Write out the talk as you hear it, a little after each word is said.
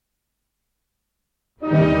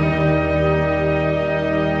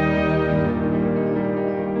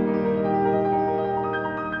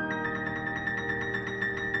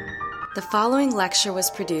following lecture was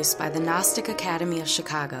produced by the Gnostic Academy of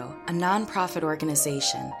Chicago, a nonprofit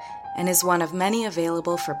organization, and is one of many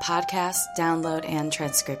available for podcast, download, and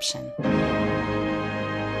transcription.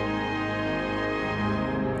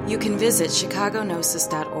 You can visit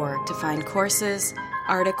chicagognosis.org to find courses,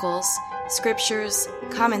 articles, scriptures,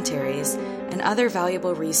 commentaries, and other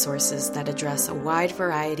valuable resources that address a wide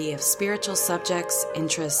variety of spiritual subjects,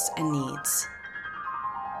 interests, and needs.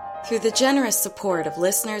 Through the generous support of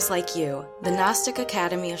listeners like you, the Gnostic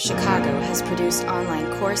Academy of Chicago has produced online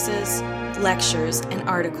courses, lectures, and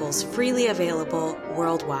articles freely available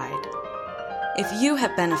worldwide. If you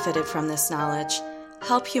have benefited from this knowledge,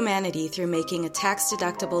 help humanity through making a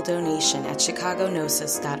tax-deductible donation at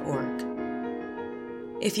chicagognosis.org.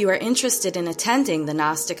 If you are interested in attending the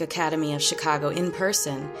Gnostic Academy of Chicago in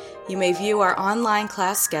person, you may view our online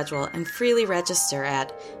class schedule and freely register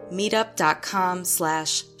at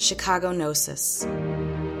meetup.com/ChicagoGnosis.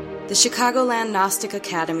 The Chicagoland Gnostic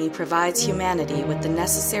Academy provides humanity with the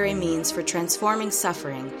necessary means for transforming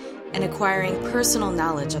suffering and acquiring personal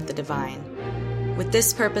knowledge of the divine. With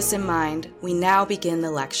this purpose in mind, we now begin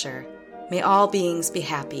the lecture. May all beings be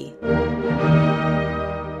happy.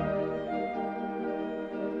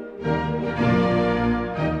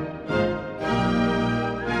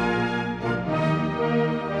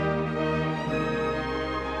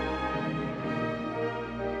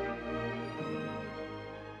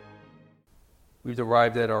 We've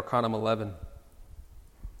arrived at Arcanum 11,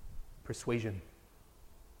 Persuasion,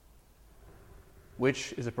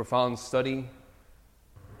 which is a profound study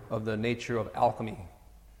of the nature of alchemy,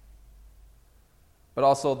 but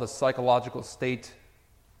also the psychological state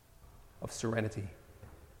of serenity.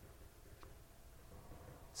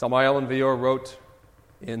 Samael Aun Weor wrote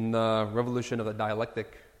in the Revolution of the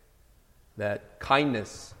Dialectic that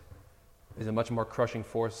kindness is a much more crushing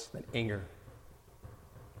force than anger.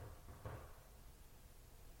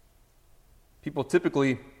 People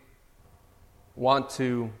typically want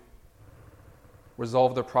to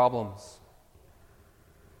resolve their problems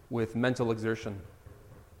with mental exertion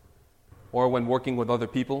or when working with other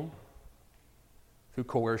people through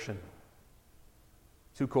coercion.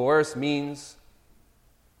 To coerce means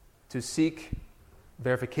to seek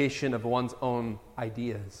verification of one's own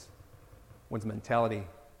ideas, one's mentality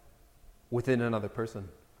within another person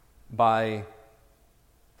by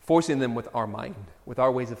forcing them with our mind, with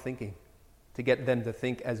our ways of thinking, to get them to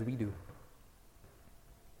think as we do.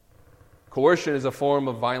 Coercion is a form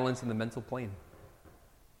of violence in the mental plane,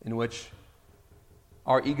 in which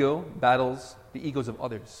our ego battles the egos of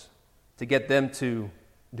others to get them to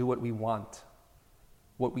do what we want,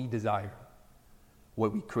 what we desire,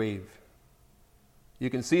 what we crave. You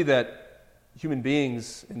can see that human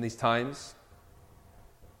beings in these times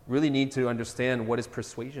really need to understand what is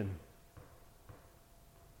persuasion.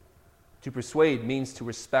 To persuade means to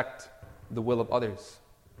respect the will of others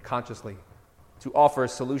consciously, to offer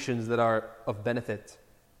solutions that are of benefit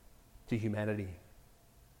to humanity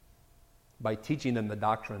by teaching them the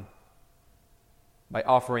doctrine, by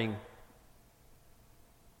offering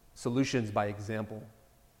solutions by example.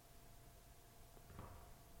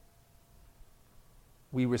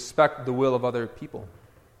 We respect the will of other people.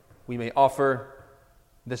 We may offer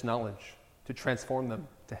this knowledge to transform them,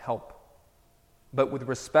 to help, but with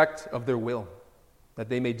respect of their will, that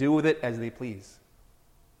they may do with it as they please,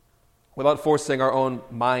 without forcing our own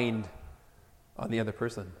mind on the other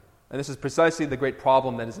person. And this is precisely the great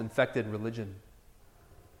problem that has infected religion.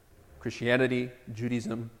 Christianity,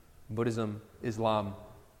 Judaism, Buddhism, Islam,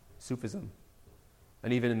 Sufism,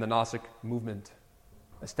 and even in the Gnostic movement,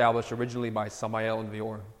 established originally by Samael Aun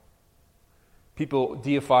Weor. People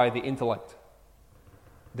deify the intellect.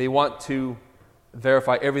 They want to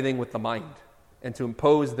verify everything with the mind and to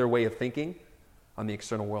impose their way of thinking on the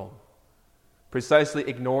external world, precisely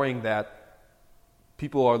ignoring that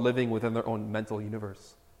people are living within their own mental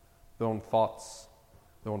universe, their own thoughts,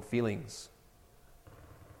 their own feelings,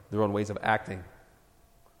 their own ways of acting.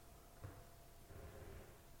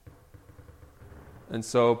 And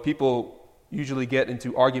so people usually get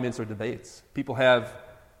into arguments or debates. People have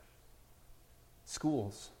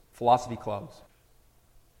schools, philosophy clubs,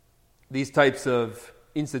 these types of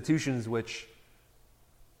institutions which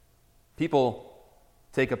people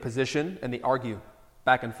take a position and they argue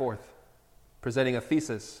back and forth, presenting a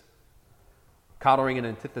thesis, countering an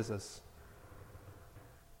antithesis,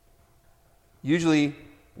 usually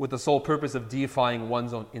with the sole purpose of deifying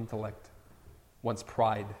one's own intellect, one's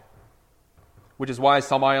pride, which is why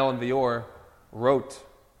Samael Aun Weor wrote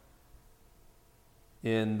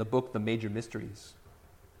in the book The Major Mysteries,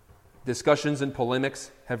 discussions and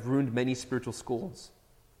polemics have ruined many spiritual schools.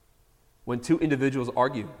 When two individuals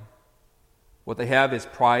argue, What they have is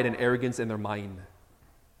pride and arrogance in their mind.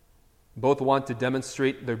 Both want to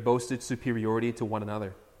demonstrate their boasted superiority to one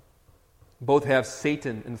another. Both have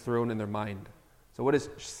Satan enthroned in their mind. So what is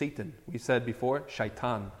Satan? We said before,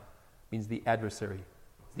 shaitan means the adversary.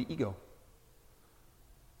 It's the ego.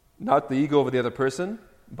 Not the ego of the other person,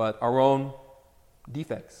 but our own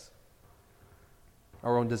defects,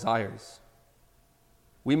 our own desires.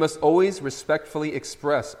 We must always respectfully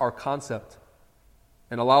express our concept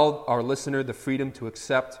and allow our listener the freedom to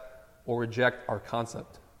accept or reject our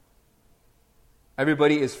concept.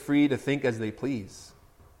 Everybody is free to think as they please,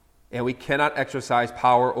 and we cannot exercise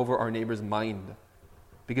power over our neighbor's mind,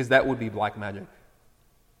 because that would be black magic.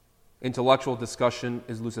 Intellectual discussion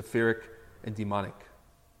is luciferic and demonic.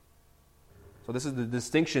 So this is the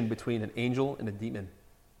distinction between an angel and a demon.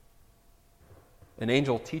 An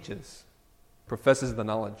angel teaches, professes the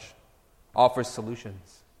knowledge, offers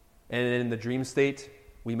solutions. And in the dream state,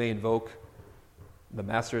 we may invoke the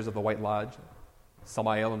masters of the White Lodge,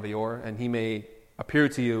 Samael Aun Weor, and he may appear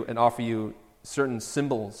to you and offer you certain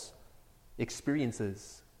symbols,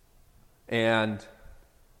 experiences, and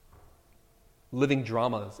living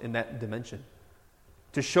dramas in that dimension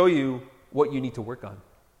to show you what you need to work on.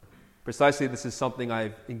 Precisely, this is something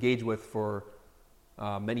I've engaged with for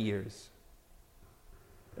many years,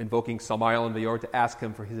 invoking Samael Aun Weor to ask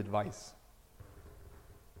him for his advice.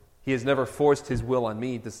 He has never forced his will on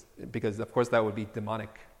me because, of course, that would be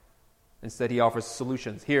demonic. Instead, he offers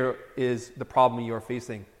solutions. Here is the problem you are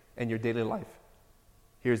facing in your daily life.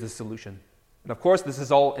 Here's the solution. And of course, this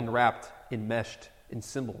is all enwrapped, enmeshed in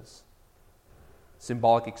symbols,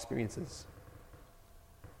 symbolic experiences.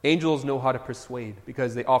 Angels know how to persuade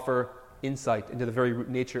because they offer insight into the very root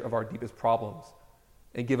nature of our deepest problems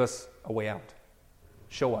and give us a way out,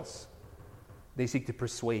 show us. They seek to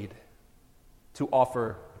persuade, to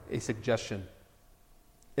offer a suggestion,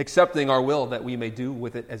 accepting our will that we may do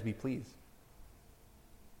with it as we please.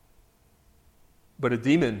 But a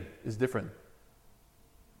demon is different.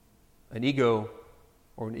 An ego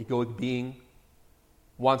or an egoic being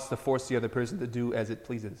wants to force the other person to do as it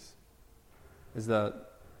pleases. Is the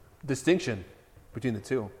distinction between the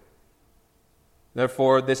two.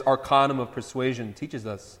 Therefore, this arcanum of persuasion teaches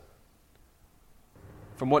us,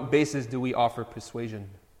 from what basis do we offer persuasion?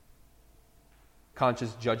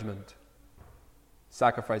 Conscious judgment,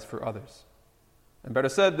 sacrifice for others. And better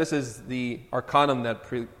said, this is the arcanum that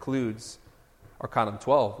precludes Arcanum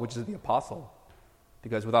 12, which is the apostle.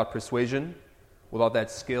 Because without persuasion, without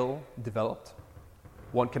that skill developed,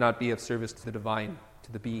 one cannot be of service to the divine,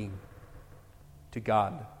 to the being, to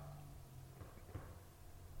God.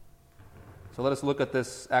 So let us look at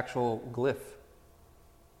this actual glyph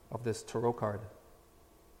of this tarot card.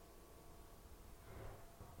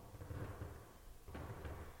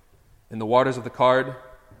 In the waters of the card,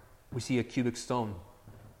 we see a cubic stone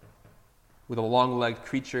with a long-legged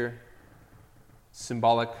creature,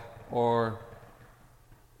 symbolic, or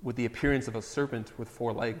with the appearance of a serpent with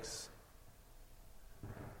 4 legs,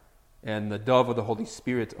 and the dove of the Holy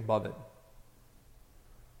Spirit above it.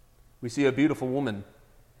 We see a beautiful woman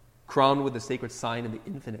crowned with the sacred sign of the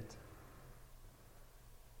infinite.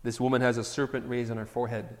 This woman has a serpent raised on her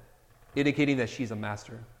forehead, indicating that she's a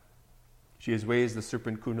master. She has raised the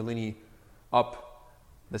serpent Kundalini up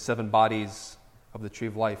the 7 bodies of the tree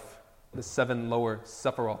of life, the 7 lower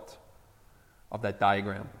Sephiroth of that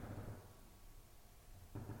diagram.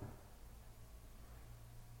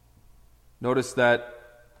 Notice that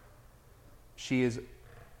she is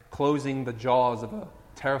closing the jaws of a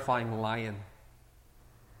terrifying lion,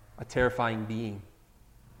 a terrifying being,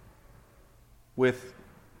 with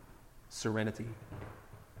serenity.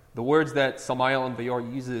 The words that Samael Aun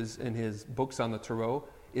Weor uses in his books on the tarot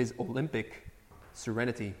is Olympic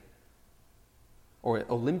serenity, or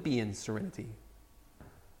Olympian serenity.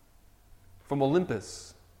 From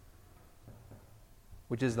Olympus,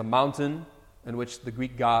 which is the mountain in which the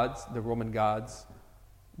Greek gods, the Roman gods,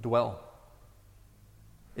 dwell.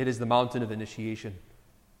 It is the mountain of initiation.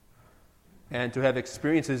 And to have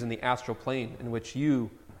experiences in the astral plane in which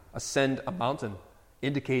you ascend a mountain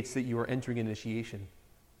indicates that you are entering initiation.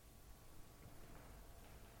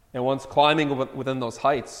 And once climbing within those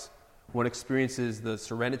heights, one experiences the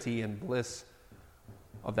serenity and bliss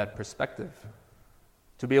of that perspective.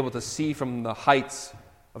 To be able to see from the heights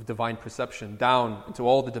of divine perception down into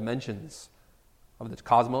all the dimensions of the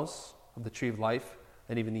cosmos, of the tree of life,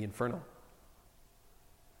 and even the inferno.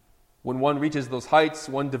 When one reaches those heights,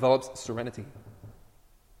 one develops serenity,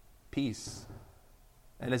 peace.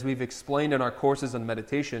 And as we've explained in our courses on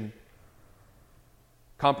meditation,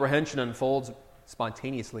 comprehension unfolds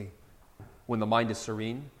spontaneously when the mind is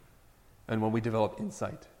serene and when we develop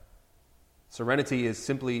insight. Serenity is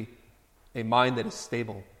simply a mind that is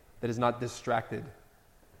stable, that is not distracted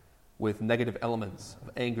with negative elements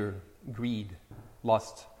of anger, greed,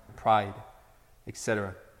 lust, pride,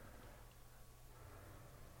 etc.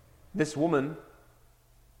 This woman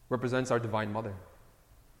represents our Divine Mother,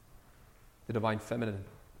 the Divine Feminine,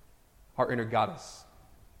 our inner goddess.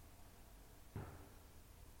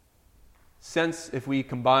 Since if we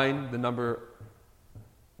combine the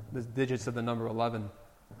digits of the number 11,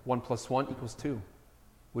 1 plus 1 equals 2,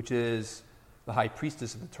 which is the high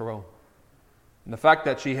priestess of the Tarot. And the fact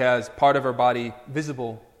that she has part of her body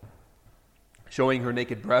visible, showing her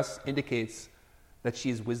naked breasts, indicates that she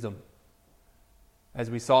is wisdom. As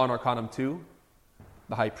we saw in Arcanum 2,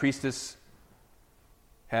 the high priestess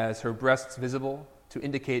has her breasts visible to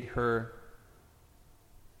indicate her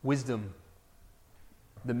wisdom,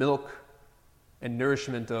 the milk and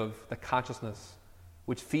nourishment of the consciousness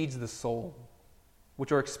which feeds the soul,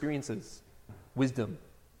 which are experiences, wisdom,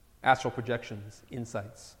 astral projections,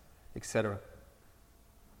 insights, etc.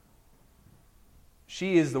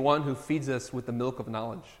 She is the one who feeds us with the milk of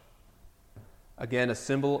knowledge. Again, a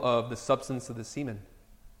symbol of the substance of the semen,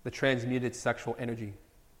 the transmuted sexual energy.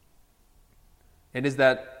 It is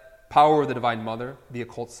that power of the Divine Mother, the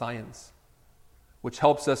occult science, which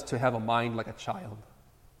helps us to have a mind like a child.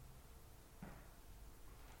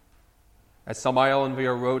 As Samael Aun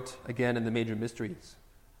Weor wrote again in the Major Mysteries,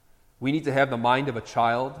 we need to have the mind of a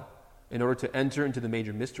child in order to enter into the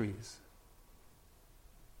major mysteries,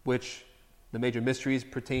 which the major mysteries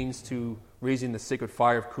pertains to raising the sacred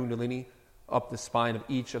fire of Kundalini up the spine of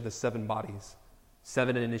each of the 7 bodies,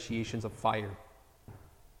 7 initiations of fire.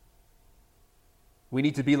 We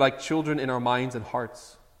need to be like children in our minds and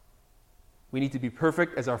hearts. We need to be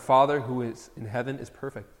perfect as our Father who is in heaven is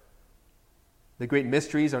perfect. The great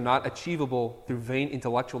mysteries are not achievable through vain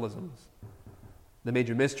intellectualisms. The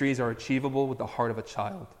major mysteries are achievable with the heart of a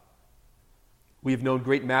child. We have known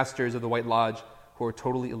great masters of the White Lodge who are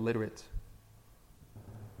totally illiterate.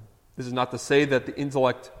 This is not to say that the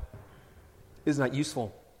intellect is not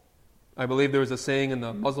useful. I believe there is a saying in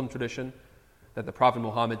the Muslim tradition that the Prophet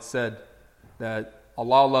Muhammad said that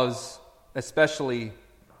Allah loves especially,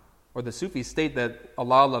 or the Sufis state that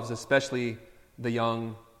Allah loves especially the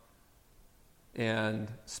young and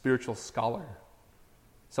spiritual scholar,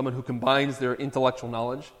 someone who combines their intellectual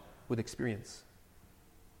knowledge with experience,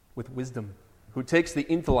 with wisdom, who takes the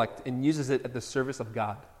intellect and uses it at the service of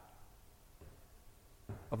God,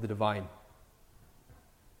 of the divine.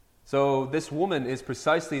 So this woman is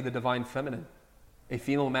precisely the Divine Feminine, a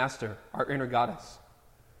female master, our inner goddess,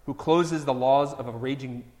 who closes the laws of a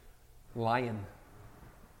raging lion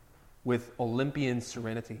with Olympian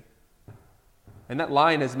serenity. And that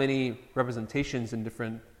lion has many representations in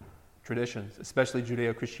different traditions, especially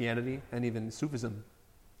Judeo-Christianity and even Sufism,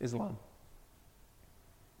 Islam.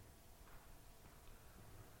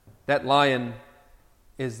 That lion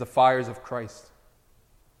is the fires of Christ,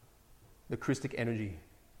 the Christic energy,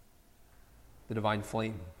 the divine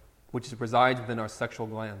flame, which resides within our sexual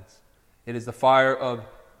glands. It is the fire of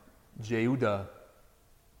Judah,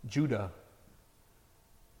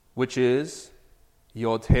 which is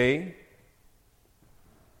Yod-He,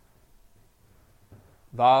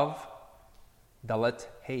 Vav, Dalet,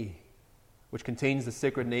 He, which contains the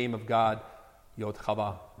sacred name of God,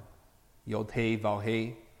 Yod-Chava, Yod-He,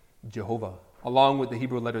 Vav-He, Jehovah, along with the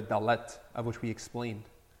Hebrew letter Dalet, of which we explained.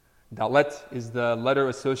 Dalet is the letter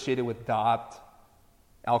associated with Da'at,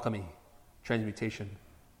 alchemy, transmutation.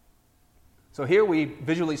 So here we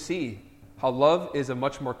visually see how love is a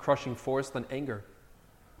much more crushing force than anger.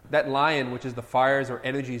 That lion, which is the fires or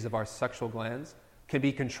energies of our sexual glands, can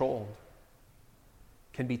be controlled,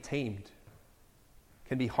 can be tamed,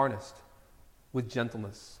 can be harnessed with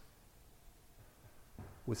gentleness,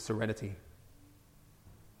 with serenity,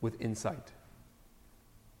 with insight.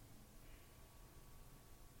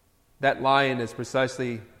 That lion is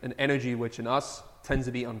precisely an energy which in us tends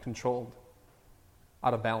to be uncontrolled,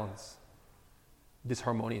 out of balance,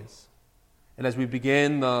 disharmonious. And as we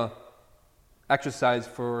began the exercise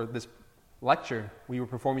for this lecture, we were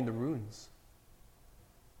performing the runes.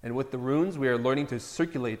 And with the runes, we are learning to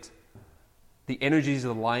circulate the energies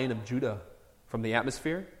of the Lion of Judah from the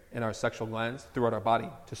atmosphere and our sexual glands throughout our body,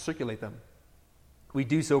 to circulate them. We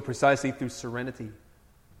do so precisely through serenity,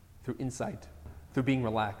 through insight, through being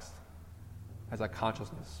relaxed as a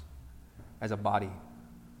consciousness, as a body.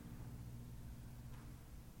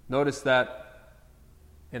 Notice that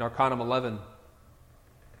in Arcanum 11,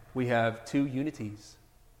 we have 2 unities.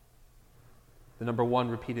 The number 1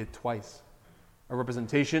 repeated twice. A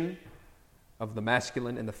representation of the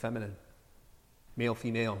masculine and the feminine, male,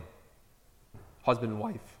 female, husband and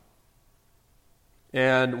wife.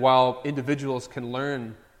 And while individuals can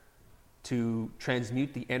learn to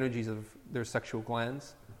transmute the energies of their sexual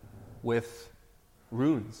glands with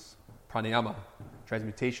runes, pranayama,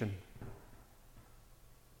 transmutation,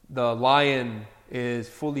 the lion is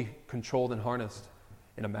fully controlled and harnessed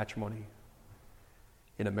in a matrimony,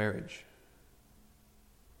 in a marriage.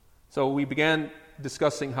 So we began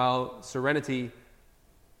discussing how serenity,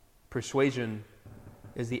 persuasion,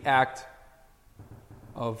 is the act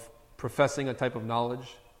of professing a type of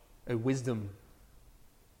knowledge, a wisdom,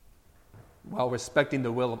 while respecting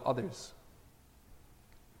the will of others,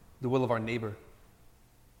 the will of our neighbor.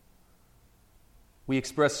 We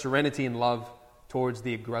express serenity and love towards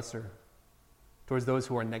the aggressor, towards those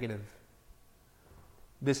who are negative.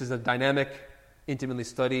 This is a dynamic, intimately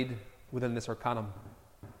studied within this arcanum.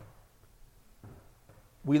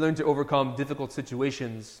 We learn to overcome difficult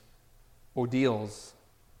situations, ordeals,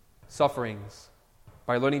 sufferings,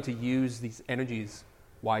 by learning to use these energies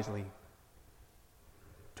wisely,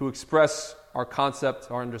 to express our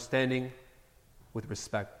concept, our understanding with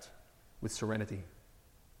respect, with serenity,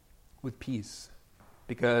 with peace.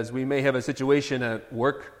 Because we may have a situation at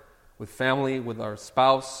work, with family, with our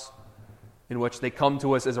spouse, in which they come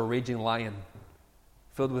to us as a raging lion,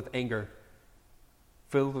 filled with anger,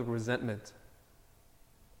 filled with resentment,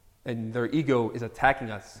 and their ego is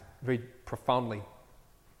attacking us very profoundly.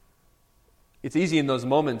 It's easy in those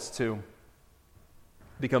moments to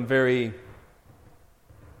become very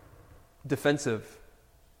defensive,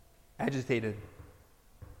 agitated,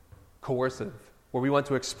 coercive, where we want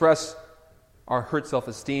to express our hurt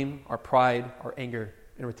self-esteem, our pride, our anger,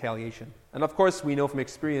 and retaliation. And of course, we know from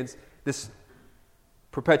experience, this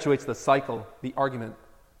perpetuates the cycle, the argument,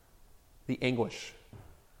 the anguish,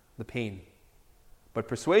 the pain. But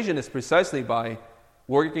persuasion is precisely by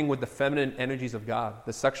working with the feminine energies of God,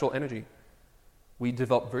 the sexual energy. We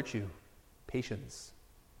develop virtue, patience,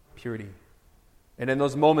 purity. And in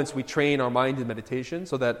those moments, we train our mind in meditation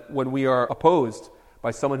so that when we are opposed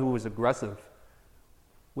by someone who is aggressive,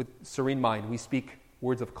 with serene mind, we speak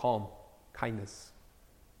words of calm, kindness,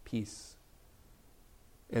 peace.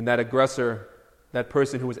 And that aggressor, that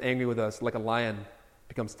person who was angry with us, like a lion,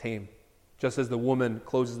 becomes tame. Just as the woman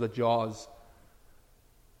closes the jaws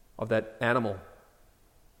of that animal,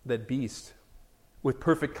 that beast, with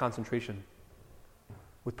perfect concentration,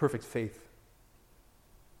 with perfect faith.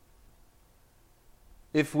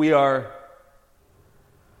 If we are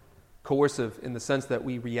coercive in the sense that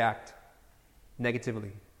we react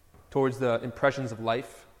negatively towards the impressions of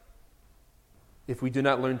life, if we do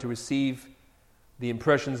not learn to receive the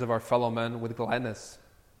impressions of our fellow men with gladness,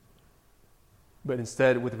 but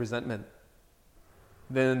instead with resentment,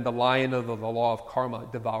 then the lion of the law of karma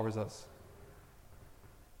devours us.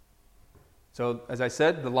 So, as I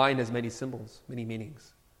said, the lion has many symbols, many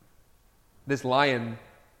meanings. This lion,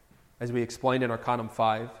 as we explained in Arcanum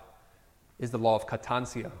 5, is the law of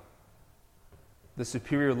katansia, the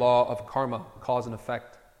superior law of karma, cause and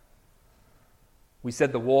effect. We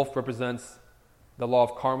said the wolf represents the law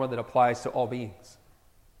of karma that applies to all beings.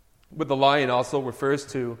 But the lion also refers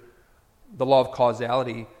to the law of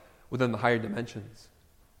causality within the higher dimensions,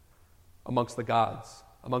 amongst the gods,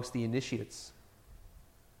 amongst the initiates,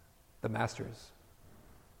 the masters.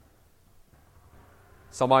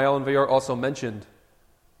 Samael Aun Weor also mentioned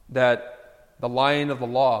that the lion of the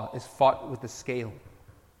law is fought with the scale,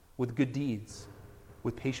 with good deeds,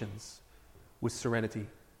 with patience, with serenity.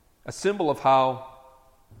 A symbol of how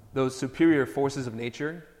those superior forces of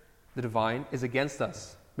nature, the divine, is against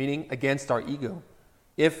us, meaning against our ego,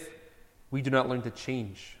 if we do not learn to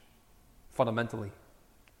change fundamentally,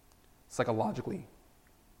 psychologically.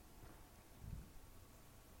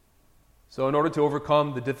 So in order to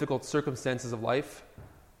overcome the difficult circumstances of life,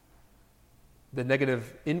 the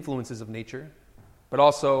negative influences of nature, but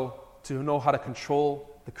also to know how to control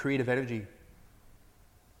the creative energy,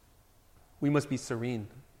 we must be serene.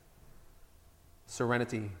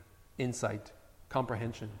 Serenity, insight,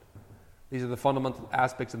 comprehension. These are the fundamental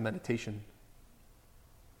aspects of meditation.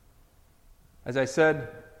 As I said,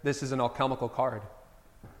 this is an alchemical card.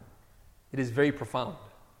 It is very profound,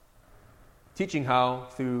 teaching how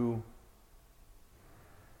through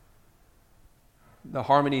the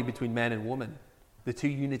harmony between man and woman, the two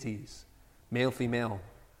unities, male-female,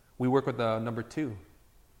 we work with the number 2,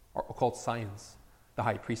 our occult science, the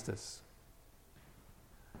high priestess.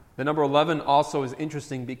 The number 11 also is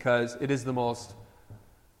interesting because it is the most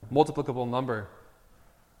multiplicable number,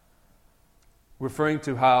 referring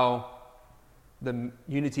to how the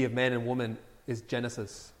unity of man and woman is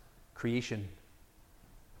Genesis, creation,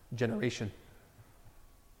 generation.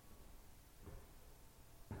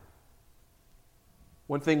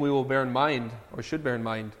 one thing we will bear in mind, or should bear in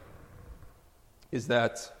mind, is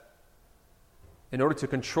that in order to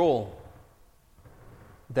control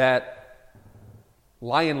that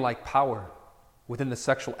lion-like power within the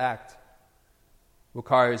sexual act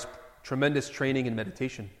requires tremendous training in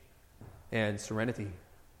meditation and serenity,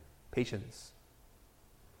 patience.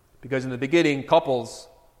 Because in the beginning, couples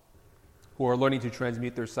who are learning to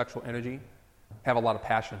transmute their sexual energy have a lot of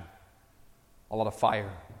passion, a lot of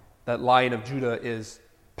fire. That Lion of Judah is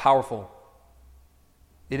powerful.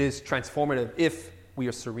 It is transformative if we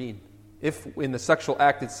are serene. If in the sexual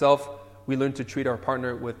act itself, we learn to treat our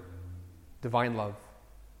partner with divine love,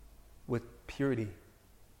 with purity,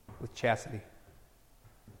 with chastity.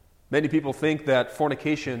 Many people think that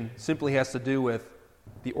fornication simply has to do with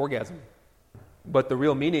the orgasm, but the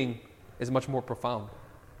real meaning is much more profound.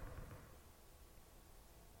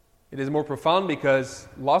 It is more profound because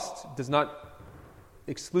lust does not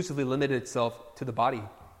exclusively limit itself to the body,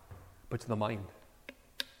 but to the mind.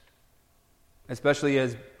 Especially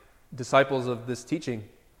as disciples of this teaching,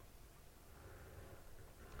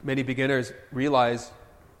 many beginners realize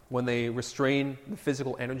when they restrain the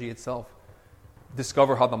physical energy itself,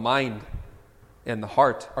 discover how the mind and the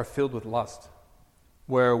heart are filled with lust.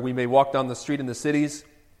 Where we may walk down the street in the cities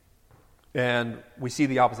and we see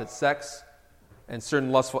the opposite sex and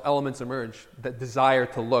certain lustful elements emerge, that desire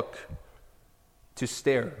to look, to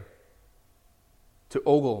stare, to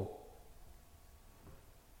ogle.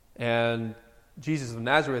 And Jesus of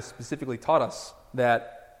Nazareth specifically taught us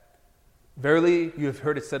that, verily you have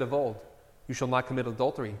heard it said of old, you shall not commit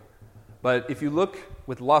adultery. But if you look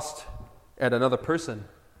with lust at another person,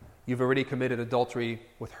 you've already committed adultery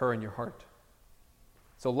with her in your heart.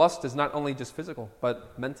 So lust is not only just physical,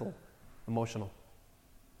 but mental, emotional.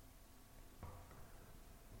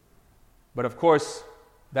 But of course,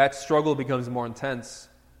 that struggle becomes more intense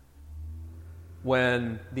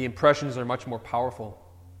when the impressions are much more powerful.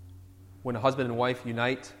 When a husband and wife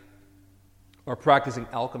unite or practicing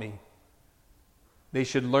alchemy, they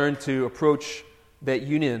should learn to approach that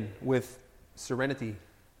union with serenity,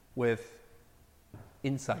 with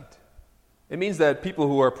insight. It means that people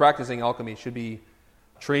who are practicing alchemy should be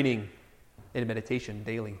training in meditation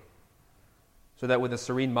daily, so that with a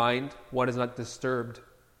serene mind, one is not disturbed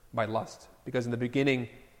by lust. Because in the beginning,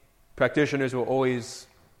 practitioners will always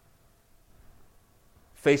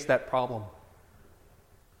face that problem.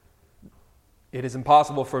 It is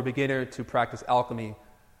impossible for a beginner to practice alchemy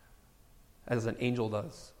as an angel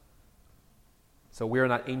does. So we are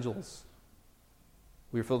not angels.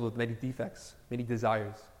 We are filled with many defects, many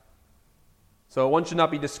desires. So one should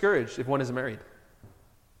not be discouraged if one is married.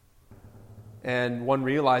 And one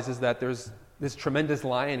realizes that there's this tremendous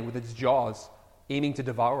lion with its jaws aiming to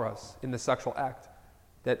devour us in the sexual act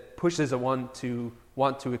that pushes one to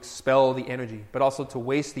want to expel the energy, but also to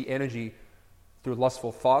waste the energy through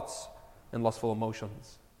lustful thoughts and lustful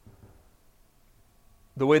emotions.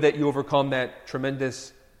 The way that you overcome that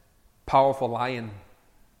tremendous, powerful lion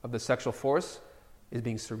of the sexual force is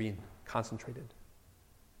being serene, concentrated.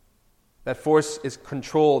 That force is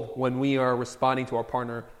controlled when we are responding to our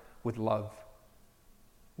partner with love,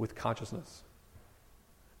 with consciousness.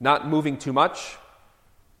 Not moving too much,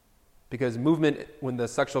 because movement, when the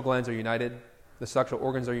sexual glands are united, the sexual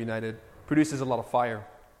organs are united, produces a lot of fire.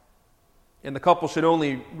 And the couple should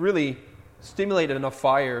only really stimulate enough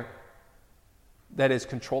fire that is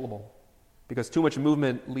controllable, because too much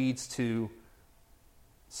movement leads to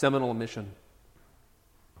seminal emission.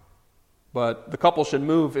 But the couple should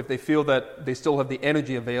move if they feel that they still have the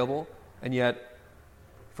energy available, and yet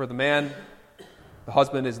for the man, the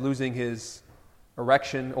husband is losing his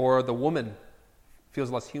erection, or the woman feels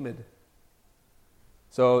less humid.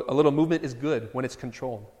 So a little movement is good when it's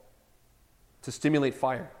controlled, to stimulate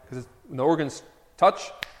fire. Because when the organs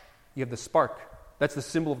touch, you have the spark. That's the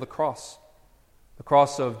symbol of the cross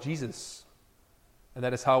of Jesus. And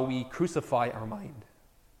that is how we crucify our mind,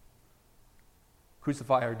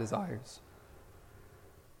 crucify our desires.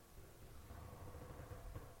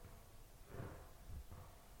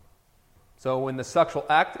 So in the sexual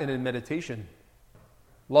act and in meditation,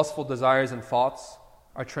 lustful desires and thoughts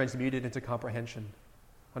are transmuted into comprehension,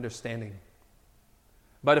 understanding.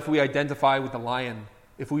 But if we identify with the lion,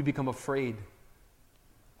 if we become afraid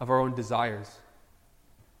of our own desires,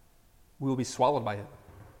 we will be swallowed by it.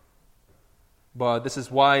 But this is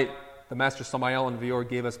why the master Samael Aun Weor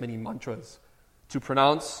gave us many mantras to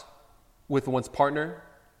pronounce with one's partner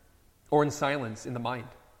or in silence in the mind,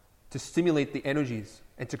 to stimulate the energies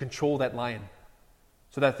and to control that lion,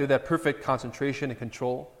 so that through that perfect concentration and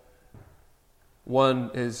control,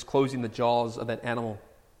 one is closing the jaws of that animal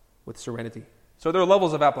with serenity. So there are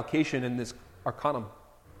levels of application in this arcanum,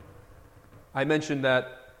 I mentioned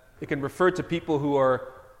that it can refer to people who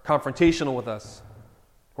are confrontational with us,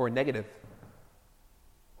 who are negative,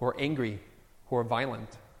 who are angry, who are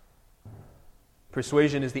violent.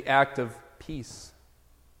 Persuasion is the act of peace.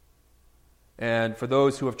 And for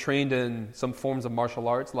those who have trained in some forms of martial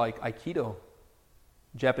arts like Aikido,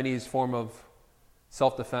 Japanese form of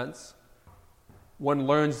self-defense, one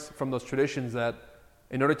learns from those traditions that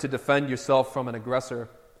in order to defend yourself from an aggressor,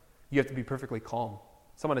 you have to be perfectly calm.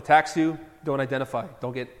 Someone attacks you, don't identify,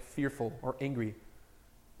 don't get fearful or angry.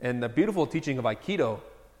 And the beautiful teaching of Aikido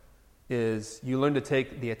is you learn to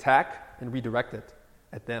take the attack and redirect it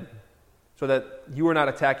at them, so that you are not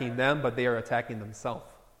attacking them, but they are attacking themselves.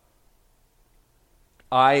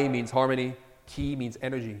 Ai means harmony, Ki means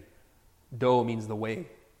energy, Do means the way,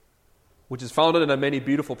 which is founded in many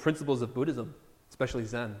beautiful principles of Buddhism, especially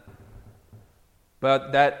Zen.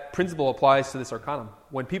 But that principle applies to this arcanum.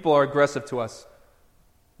 When people are aggressive to us,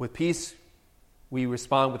 with peace, we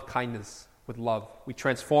respond with kindness, with love. We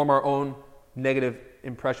transform our own negative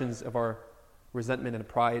impressions of our resentment and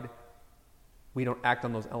pride. We don't act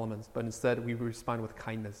on those elements, but instead we respond with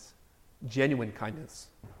kindness, genuine kindness,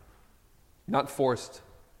 not forced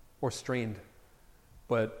or strained,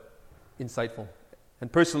 but insightful.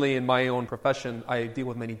 And personally, in my own profession, I deal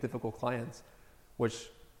with many difficult clients, which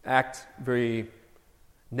act very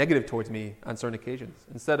negative towards me on certain occasions.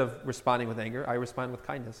 Instead of responding with anger, I respond with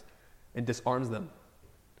kindness and disarms them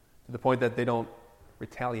to the point that they don't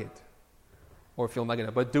retaliate or feel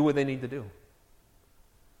negative, but do what they need to do.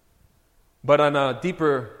 But on a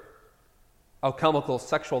deeper alchemical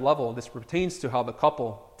sexual level, this pertains to how the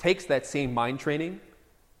couple takes that same mind training,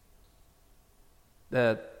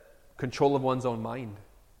 that control of one's own mind,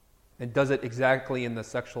 and does it exactly in the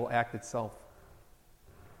sexual act itself.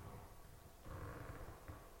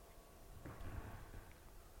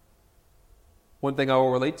 One thing I will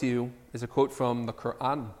relate to you is a quote from the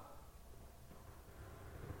Qur'an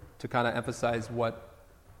to kind of emphasize what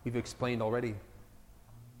we've explained already.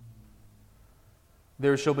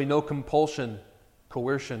 There shall be no compulsion,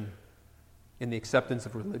 coercion in the acceptance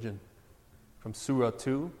of religion. From Surah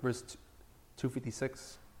 2, verse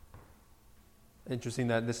 256. Interesting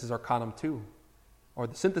that this is Arcanum 2, or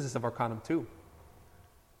the synthesis of Arcanum 2.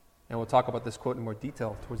 And we'll talk about this quote in more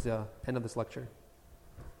detail towards the end of this lecture.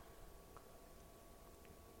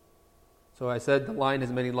 So I said the line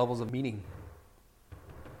has many levels of meaning.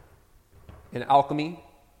 In alchemy,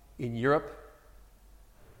 in Europe,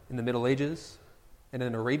 in the Middle Ages, and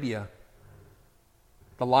in Arabia,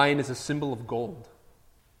 the lion is a symbol of gold.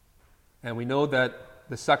 And we know that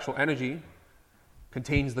the sexual energy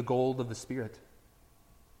contains the gold of the spirit.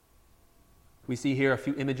 We see here a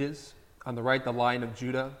few images. On the right, the Lion of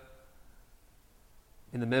Judah.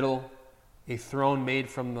 In the middle, a throne made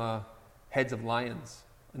from the heads of lions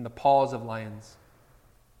and the paws of lions.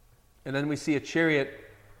 And then we see a chariot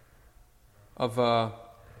of a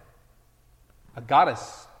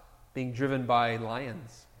goddess being driven by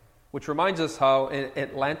lions, which reminds us how in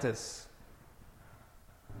Atlantis,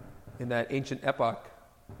 in that ancient epoch,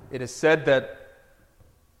 it is said that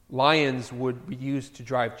lions would be used to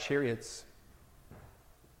drive chariots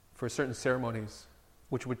for certain ceremonies,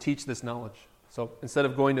 which would teach this knowledge. So instead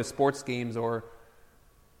of going to sports games or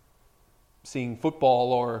seeing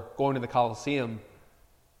football or going to the Colosseum,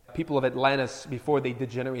 people of Atlantis, before they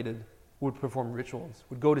degenerated, would perform rituals,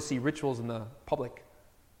 would go to see rituals in the public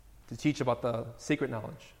to teach about the sacred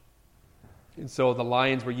knowledge. And so the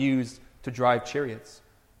lions were used to drive chariots.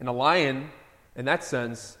 And a lion, in that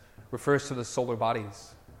sense, refers to the solar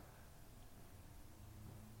bodies.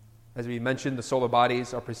 As we mentioned, the solar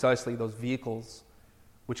bodies are precisely those vehicles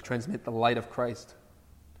which transmit the light of Christ,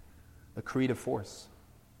 the creative force.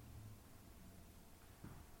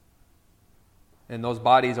 And those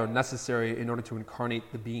bodies are necessary in order to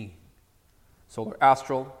incarnate the being. Solar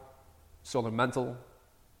astral, solar mental,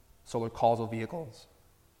 solar causal vehicles.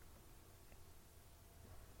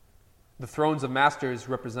 The thrones of masters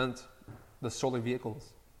represent the solar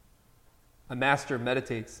vehicles. A master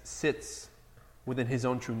meditates, sits within his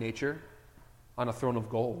own true nature on a throne of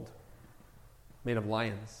gold made of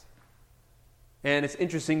lions. And it's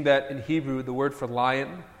interesting that in Hebrew, the word for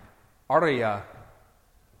lion, arya,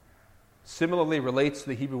 similarly relates to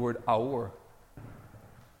the Hebrew word aur.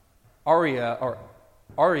 Arya, or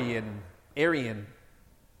Aryan,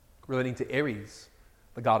 relating to Ares,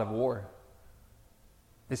 the god of war,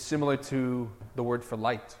 is similar to the word for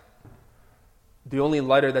light. The only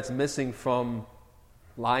letter that's missing from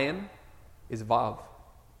lion is Vav.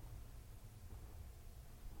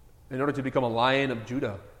 In order to become a Lion of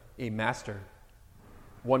Judah, a master,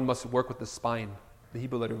 one must work with the spine, the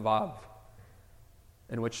Hebrew letter Vav.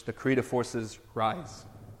 in which the creative forces rise.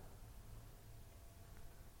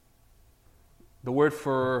 The word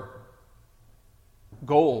for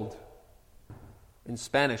gold in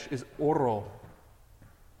Spanish is oro,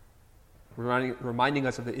 reminding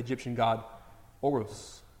us of the Egyptian god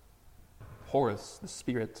Horus, the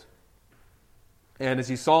spirit. And as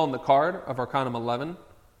you saw on the card of Arcanum 11,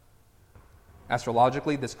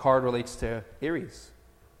 astrologically, this card relates to Aries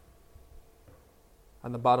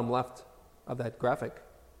on the bottom left of that graphic,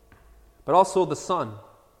 but also the sun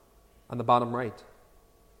on the bottom right,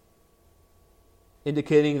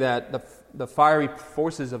 indicating that the fiery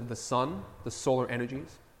forces of the sun, the solar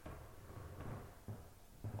energies,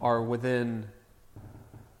 are within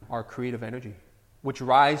our creative energy, which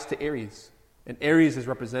rise to Aries. And Aries is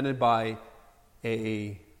represented by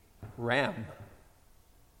a ram,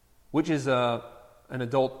 which is an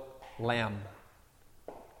adult lamb.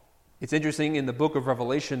 It's interesting in the book of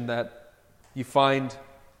Revelation that you find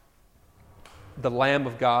the Lamb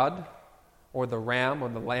of God, or the ram, or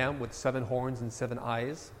the lamb with 7 horns and 7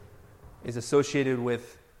 eyes, is associated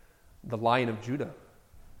with the Lion of Judah,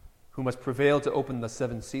 who must prevail to open the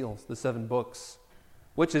 7 seals, the 7 books,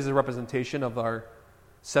 which is a representation of our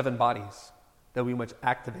 7 bodies that we must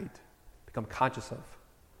activate, become conscious of.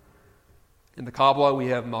 In the Kabbalah, we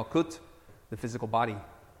have Malkut, the physical body,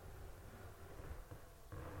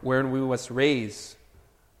 wherein we must raise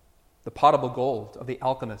the potable gold of the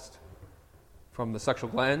alchemist from the sexual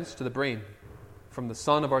glands to the brain, from the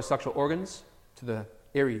sun of our sexual organs to the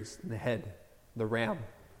Aries, the head, the ram,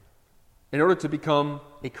 in order to become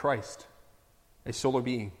a Christ, a solar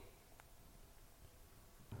being.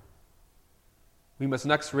 We must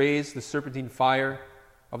next raise the serpentine fire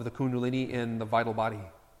of the Kundalini in the vital body,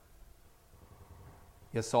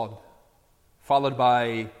 Yesod, followed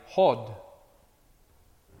by Hod,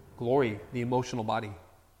 glory, the emotional body,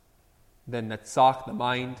 then Netzach, the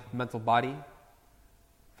mind, mental body,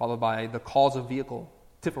 followed by the causal vehicle,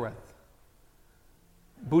 Tiferet.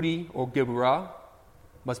 Buddhi, or Geburah,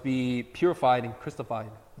 must be purified and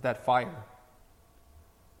crystallified with that fire.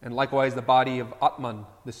 And likewise the body of Atman,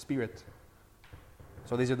 the spirit.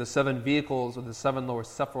 So these are the 7 vehicles of the 7 lower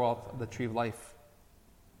Sephiroth of the tree of life.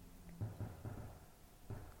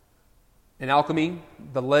 In alchemy,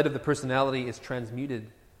 the lead of the personality is transmuted,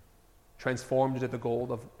 transformed into the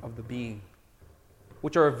gold of the being,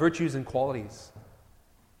 which are virtues and qualities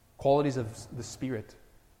of the spirit,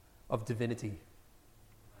 of divinity.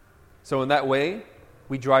 So in that way,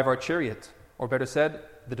 we drive our chariot, or better said,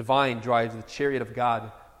 the divine drives the chariot of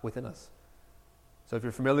God within us. So if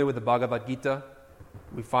you're familiar with the Bhagavad Gita,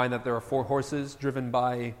 we find that there are 4 horses driven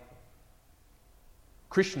by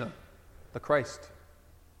Krishna, the Christ,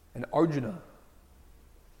 and Arjuna,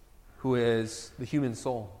 who is the human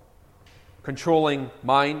soul, controlling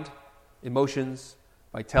mind, emotions,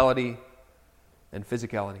 vitality, and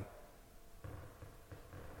physicality.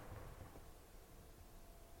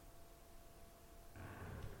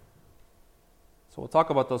 So we'll talk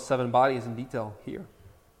about those 7 bodies in detail here.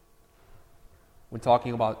 When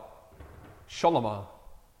talking about Sholomah,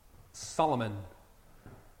 Solomon,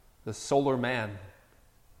 the solar man,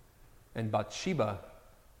 and Bathsheba,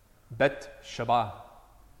 Bet-Sheba.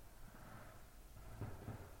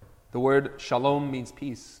 The word shalom means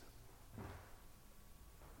peace.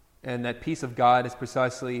 And that peace of God is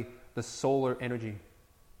precisely the solar energy,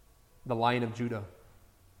 the Lion of Judah.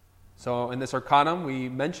 So in this arcanum, we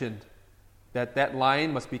mentioned that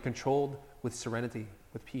lion must be controlled with serenity,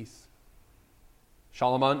 with peace.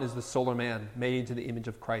 Solomon is the solar man, made into the image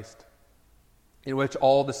of Christ, in which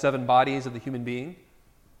all the 7 bodies of the human being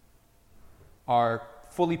are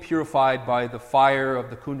fully purified by the fire of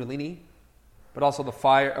the Kundalini, but also the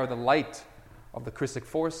fire or the light of the Christic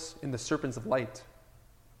force in the serpents of light.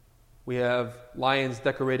 We have lions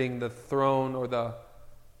decorating the throne or the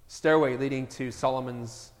stairway leading to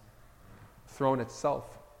Solomon's throne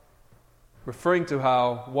itself, referring to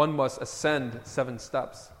how one must ascend 7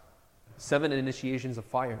 steps, 7 initiations of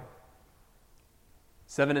fire,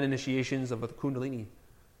 7 initiations of the Kundalini.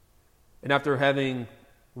 And after having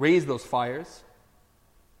raised those fires,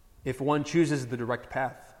 if one chooses the direct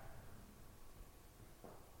path,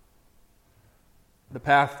 the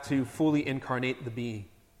path to fully incarnate the being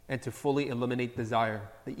and to fully eliminate desire,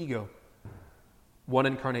 the ego, one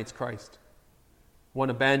incarnates Christ.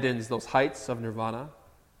 One abandons those heights of nirvana,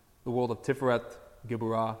 the world of Tiferet,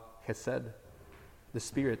 Geburah, Chesed, the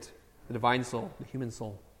spirit, the divine soul, the human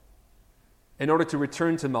soul, in order to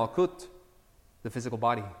return to Malkut, the physical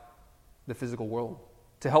body, the physical world,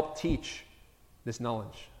 to help teach this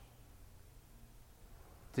knowledge,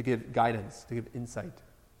 to give guidance, to give insight.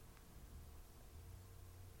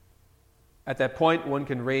 At that point, one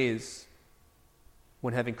can raise,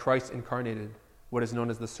 when having Christ incarnated, what is known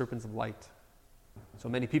as the serpents of light. So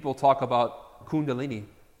many people talk about Kundalini,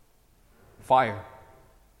 fire,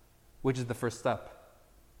 which is the first step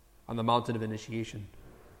on the mountain of initiation.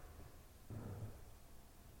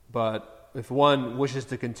 But if one wishes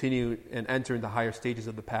to continue and enter into higher stages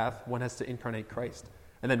of the path, one has to incarnate Christ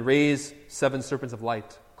and then raise 7 serpents of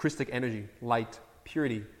light, Christic energy, light,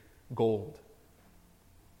 purity, gold.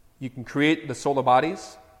 You can create the solar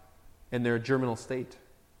bodies in their germinal state,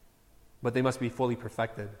 but they must be fully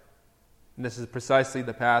perfected. And this is precisely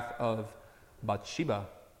the path of Bet Sheba.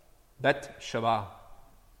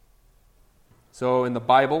 So in the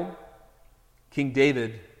Bible, King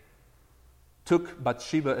David took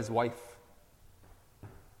Bathsheba as wife.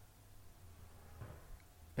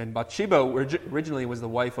 And Bathsheba originally was the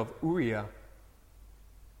wife of Uriah.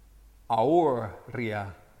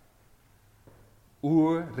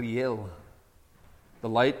 Uriel, the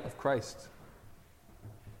light of Christ.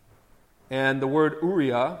 And the word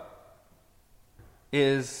Uriah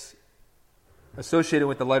is associated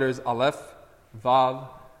with the letters Aleph, Vav,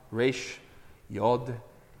 Resh, Yod,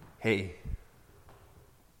 He.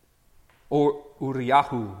 Or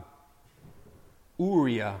Uriyahu,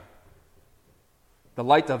 Uriah, the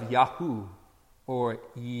light of Yahu, or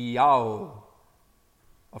Yao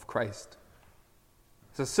of Christ.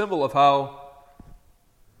 It's a symbol of how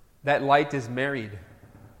that light is married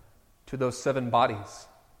to those 7 bodies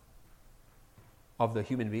of the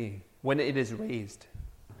human being when it is raised,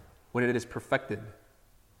 when it is perfected.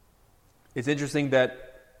 It's interesting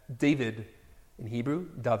that David, in Hebrew,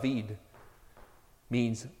 David,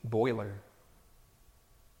 means boiler,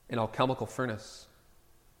 an alchemical furnace,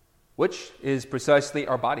 which is precisely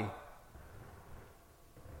our body.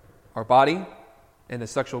 Our body and the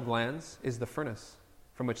sexual glands is the furnace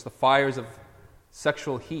from which the fires of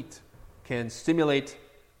sexual heat can stimulate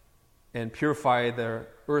and purify the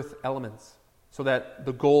earth elements so that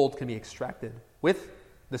the gold can be extracted with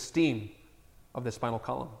the steam of the spinal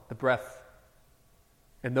column, the breath.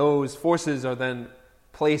 And those forces are then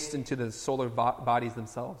placed into the solar bodies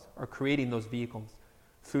themselves, are creating those vehicles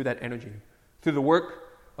through that energy, through the work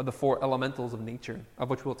of the 4 elementals of nature, of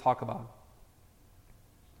which we'll talk about.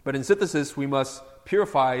 But in synthesis, we must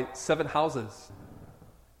purify 7 houses.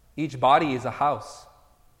 Each body is a house,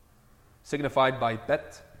 signified by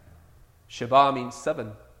Bet. Sheba means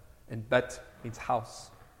 7, and Bet means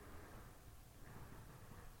house.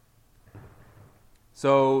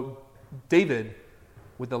 So David,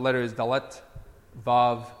 with the letters Dalet,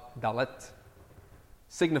 Vav, Dalet,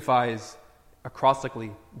 signifies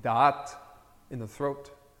acrostically Da'at in the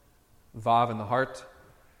throat, Vav in the heart,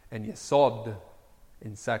 and Yesod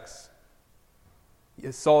in sex.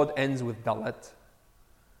 Yesod ends with Dalet.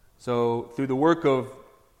 So through the work of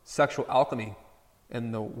sexual alchemy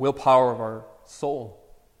and the willpower of our soul,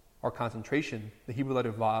 our concentration, the Hebrew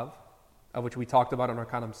letter Vav, of which we talked about in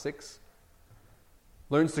Arcanum 6,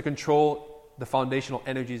 learns to control the foundational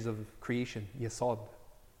energies of creation, Yesod,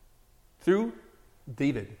 through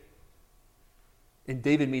David. And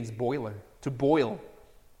David means boiler, to boil.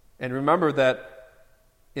 And remember that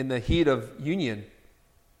in the heat of union,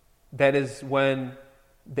 that is when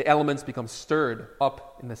the elements become stirred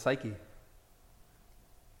up in the psyche.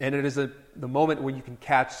 And it is the moment where you can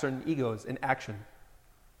catch certain egos in action.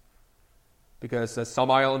 Because as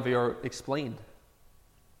Samael Aun Weor explained,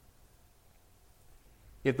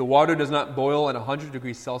 if the water does not boil at 100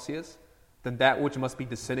 degrees Celsius, then that which must be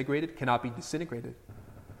disintegrated cannot be disintegrated.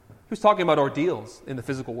 He was talking about ordeals in the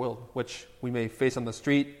physical world, which we may face on the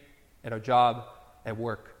street, at our job, at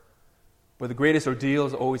work. But the greatest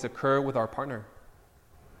ordeals always occur with our partner,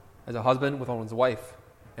 as a husband with one's wife,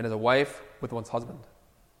 and as a wife with one's husband.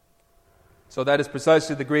 So that is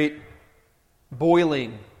precisely the great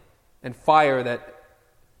boiling and fire that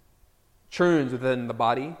churns within the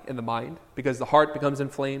body and the mind, because the heart becomes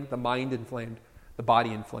inflamed, the mind inflamed, the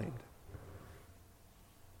body inflamed.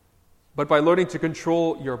 But by learning to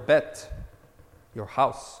control your Bet, your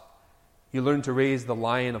house, you learn to raise the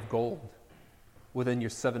lion of gold within your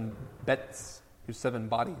 7 Bets, your 7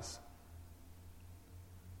 bodies.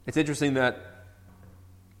 It's interesting that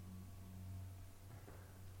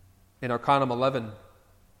in Arcanum 11,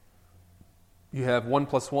 you have 1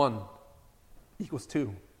 + 1 =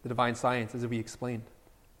 2, the divine science, as we explained.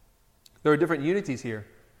 There are different unities here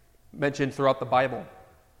mentioned throughout the Bible.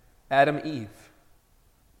 Adam, Eve,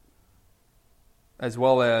 as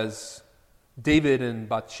well as David and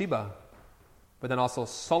Bathsheba, but then also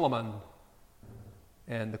Solomon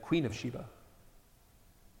and the Queen of Sheba.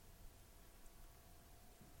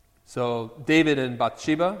 So David and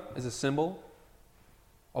Bathsheba is a symbol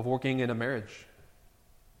of working in a marriage.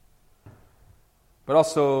 But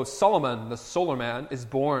also Solomon, the solar man, is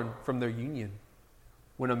born from their union.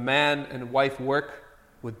 When a man and wife work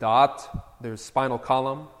with Da'at, their spinal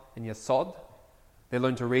column, and Yesod, they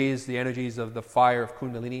learn to raise the energies of the fire of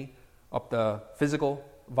Kundalini up the physical,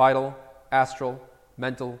 vital, astral,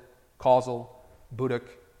 mental, causal, Buddhic,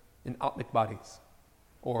 and Atmic bodies,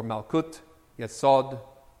 or Malkut, Yesod,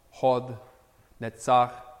 Hod,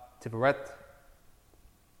 Netzach, Tiferet,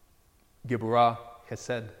 Geburah,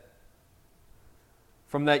 Chesed.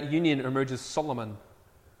 From that union emerges Solomon,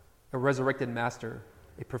 a resurrected master,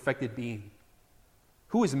 a perfected being,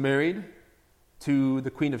 who is married to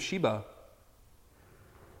the Queen of Sheba.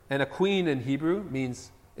 And a queen in Hebrew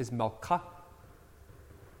is Malkah,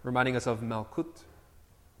 reminding us of Malkut.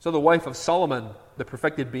 So the wife of Solomon, the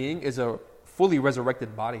perfected being, is a fully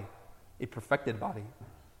resurrected body, a perfected body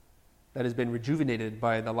that has been rejuvenated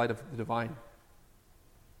by the light of the divine.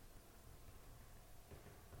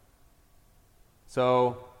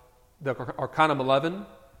 So the Arcanum 11,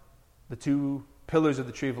 the two pillars of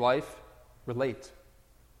the tree of life, relate.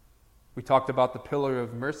 We talked about the pillar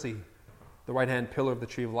of mercy, the right-hand pillar of the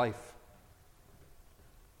tree of life,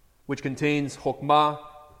 which contains Chokmah,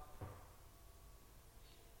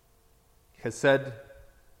 Chesed,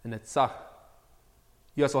 and Netzach.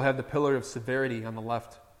 You also have the pillar of severity on the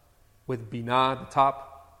left, with Binah at the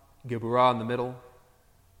top, Geburah in the middle,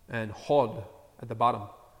 and Hod at the bottom.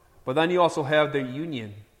 But then you also have their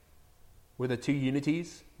union, where the two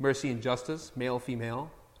unities, mercy and justice, male,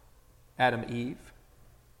 female, Adam, Eve,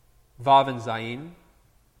 Vav and Zayin,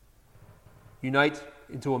 unite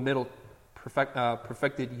into a middle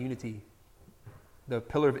perfected unity, the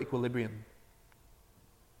pillar of equilibrium,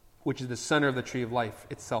 which is the center of the tree of life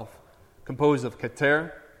itself, composed of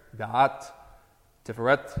Keter, Da'at,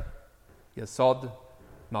 Tiferet, Yesod,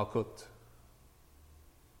 Malkut.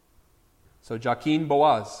 So Jachin,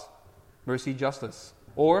 Boaz, mercy, justice,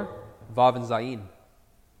 or Vav and Zayin,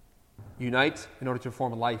 unite in order to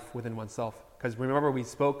form a life within oneself. Because remember we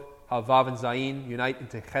spoke how Vav and Zayin unite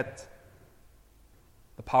into Chet,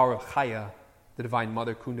 the power of Chaya, the divine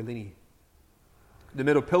mother Kundalini. The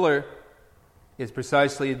middle pillar is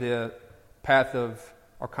precisely the path of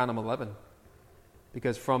Arcanum 11,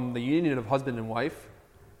 because from the union of husband and wife,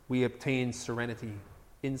 we obtain serenity,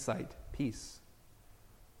 insight, peace.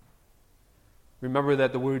 Remember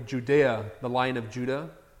that the word Judea, the Lion of Judah,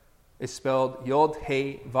 is spelled Yod,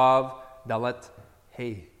 He, Vav, Dalet,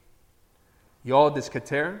 He. Yod is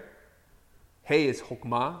Keter, He is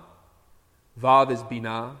Chokmah, Vav is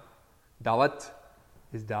Binah, Dalet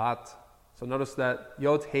is Da'at. So notice that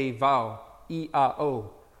Yod, He, Vav,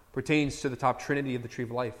 E-A-O, pertains to the top trinity of the tree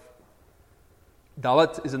of life.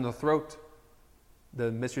 Dalet is in the throat,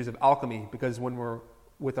 the mysteries of alchemy, because when we're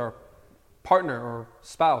with our partner or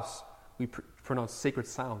spouse, we pronounce sacred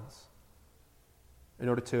sounds in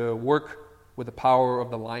order to work with the power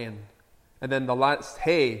of the lion. And then the last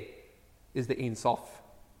He is the Ein Sof,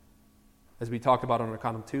 as we talked about on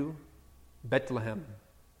Arcanum 2, Bethlehem,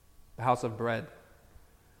 the house of bread,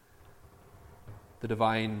 the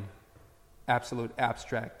divine, absolute,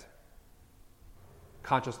 abstract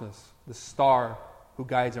consciousness, the star who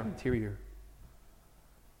guides our interior.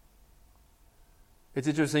 It's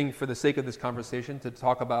interesting, for the sake of this conversation, to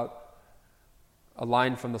talk about a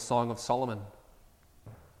line from the Song of Solomon,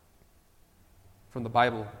 from the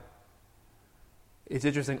Bible. It's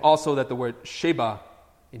interesting also that the word Sheba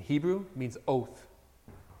in Hebrew means oath.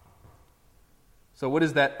 So what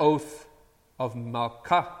is that oath of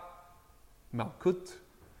Malkah? Malkut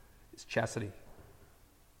is chastity.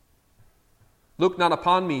 Look not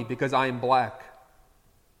upon me because I am black,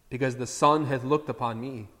 because the sun hath looked upon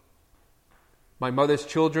me. My mother's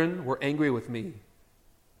children were angry with me.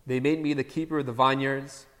 They made me the keeper of the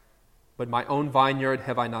vineyards, but my own vineyard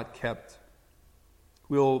have I not kept.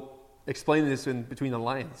 We'll explain this in between the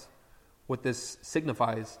lines, what this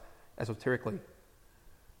signifies esoterically.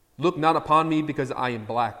 Look not upon me because I am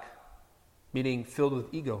black, meaning filled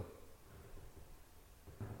with ego.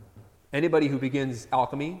 Anybody who begins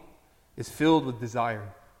alchemy is filled with desire,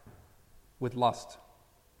 with lust.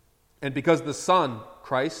 And because the Son,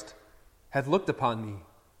 Christ, hath looked upon me,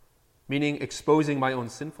 meaning exposing my own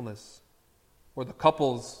sinfulness, or the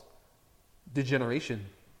couple's degeneration.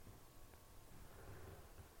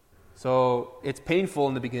 So it's painful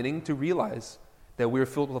in the beginning to realize that we're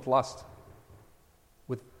filled with lust,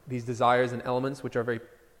 with these desires and elements which are very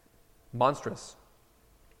monstrous.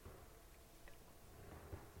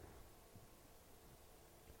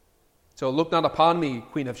 So look not upon me,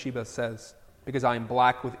 Queen of Sheba says, because I am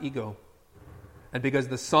black with ego, and because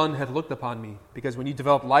the sun hath looked upon me. Because when you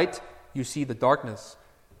develop light, you see the darkness.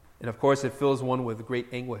 And of course, it fills one with great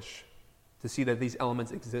anguish to see that these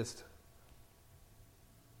elements exist.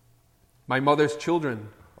 My mother's children,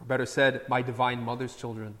 or better said, my divine mother's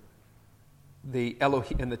children, the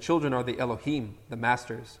Elohim, and the children are the Elohim, the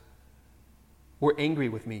masters, were angry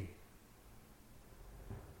with me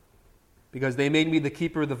because they made me the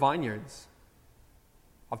keeper of the vineyards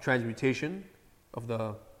of transmutation, of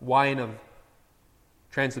the wine of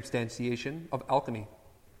transubstantiation, of alchemy.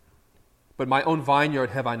 But my own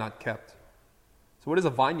vineyard have I not kept. So what is a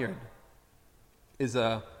vineyard? Is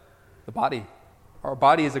the body. Our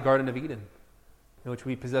body is a Garden of Eden, in which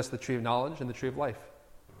we possess the tree of knowledge and the tree of life.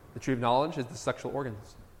 The tree of knowledge is the sexual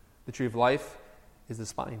organs. The tree of life is the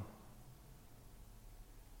spine.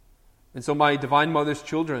 And so my divine mother's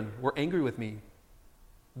children were angry with me.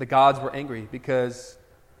 The gods were angry because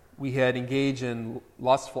we had engaged in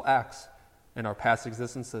lustful acts in our past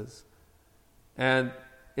existences. And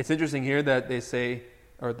it's interesting here that they say,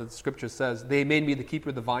 or the scripture says, they made me the keeper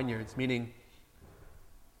of the vineyards, meaning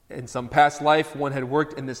in some past life one had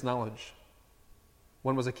worked in this knowledge.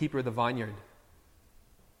 One was a keeper of the vineyard,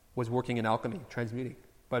 was working in alchemy, transmuting.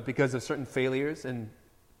 But because of certain failures and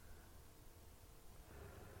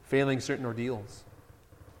failing certain ordeals,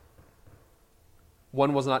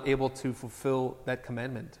 one was not able to fulfill that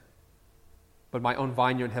commandment. But my own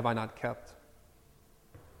vineyard have I not kept.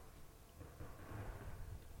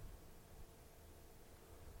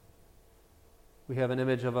 We have an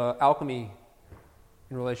image of alchemy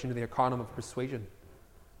in relation to the arcanum of persuasion.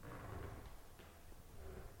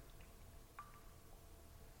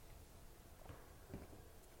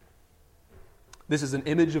 This is an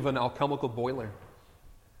image of an alchemical boiler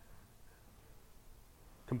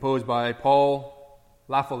composed by Paul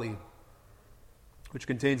Laffoley, which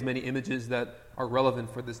contains many images that are relevant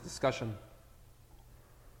for this discussion.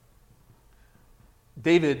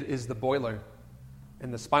 David is the boiler,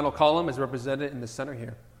 and the spinal column is represented in the center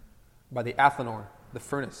here by the athanor, the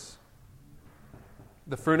furnace.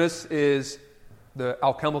 The furnace is the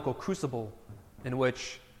alchemical crucible in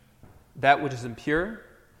which that which is impure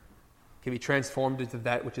can be transformed into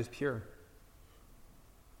that which is pure.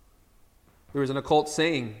 There is an occult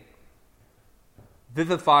saying,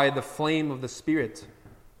 vivify the flame of the Spirit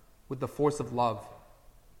with the force of love.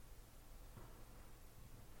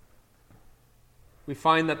 We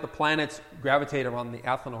find that the planets gravitate around the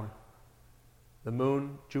athanor. The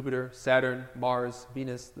moon, Jupiter, Saturn, Mars,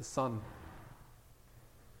 Venus, the sun.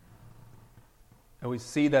 And we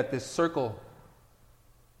see that this circle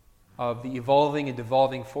of the evolving and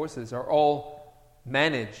devolving forces are all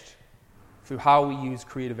managed through how we use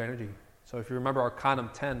creative energy. So if you remember Arcanum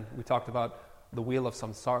 10, we talked about the wheel of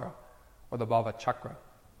samsara, or the Bhava chakra.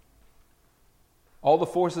 All the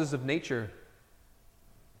forces of nature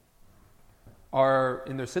are,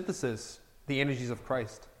 in their synthesis, the energies of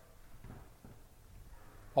Christ.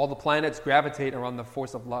 All the planets gravitate around the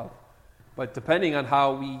force of love. But depending on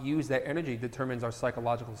how we use that energy determines our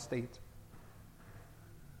psychological state.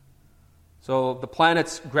 So the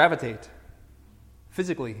planets gravitate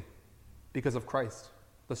physically because of Christ,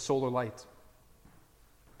 the solar light.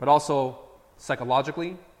 But also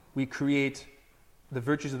psychologically, we create the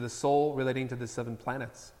virtues of the soul relating to the 7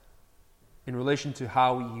 planets in relation to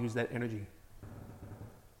how we use that energy.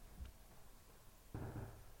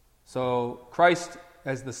 So Christ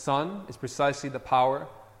as the sun is precisely the power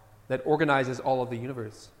that organizes all of the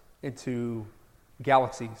universe into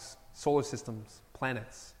galaxies, solar systems,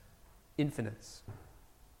 planets, infinites.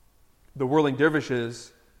 The whirling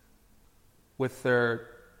dervishes, with their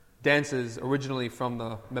dances originally from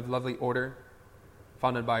the Mevlevi order,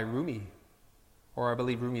 founded by Rumi, or I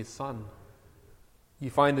believe Rumi's son, you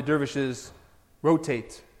find the dervishes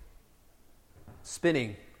rotate,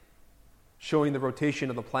 spinning, showing the rotation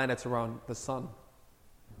of the planets around the sun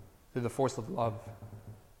through the force of love.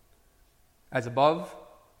 As above,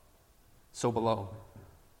 so below.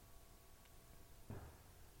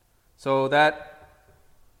 So that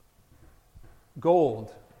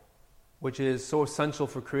gold, which is so essential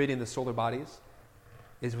for creating the solar bodies,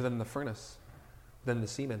 is within the furnace, within the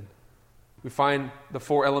semen. We find the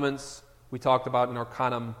 4 elements we talked about in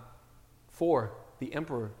Arcanum 4, the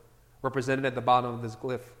emperor, represented at the bottom of this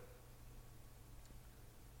glyph.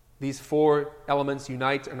 These 4 elements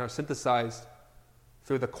unite and are synthesized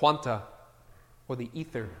through the quanta, or the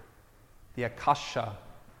ether, the akasha,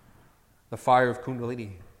 the fire of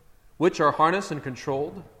kundalini, which are harnessed and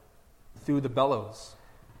controlled through the bellows,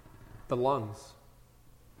 the lungs.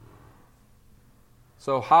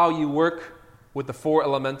 So how you work with the 4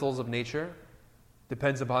 elementals of nature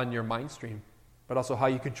depends upon your mind stream, but also how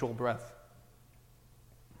you control breath.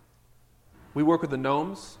 We work with the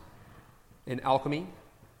gnomes in alchemy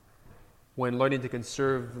when learning to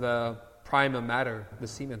conserve the prima matter, the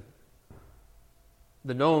semen.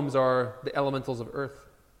 The gnomes are the elementals of earth,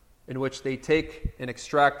 in which they take and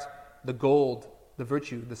extract the gold, the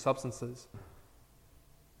virtue, the substances,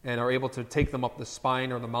 and are able to take them up the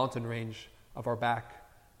spine or the mountain range of our back,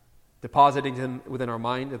 depositing them within our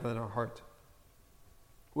mind and within our heart.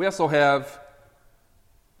 We also have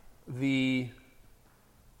the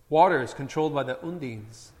waters controlled by the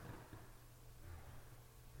undines,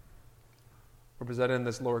 represented in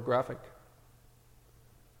this lower graphic.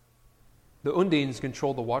 The undines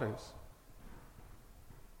control the waters,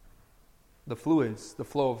 the fluids, the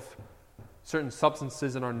flow of certain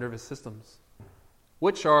substances in our nervous systems,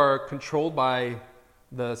 which are controlled by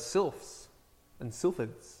the sylphs and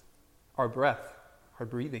sylphids, our breath, our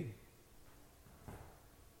breathing.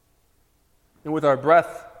 And with our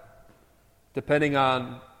breath, depending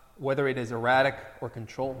on whether it is erratic or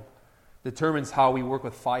controlled, determines how we work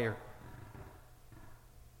with fire.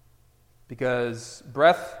 Because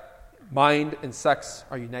breath, mind, and sex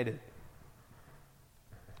are united.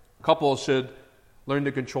 Couples should learn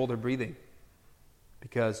to control their breathing,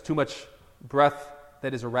 because too much breath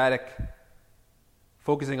that is erratic,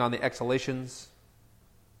 focusing on the exhalations,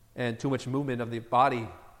 and too much movement of the body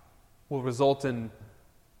will result in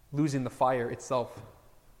losing the fire itself.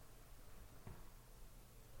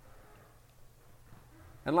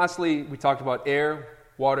 And lastly, we talked about air,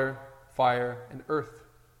 water, fire, and earth,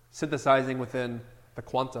 synthesizing within the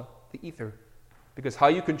quanta, the ether. Because how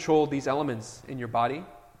you control these elements in your body,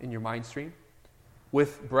 in your mind stream,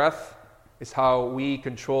 with breath, is how we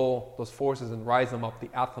control those forces and rise them up the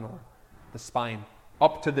athanor, the spine,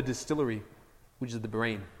 up to the distillery, which is the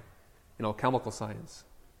brain, in alchemical science.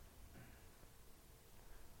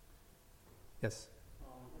 Yes?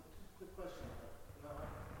 Quick question.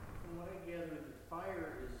 From what I gather, the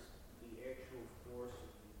fire is the actual force,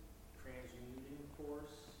 transmuting force.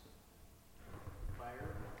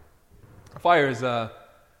 Fire is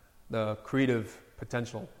the creative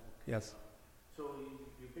potential. Yes. So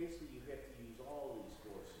you basically have to use all these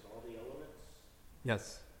forces, all the elements.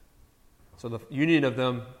 Yes. So the union of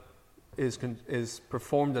them is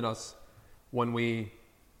performed in us when we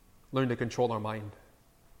learn to control our mind.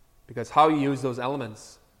 Because how you use those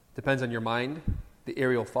elements depends on your mind, the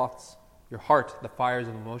aerial thoughts, your heart, the fires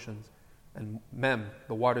of emotions, and mem,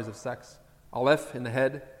 the waters of sex. Aleph in the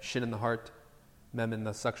head, shin in the heart, mem in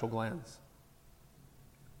the sexual glands.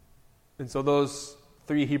 And so those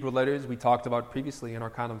three Hebrew letters we talked about previously in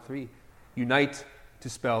Arcanum 3 unite to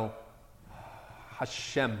spell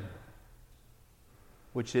Hashem,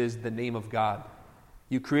 which is the name of God.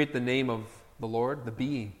 You create the name of the Lord, the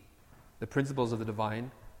being, the principles of the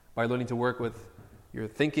divine, by learning to work with your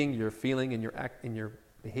thinking, your feeling, and your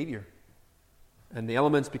behavior. And the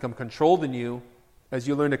elements become controlled in you as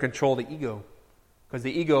you learn to control the ego. Because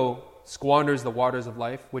the ego squanders the waters of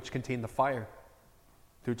life, which contain the fire,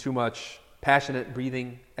 through too much passionate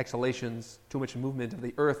breathing, exhalations, too much movement of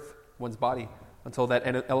the earth, one's body, until that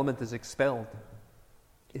element is expelled,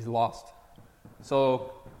 is lost.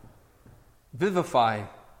 So, vivify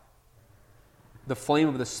the flame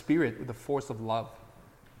of the Spirit with the force of love,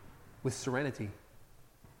 with serenity.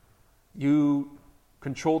 You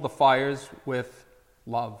control the fires with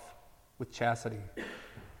love, with chastity.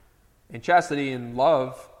 And chastity and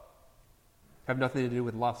love have nothing to do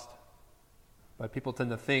with lust. But people tend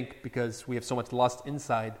to think, because we have so much lust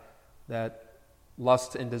inside, that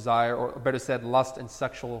lust and desire, or better said, lust and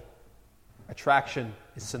sexual attraction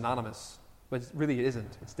is synonymous. But really it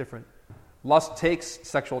isn't. It's different. Lust takes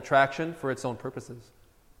sexual attraction for its own purposes.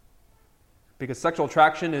 Because sexual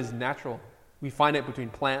attraction is natural. We find it between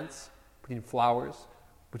plants, between flowers,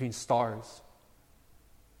 between stars.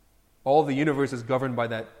 All the universe is governed by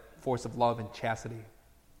that force of love and chastity.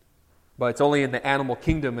 But it's only in the animal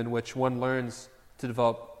kingdom in which one learns to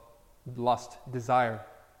develop lust, desire,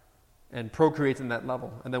 and procreates in that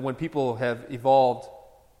level. And then when people have evolved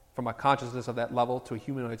from a consciousness of that level to a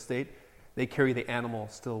humanoid state, they carry the animal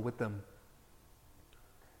still with them.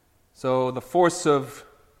 So the force of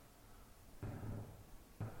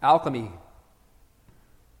alchemy,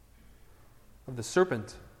 of the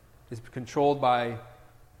serpent, is controlled by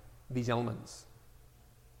these elements.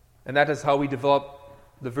 And that is how we develop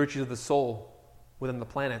the virtues of the soul within the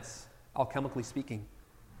planets, alchemically speaking.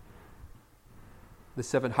 The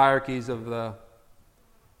 7 hierarchies of the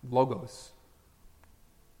logos.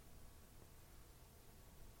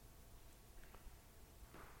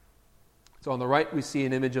 So on the right we see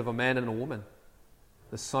an image of a man and a woman,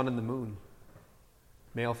 the sun and the moon,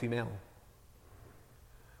 male, female,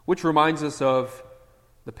 which reminds us of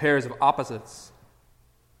the pairs of opposites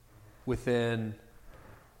within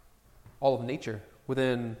all of nature,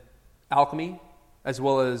 within alchemy as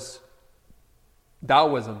well as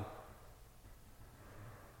Taoism.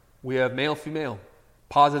 We have male, female,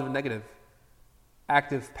 positive, negative,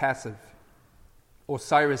 active, passive,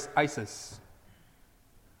 Osiris, Isis,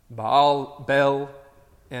 Baal, Bel,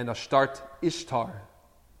 and Ashtart, Ishtar,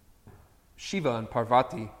 Shiva and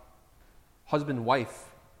Parvati, husband, wife,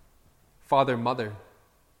 father, mother,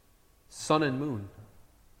 sun and moon,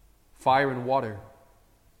 fire and water,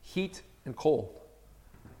 heat and cold,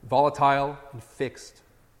 volatile and fixed.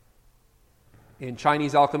 In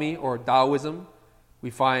Chinese alchemy or Taoism, we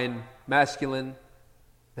find masculine,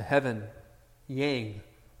 the heaven, yang,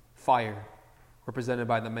 fire, represented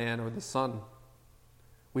by the man or the sun.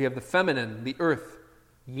 We have the feminine, the earth,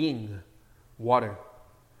 yin, water.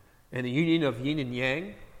 And the union of yin and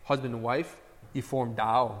yang, husband and wife, you form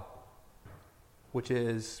Tao, which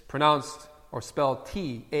is pronounced or spelled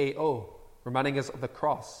T-A-O, reminding us of the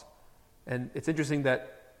cross. And it's interesting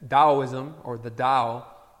that Taoism, or the Tao,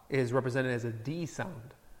 is represented as a D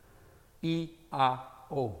sound.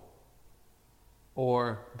 E-A-O.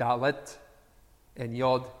 Or Dalet and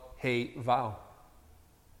Yod, He, Vav.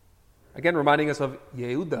 Again, reminding us of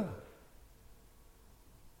Yehuda,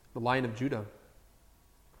 the Lion of Judah.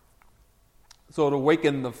 So to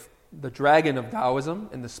awaken the dragon of Taoism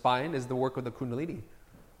in the spine is the work of the Kundalini,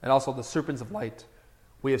 and also the serpents of light.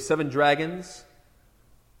 We have 7 dragons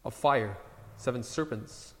of fire, 7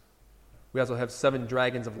 serpents. We also have 7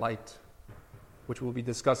 dragons of light, which we'll be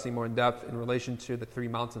discussing more in depth in relation to the 3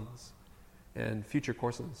 mountains and future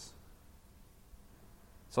courses.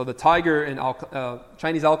 So the tiger in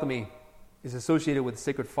Chinese alchemy is associated with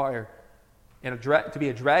sacred fire, and to be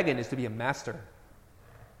a dragon is to be a master.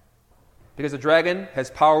 Because a dragon has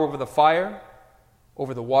power over the fire,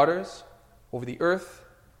 over the waters, over the earth,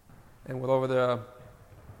 and over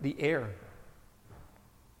the air.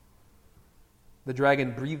 The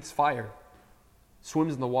dragon breathes fire,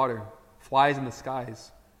 swims in the water, flies in the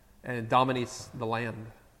skies, and dominates the land.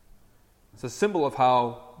 It's a symbol of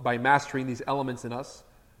how, by mastering these elements in us,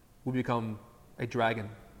 we become a dragon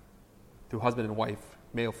through husband and wife,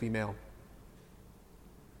 male, female.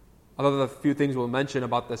 Another few things we'll mention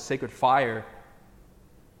about the sacred fire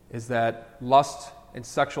is that lust and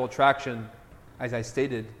sexual attraction, as I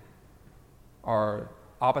stated, are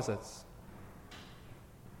opposites.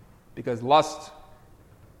 Because lust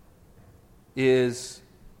is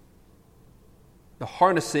the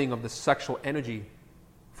harnessing of the sexual energy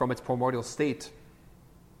from its primordial state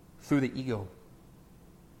through the ego.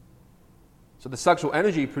 So the sexual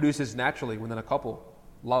energy produces naturally within a couple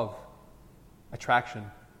love, attraction,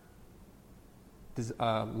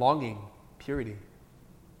 longing, purity,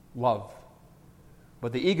 love.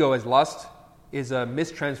 But the ego as lust is a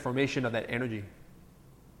mistransformation of that energy,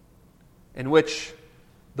 in which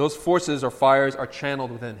those forces or fires are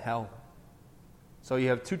channeled within hell. So you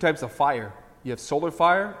have 2 types of fire. You have solar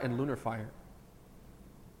fire and lunar fire,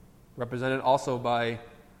 represented also by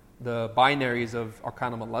the binaries of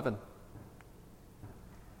Arcanum 11.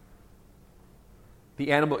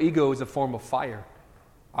 The animal ego is a form of fire.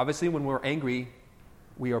 Obviously, when we're angry,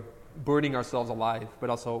 we are burning ourselves alive, but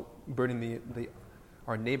also burning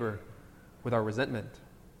our neighbor with our resentment.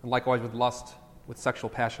 And likewise with lust, with sexual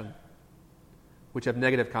passion, which have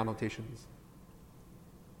negative connotations.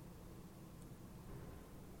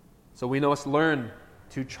 So we must learn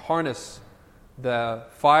to harness the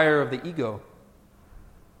fire of the ego,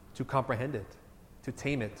 to comprehend it, to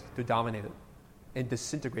tame it, to dominate it, and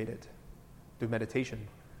disintegrate it through meditation.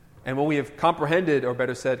 And when we have comprehended, or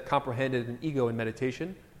better said, comprehended an ego in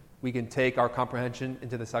meditation, we can take our comprehension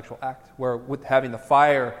into the sexual act, where with having the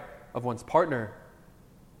fire of one's partner,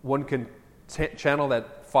 one can channel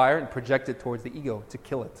that fire and project it towards the ego to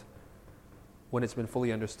kill it when it's been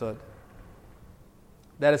fully understood.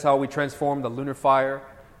 That is how we transform the lunar fire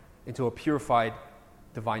into a purified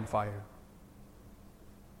divine fire,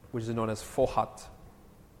 which is known as Fohat.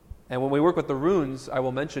 And when we work with the runes, I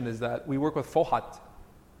will mention is that we work with Fohat,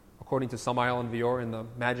 according to Samael Aun Weor in the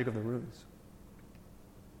magic of the runes.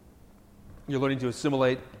 You're learning to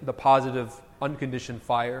assimilate the positive, unconditioned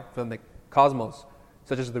fire from the cosmos,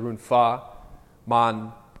 such as the rune Fa,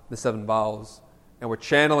 Man, the 7 vowels, and we're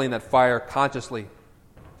channeling that fire consciously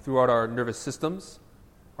throughout our nervous systems,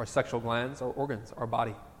 our sexual glands, our organs, our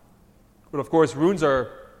body. But of course, runes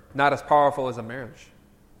are not as powerful as a marriage.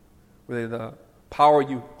 Really, the power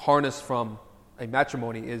you harness from a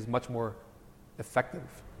matrimony is much more effective.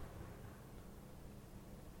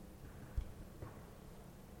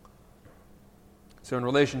 So in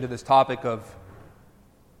relation to this topic of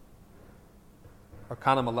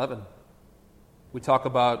Arcanum 11, we talk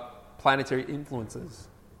about planetary influences.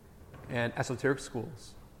 and esoteric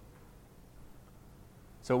schools.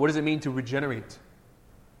 So what does it mean to regenerate?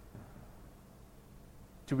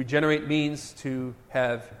 To regenerate means to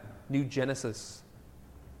have new genesis,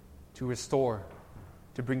 to restore,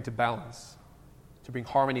 to bring to balance, to bring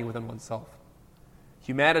harmony within oneself.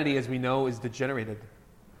 Humanity, as we know, is degenerated,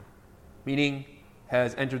 meaning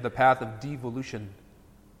has entered the path of devolution,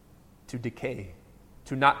 to decay,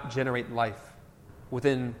 to not generate life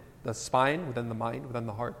within the spine, within the mind, within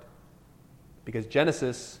the heart. Because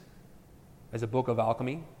Genesis, as a book of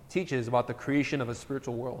alchemy, teaches about the creation of a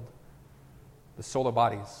spiritual world, the solar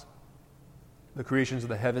bodies, the creations of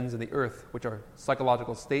the heavens and the earth, which are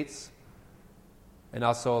psychological states, and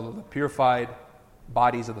also the purified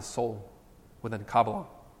bodies of the soul within Kabbalah.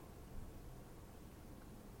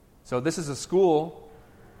 So this is a school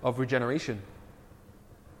of regeneration.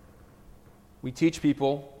 We teach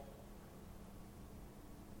people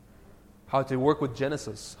how to work with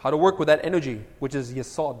Genesis, how to work with that energy, which is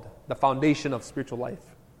Yesod, the foundation of spiritual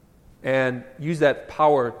life, and use that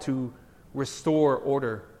power to restore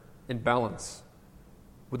order and balance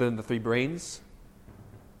within the three brains,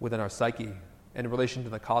 within our psyche, and in relation to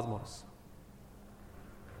the cosmos.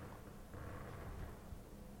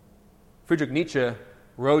 Friedrich Nietzsche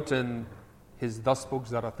wrote in his Thus Spoke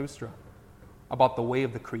Zarathustra about the way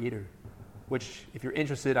of the Creator, which, if you're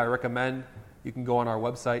interested, I recommend you can go on our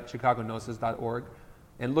website, chicagonosis.org,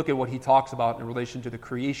 and look at what he talks about in relation to the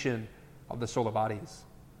creation of the solar bodies.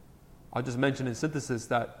 I'll just mention in synthesis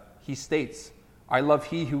that he states, "I love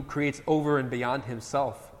he who creates over and beyond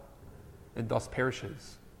himself and thus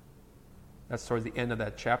perishes." That's towards the end of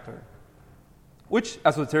that chapter, which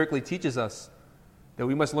esoterically teaches us that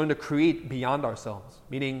we must learn to create beyond ourselves,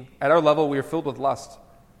 meaning at our level we are filled with lust,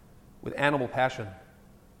 with animal passion,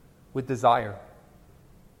 with desire.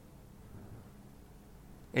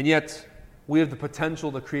 And yet, we have the potential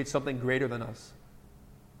to create something greater than us.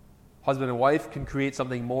 Husband and wife can create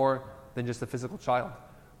something more than just a physical child,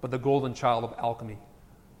 but the golden child of alchemy.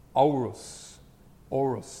 Aurus,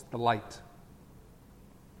 the light.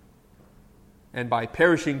 And by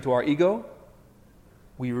perishing to our ego,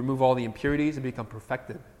 we remove all the impurities and become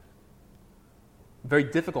perfected. Very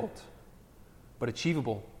difficult, but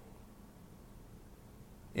achievable.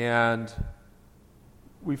 And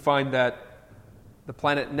we find that the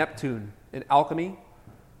planet Neptune in alchemy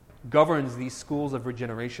governs these schools of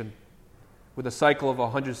regeneration with a cycle of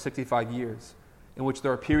 165 years in which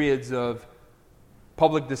there are periods of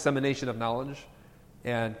public dissemination of knowledge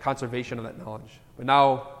and conservation of that knowledge. But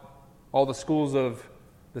now all the schools of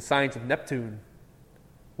the science of Neptune,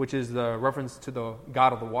 which is the reference to the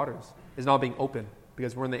god of the waters, is now being opened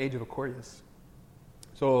because we're in the age of Aquarius.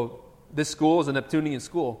 So this school is a Neptunian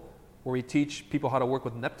school where we teach people how to work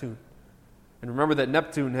with Neptune. And remember that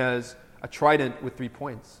Neptune has a trident with 3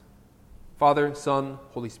 points: Father, Son,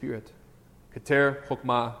 Holy Spirit. Keter,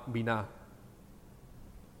 Chokmah, Binah.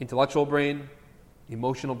 Intellectual brain,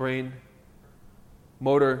 emotional brain,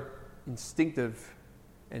 motor, instinctive,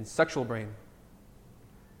 and sexual brain.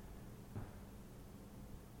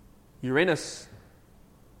 Uranus,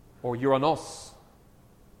 or Uranos,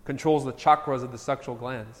 controls the chakras of the sexual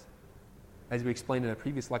glands, as we explained in a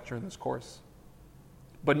previous lecture in this course.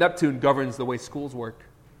 But Neptune governs the way schools work,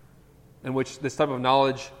 in which this type of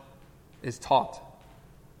knowledge is taught.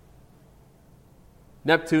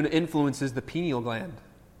 Neptune influences the pineal gland,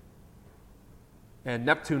 and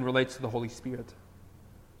Neptune relates to the Holy Spirit.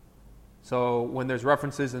 So when there's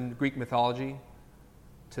references in Greek mythology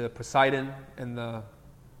to Poseidon and the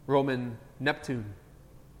Roman Neptune,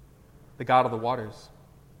 the god of the waters,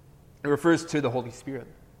 it refers to the Holy Spirit.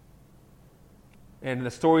 And in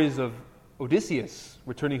the stories of Odysseus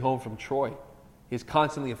returning home from Troy, he is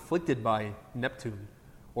constantly afflicted by Neptune,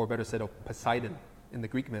 or better said, Poseidon in the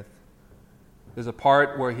Greek myth. There's a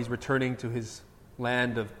part where he's returning to his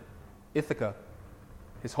land of Ithaca,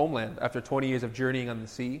 his homeland, after 20 years of journeying on the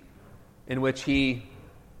sea, in which he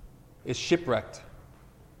is shipwrecked.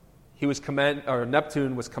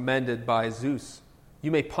 Neptune was commanded by Zeus, "You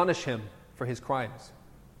may punish him for his crimes,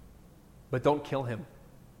 but don't kill him."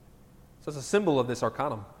 So it's a symbol of this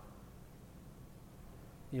arcanum.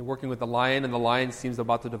 You're working with the lion, and the lion seems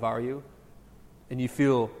about to devour you, and you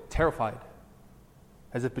feel terrified,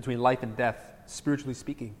 as if between life and death, spiritually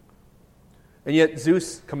speaking. And yet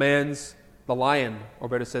Zeus commands the lion, or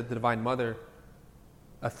better said, the Divine Mother,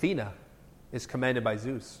 Athena, is commanded by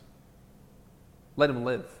Zeus. Let him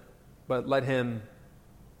live, but let him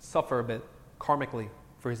suffer a bit karmically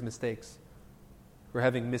for his mistakes, for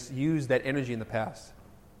having misused that energy in the past.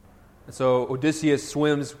 And so Odysseus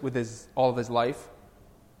swims with all of his life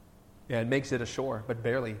and makes it ashore, but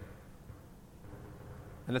barely.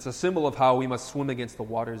 And it's a symbol of how we must swim against the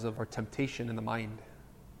waters of our temptation in the mind.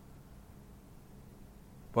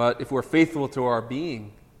 But if we're faithful to our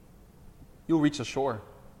being, you'll reach the shore.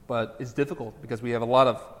 But it's difficult because we have a lot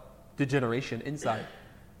of degeneration inside.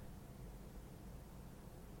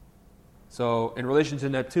 So in relation to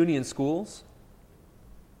Neptunian schools,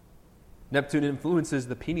 Neptune influences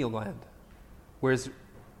the pineal gland,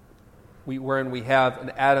 wherein we have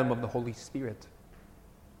an atom of the Holy Spirit,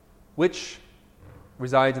 which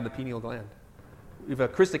resides in the pineal gland. We have a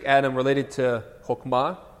Christic atom related to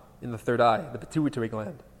Chokmah in the third eye, the pituitary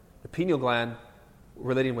gland. The pineal gland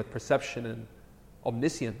relating with perception and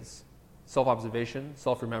omniscience, self-observation,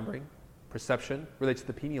 self-remembering, perception, relates to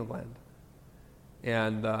the pineal gland.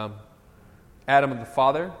 And atom of the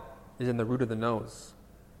Father is in the root of the nose.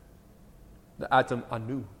 The atom Anu.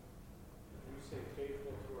 When you say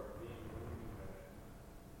faithful to our being, what do you mean by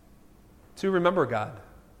that? To remember God,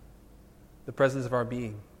 the presence of our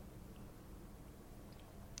being.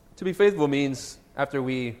 To be faithful means, after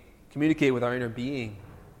we communicate with our inner being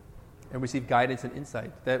and receive guidance and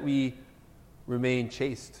insight, that we remain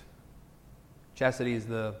chaste. Chastity is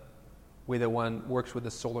the way that one works with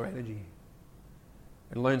the solar energy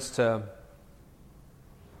and learns to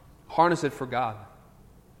harness it for God.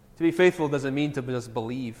 To be faithful doesn't mean to just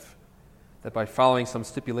believe that by following some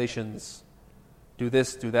stipulations, do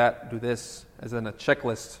this, do that, do this, as in a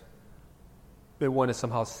checklist, that one is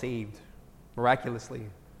somehow saved miraculously.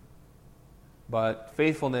 But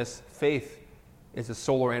faithfulness, faith, is a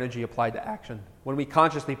solar energy applied to action. When we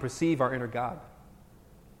consciously perceive our inner God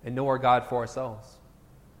and know our God for ourselves.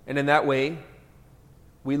 And in that way,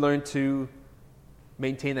 we learn to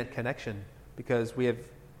maintain that connection because we have,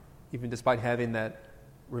 even despite having that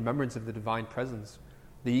remembrance of the divine presence,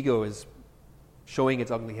 the ego is showing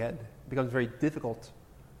its ugly head. It becomes very difficult.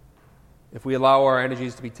 If we allow our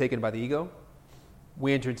energies to be taken by the ego,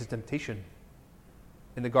 we enter into temptation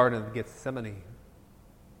in the Garden of Gethsemane.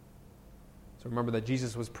 So remember that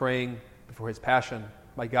Jesus was praying before his passion,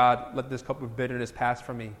 "My God, let this cup of bitterness pass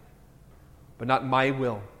from me, but not my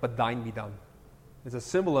will, but thine be done." It's a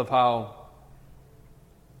symbol of how,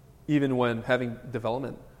 even when having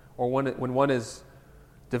development, or when one is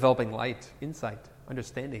developing light, insight,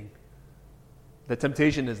 understanding, the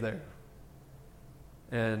temptation is there.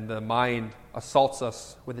 And the mind assaults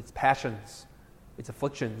us with its passions, its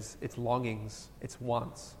afflictions, its longings, its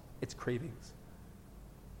wants, its cravings.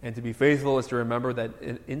 And to be faithful is to remember that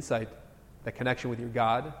insight, that connection with your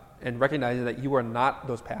God, and recognizing that you are not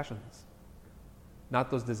those passions, not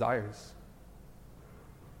those desires.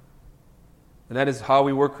 And that is how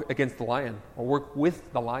we work against the lion, or work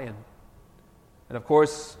with the lion. And of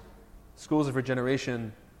course, schools of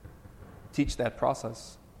regeneration teach that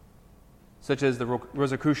process, such as the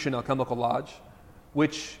Rosicrucian Alchemical Lodge,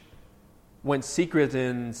 which went secret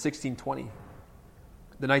in 1620.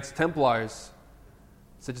 The Knights Templars,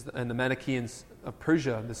 and the Manichaeans of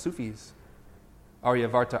Persia, the Sufis,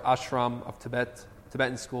 Aryavarta Ashram of Tibet,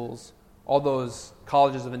 Tibetan schools, all those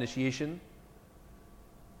colleges of initiation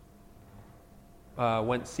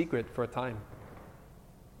went secret for a time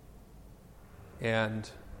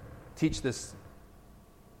and teach this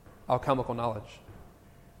alchemical knowledge.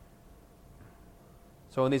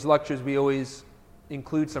 So in these lectures, we always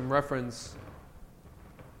include some reference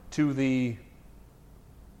to the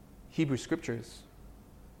Hebrew scriptures.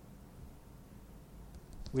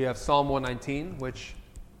 We have Psalm 119, which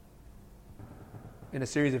in a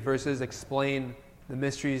series of verses explain the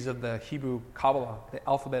mysteries of the Hebrew Kabbalah, the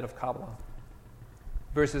alphabet of Kabbalah.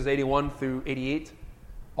 Verses 81 through 88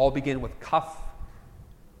 all begin with Kaf.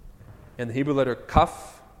 And the Hebrew letter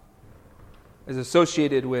Kaf is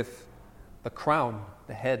associated with the crown,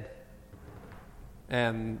 the head.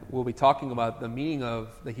 And we'll be talking about the meaning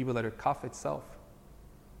of the Hebrew letter Kaf itself.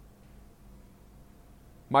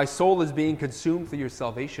 My soul is being consumed for your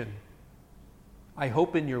salvation. I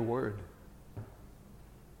hope in your word.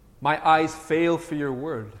 My eyes fail for your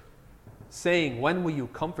word, saying, when will you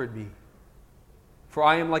comfort me? For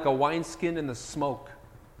I am like a wineskin in the smoke.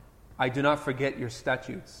 I do not forget your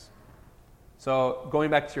statutes. So going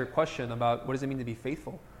back to your question about what does it mean to be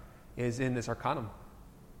faithful, is in this arcanum,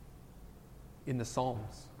 in the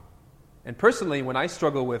Psalms. And personally, when I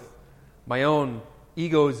struggle with my own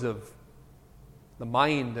egos of the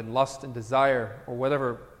mind and lust and desire, or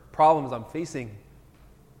whatever problems I'm facing,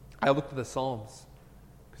 I look to the Psalms.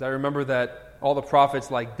 Because I remember that all the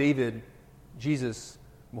prophets like David, Jesus,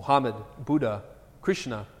 Muhammad, Buddha,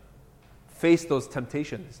 Krishna, faced those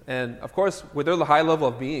temptations. And of course, with their high level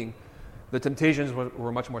of being, the temptations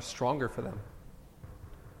were much more stronger for them.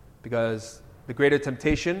 Because the greater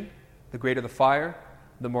temptation, the greater the fire,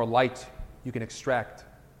 the more light you can extract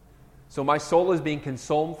So my soul is being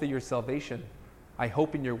consoled through your salvation. I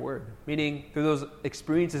hope in your word. Meaning through those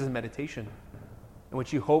experiences in meditation in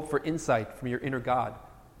which you hope for insight from your inner God.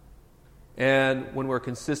 And when we're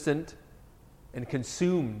consistent and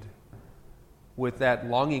consumed with that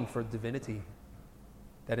longing for divinity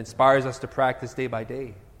that inspires us to practice day by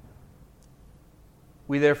day,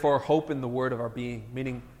 we therefore hope in the word of our being,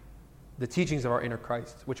 meaning the teachings of our inner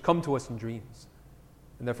Christ, which come to us in dreams.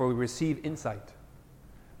 And therefore we receive insight.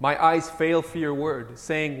 My eyes fail for your word,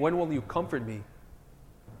 saying, when will you comfort me?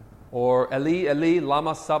 Or Eli, Eli,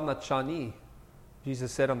 lama sabachthani,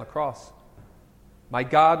 Jesus said on the cross. My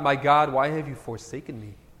God, why have you forsaken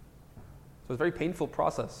me? So it's a very painful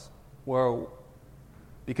process where,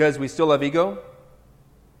 because we still have ego,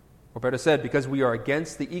 or better said, because we are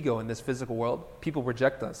against the ego in this physical world, people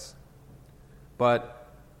reject us. But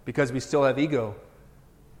because we still have ego,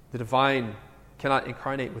 the divine cannot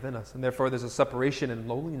incarnate within us. And therefore there's a separation and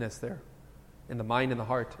loneliness there in the mind and the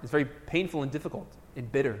heart. It's very painful and difficult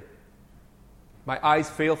and bitter. My eyes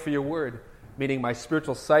fail for your word, meaning my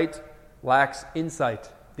spiritual sight lacks insight,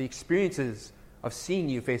 the experiences of seeing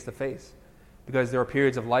you face to face. Because there are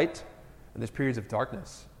periods of light and there's periods of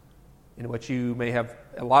darkness in which you may have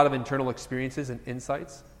a lot of internal experiences and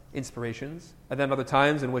insights, inspirations, and then other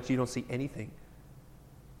times in which you don't see anything,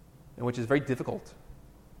 and which is very difficult.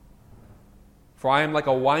 For I am like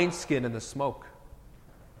a wineskin in the smoke.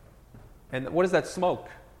 And what is that smoke?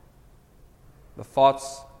 The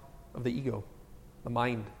thoughts of the ego, the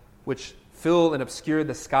mind, which fill and obscure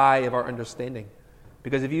the sky of our understanding.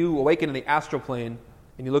 Because if you awaken in the astral plane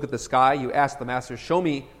and you look at the sky, you ask the master, show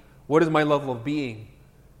me what is my level of being.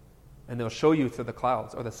 And they'll show you through the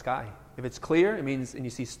clouds or the sky. If it's clear, it means, and you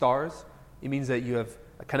see stars, it means that you have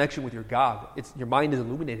a connection with your God. Your mind is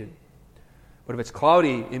illuminated. But if it's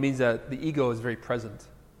cloudy, it means that the ego is very present.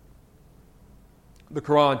 The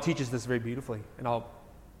Qur'an teaches this very beautifully, and I'll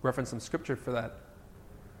reference some scripture for that.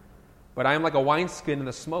 But I am like a wineskin in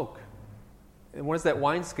the smoke. And what is that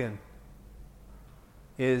wineskin?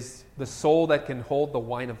 Is the soul that can hold the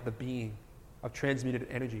wine of the being, of transmuted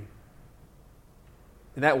energy.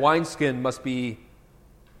 And that wineskin must be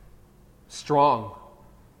strong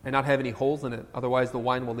and not have any holes in it, otherwise the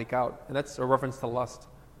wine will leak out. And that's a reference to lust.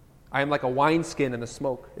 I am like a wineskin in the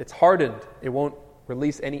smoke. It's hardened. It won't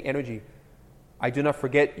release any energy. I do not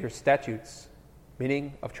forget your statutes,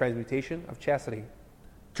 meaning of transmutation, of chastity.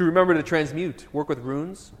 To remember to transmute, work with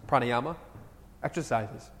runes, pranayama,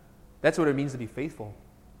 exercises. That's what it means to be faithful.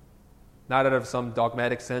 Not out of some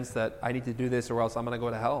dogmatic sense that I need to do this or else I'm going to go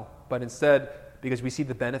to hell. But instead, because we see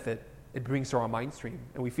the benefit it brings to our mind stream.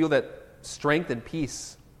 And we feel that strength and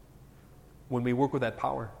peace when we work with that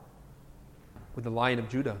power, with the Lion of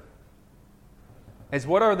Judah. As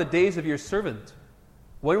what are the days of your servant?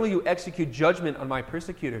 When will you execute judgment on my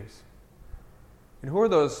persecutors? And who are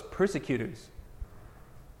those persecutors?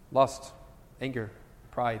 Lust, anger,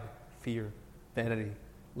 pride, fear, vanity,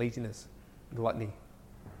 laziness, gluttony.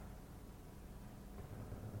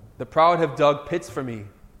 The proud have dug pits for me,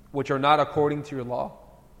 which are not according to your law.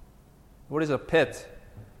 What is a pit?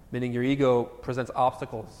 Meaning your ego presents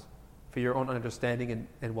obstacles for your own understanding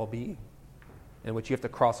and well-being, in which you have to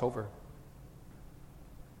cross over.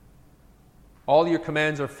 All your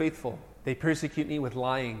commands are faithful. They persecute me with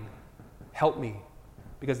lying. Help me.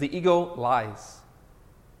 Because the ego lies.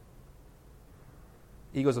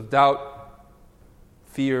 Egos of doubt,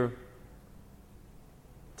 fear,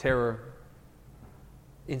 terror,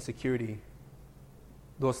 insecurity.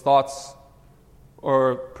 Those thoughts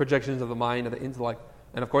or projections of the mind, of the intellect.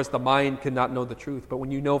 And of course, the mind cannot know the truth. But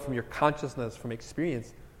when you know from your consciousness, from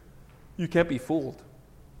experience, you can't be fooled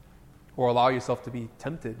or allow yourself to be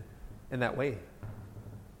tempted in that way.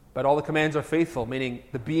 But all the commands are faithful, meaning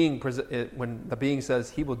the being, when the being says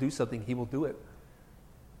he will do something, he will do it.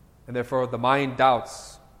 And therefore, the mind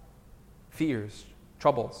doubts, fears,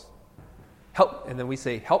 troubles. Help, and then we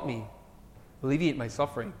say, help me, alleviate my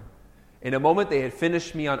suffering. In a moment they had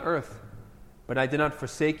finished me on earth, but I did not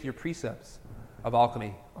forsake your precepts of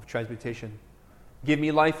alchemy, of transmutation. Give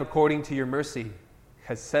me life according to your mercy,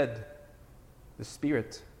 has said the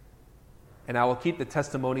Spirit, and I will keep the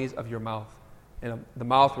testimonies of your mouth. And the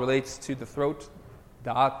mouth relates to the throat,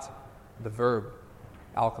 da'at, the verb,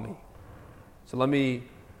 alchemy. So let me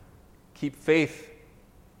keep faith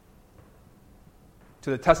to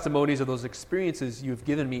the testimonies of those experiences you have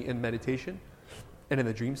given me in meditation and in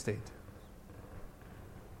the dream state.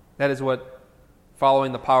 That is what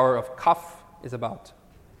following the power of kaf is about.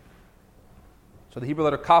 So the Hebrew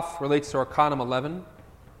letter kaf relates to Arcanum 11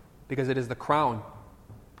 because it is the crown.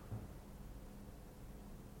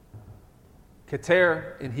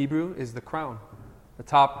 Keter in Hebrew is the crown, the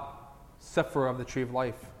top sephir of the tree of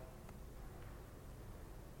life.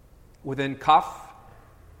 Within Kaf,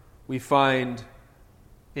 we find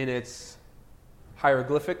in its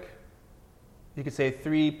hieroglyphic, you could say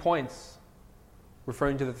 3 points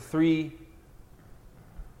referring to the 3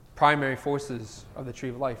 primary forces of the tree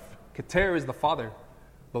of life. Keter is the Father,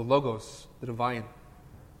 the Logos, the divine,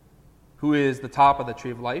 who is the top of the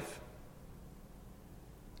tree of life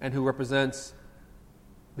and who represents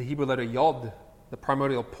the Hebrew letter Yod, the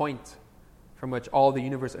primordial point from which all the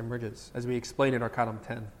universe emerges, as we explain in Arcanum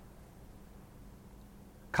 10.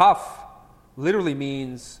 Kaf literally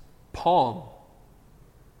means palm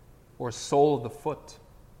or sole of the foot.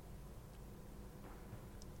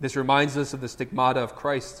 This reminds us of the stigmata of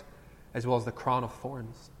Christ as well as the crown of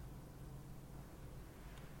thorns.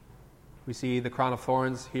 We see the crown of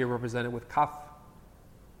thorns here represented with Kaf.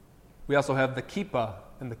 We also have the kippah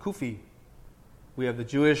and the kufi. We have the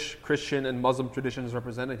Jewish, Christian, and Muslim traditions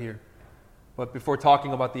represented here. But before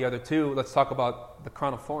talking about the other 2, let's talk about the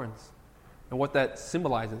crown of thorns and what that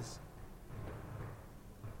symbolizes.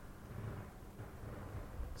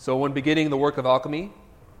 So when beginning the work of alchemy,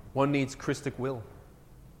 one needs Christic will.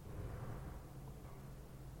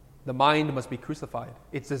 The mind must be crucified.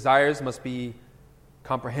 Its desires must be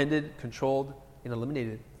comprehended, controlled, and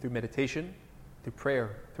eliminated through meditation, through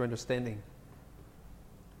prayer, through understanding,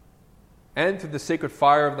 and through the sacred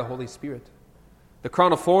fire of the Holy Spirit. The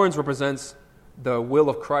crown of thorns represents the will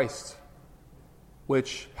of Christ,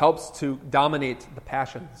 which helps to dominate the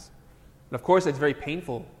passions. And of course, it's very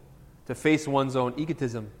painful to face one's own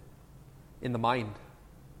egotism in the mind.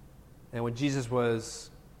 And when Jesus was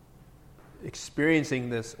experiencing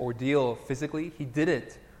this ordeal physically, he did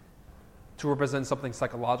it to represent something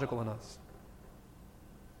psychological in us.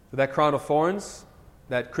 So that crown of thorns,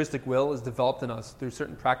 that Christic will, is developed in us through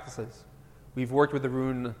certain practices. We've worked with the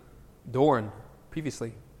rune Dorn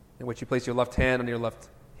previously, in which you place your left hand on your left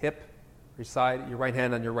hip, your side, your right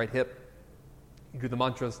hand on your right hip. You do the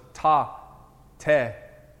mantras Ta, Te,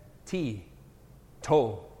 Ti,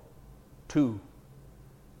 To, Tu.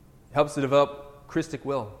 It helps to develop Christic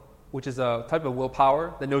will, which is a type of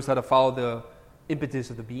willpower that knows how to follow the impetus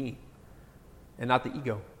of the being and not the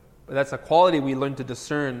ego. But that's a quality we learn to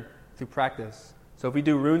discern through practice. So if we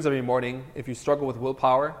do runes every morning, if you struggle with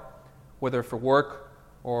willpower, whether for work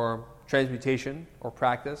or transmutation or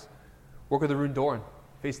practice, work with the rune Dorn.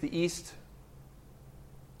 Face the east,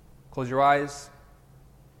 close your eyes,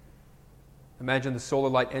 imagine the solar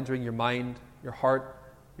light entering your mind, your heart,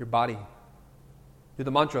 your body. Do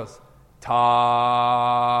the mantras. Ta,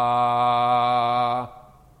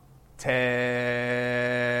 Te,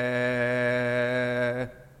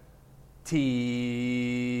 Ti,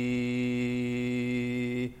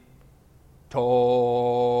 To,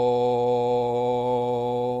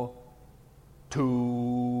 Tu.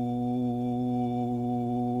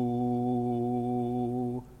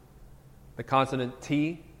 The consonant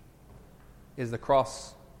T is the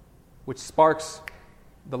cross, which sparks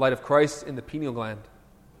the light of Christ in the pineal gland.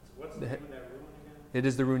 What's the name of that rune again? It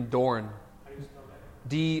is the rune Dorn. How do you spell that?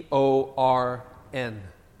 D-O-R-N,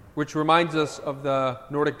 which reminds us of the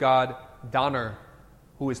Nordic god Donner,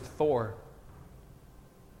 who is Thor,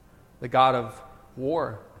 the god of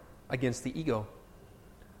war against the ego,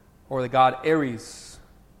 or the god Ares,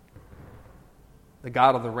 the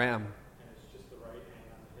god of the ram. And it's just the right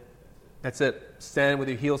hand on the hip, That's it. Stand with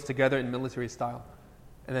your heels together in military style.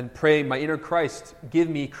 And then pray, my inner Christ, give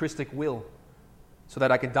me Christic will so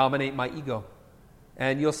that I can dominate my ego.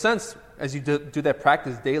 And you'll sense, as you do that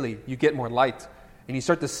practice daily, you get more light. And you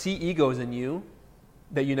start to see egos in you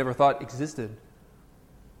that you never thought existed.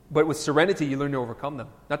 But with serenity, you learn to overcome them,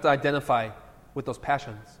 not to identify with those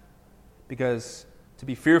passions. Because to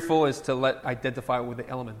be fearful is to identify with the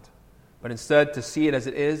element. But instead, to see it as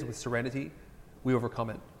it is with serenity, we overcome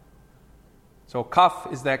it. So Kaf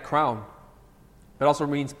is that crown. It also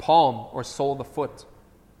means palm or sole of the foot,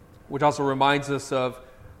 which also reminds us of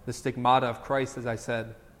the stigmata of Christ, as I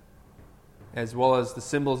said, as well as the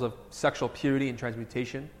symbols of sexual purity and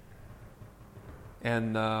transmutation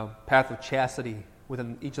and path of chastity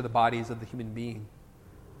within each of the bodies of the human being.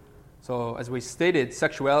 So, as we stated,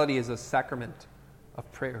 sexuality is a sacrament of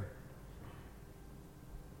prayer.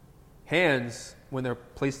 Hands, when they're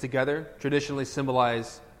placed together, traditionally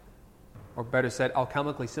symbolize, or better said,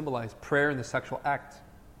 alchemically symbolize prayer in the sexual act.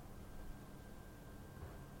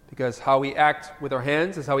 Because how we act with our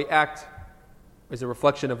hands is how we act, is a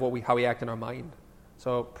reflection of how we act in our mind.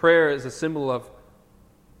 So prayer is a symbol of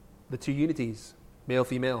the two unities,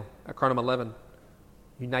 male-female, Arcanum 11,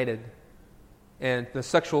 united. And the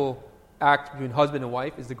sexual act between husband and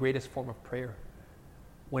wife is the greatest form of prayer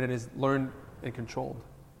when it is learned and controlled.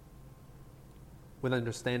 with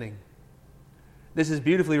understanding. This is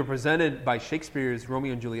beautifully represented by Shakespeare's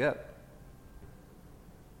Romeo and Juliet.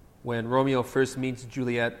 When Romeo first meets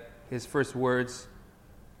Juliet, his first words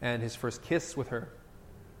and his first kiss with her,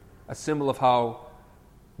 a symbol of how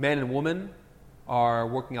man and woman are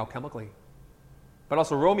working alchemically. But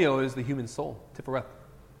also Romeo is the human soul, Tiferet,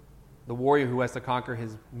 the warrior who has to conquer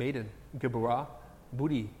his maiden, Geburah,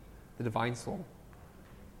 Budi, the divine soul.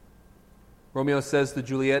 Romeo says to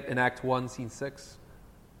Juliet in Act 1, Scene 6,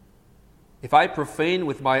 "If I profane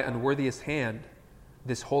with my unworthiest hand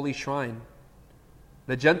this holy shrine,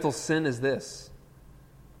 the gentle sin is this: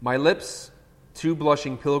 my lips, two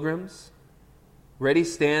blushing pilgrims, ready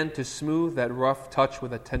stand to smooth that rough touch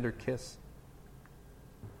with a tender kiss."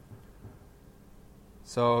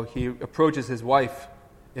 So he approaches his wife,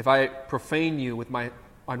 "If I profane you with my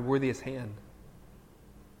unworthiest hand,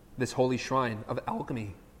 this holy shrine of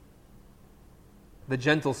alchemy, the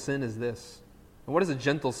gentle sin is this." And what is a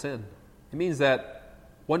gentle sin? It means that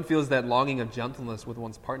one feels that longing of gentleness with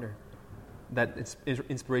one's partner, that it's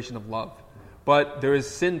inspiration of love. But there is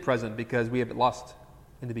sin present because we have lust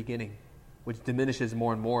in the beginning, which diminishes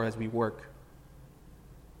more and more as we work.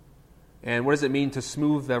 And what does it mean to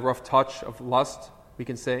smooth the rough touch of lust, we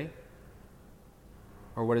can say?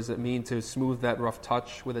 Or what does it mean to smooth that rough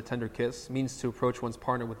touch with a tender kiss? It means to approach one's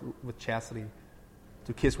partner with chastity,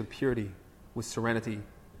 to kiss with purity, with serenity,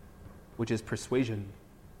 which is persuasion,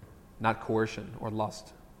 not coercion or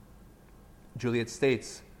lust. Juliet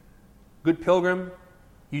states, "Good pilgrim,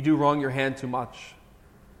 you do wrong your hand too much,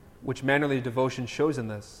 which mannerly devotion shows in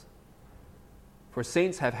this. For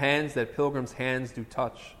saints have hands that pilgrims' hands do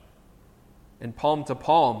touch, and palm to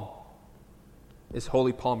palm is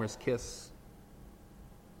holy palmer's kiss."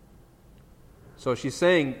 So she's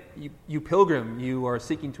saying, you pilgrim, you are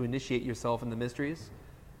seeking to initiate yourself in the mysteries.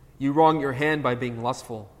 You wrong your hand by being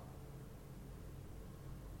lustful.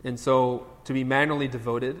 And so to be mannerly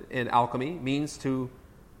devoted in alchemy means to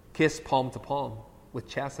kiss palm to palm with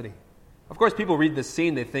chastity. Of course, people read this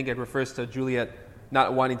scene, they think it refers to Juliet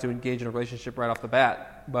not wanting to engage in a relationship right off the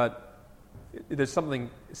bat, but there's something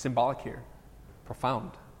symbolic here,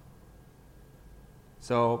 profound.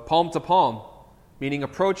 So palm to palm, meaning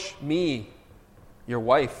approach me, your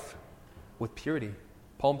wife, with purity.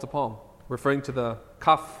 Palm to palm, referring to the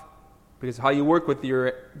kaf, because how you work with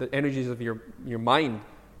the energies of your mind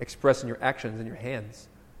expressed in your actions and your hands,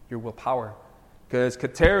 your willpower. Because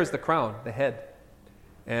Keter is the crown, the head,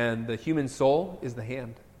 and the human soul is the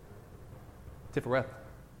hand, Tiferet.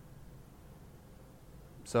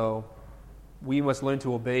 So we must learn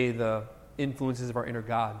to obey the influences of our inner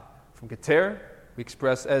God. From Keter, we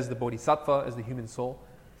express as the bodhisattva, as the human soul,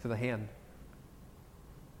 to the hand.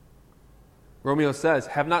 Romeo says,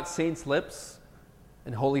 "Have not saints lips,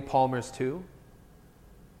 and holy palmers too?"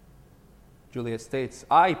 Juliet states,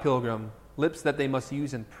 "I, pilgrim, lips that they must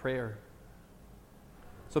use in prayer."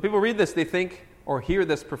 So people read this, they think, or hear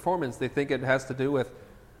this performance, they think it has to do with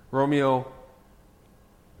Romeo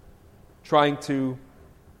trying to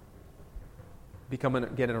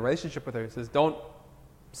get in a relationship with her. It says, "Don't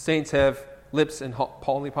saints have lips and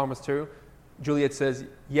holy palmers too?" Juliet says,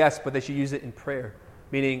 "Yes, but they should use it in prayer."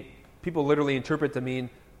 Meaning, people literally interpret to mean,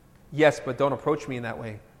 yes, but don't approach me in that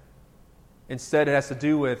way. Instead, it has to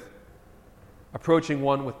do with approaching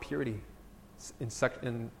one with purity in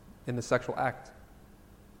the sexual act.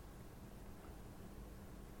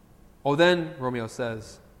 "Oh then," Romeo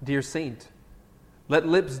says, "dear saint, let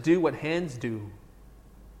lips do what hands do.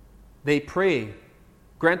 They pray,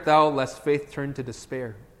 grant thou lest faith turn to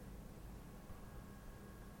despair."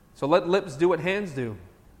 So let lips do what hands do.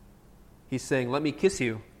 He's saying, let me kiss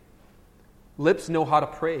you. Lips know how to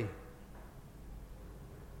pray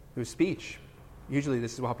through speech. Usually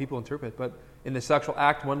this is how people interpret, but in the sexual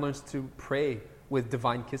act, one learns to pray with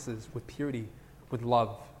divine kisses, with purity, with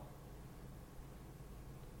love.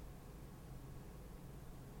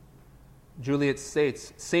 Juliet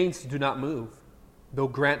states, "Saints do not move, though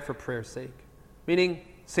grant for prayer's sake." Meaning,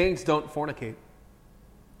 saints don't fornicate,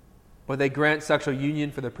 but they grant sexual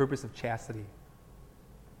union for the purpose of chastity.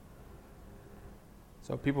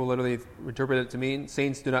 So people literally interpret it to mean,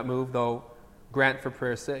 saints do not move, though grant for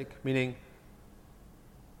prayer's sake. Meaning,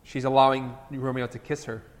 she's allowing Romeo to kiss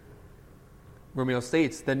her. Romeo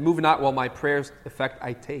states, "Then move not while my prayer's effect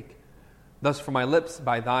I take. Thus from my lips,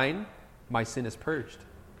 by thine, my sin is purged."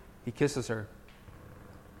 He kisses her.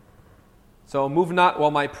 So move not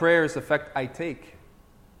while my prayer's effect I take.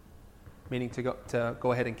 Meaning to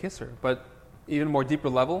go ahead and kiss her. But even more deeper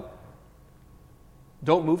level,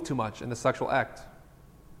 don't move too much in the sexual act.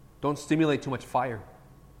 Don't stimulate too much fire.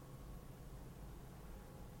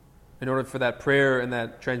 in order for that prayer and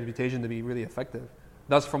that transmutation to be really effective.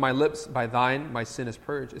 Thus from my lips, by thine, my sin is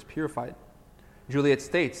purged, is purified. Juliet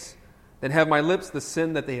states, then have my lips the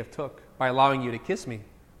sin that they have took by allowing you to kiss me.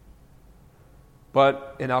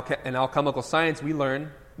 But in alchemical science, we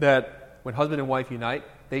learn that when husband and wife unite,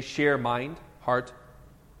 they share mind, heart,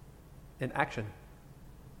 and action.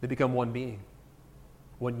 They become one being,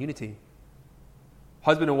 one unity.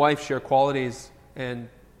 Husband and wife share qualities and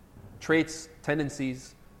traits,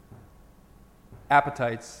 tendencies,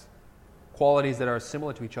 appetites, qualities that are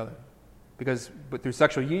similar to each other. But through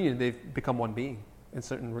sexual union, they've become one being in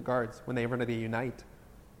certain regards when they unite.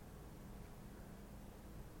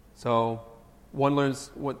 So one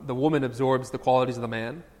learns what the woman absorbs the qualities of the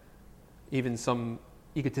man, even some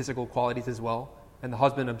egotistical qualities as well, and the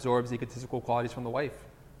husband absorbs egotistical qualities from the wife.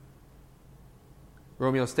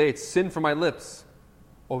 Romeo states, sin from my lips,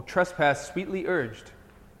 O trespass sweetly urged,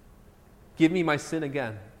 give me my sin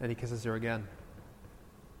again. And he kisses her again.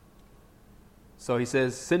 So he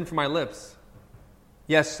says, sin from my lips.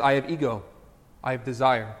 Yes, I have ego. I have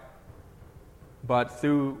desire. But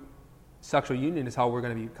through sexual union is how we're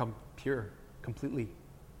going to become pure, completely.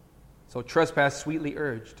 So trespass sweetly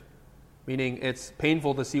urged, meaning it's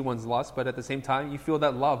painful to see one's lust, but at the same time, you feel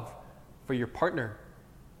that love for your partner.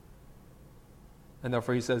 And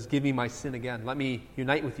therefore he says, give me my sin again. Let me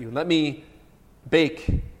unite with you. Let me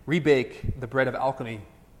rebake the bread of alchemy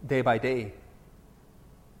day by day,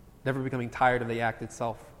 never becoming tired of the act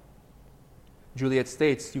itself. Juliet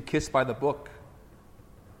states, you kiss by the book.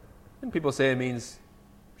 And people say it means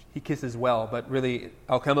he kisses well, but really,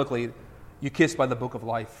 alchemically, you kiss by the book of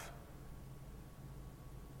life,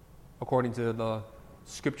 according to the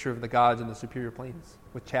scripture of the gods in the superior planes,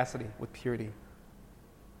 with chastity, with purity.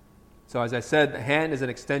 So as I said, the hand is an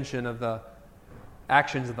extension of the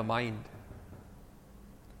actions of the mind.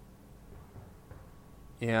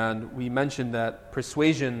 And we mentioned that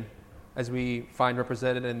persuasion, as we find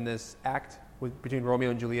represented in this act between Romeo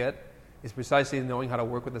and Juliet, is precisely knowing how to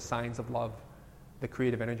work with the signs of love, the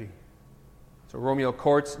creative energy. So Romeo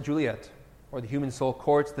courts Juliet, or the human soul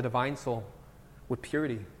courts the divine soul with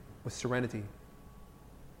purity, with serenity.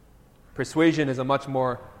 Persuasion is a much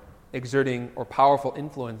more exerting or powerful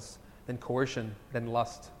influence than coercion, than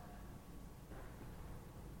lust.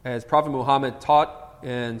 As Prophet Muhammad taught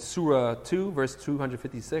in Surah 2, verse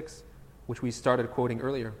 256, which we started quoting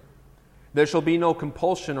earlier, there shall be no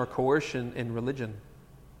compulsion or coercion in religion.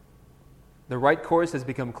 The right course has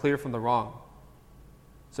become clear from the wrong.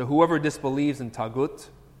 So whoever disbelieves in tagut,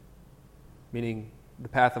 meaning the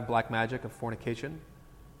path of black magic, of fornication,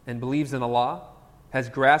 and believes in Allah, has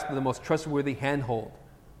grasped the most trustworthy handhold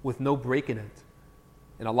with no break in it.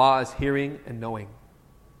 And Allah is hearing and knowing.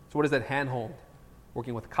 So what is that handhold?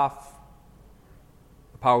 Working with kaf,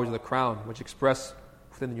 the powers of the crown, which express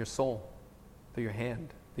within your soul, through your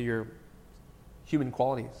hand, through your human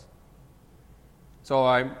qualities. So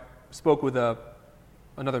I spoke with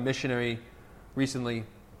another missionary recently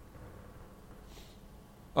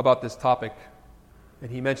about this topic,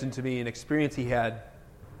 and he mentioned to me an experience he had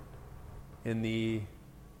in the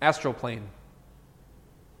astral plane.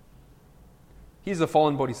 He's a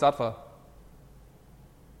fallen bodhisattva,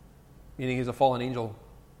 meaning he's a fallen angel.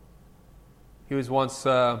 He was once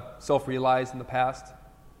self-realized in the past,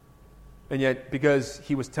 and yet because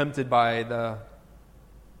he was tempted by the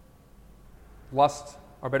lust,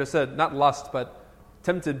 or better said, not lust, but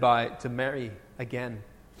tempted to marry again,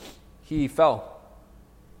 he fell.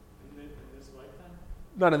 In this lifetime?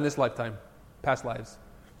 Not in this lifetime, past lives.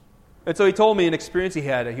 And so he told me an experience he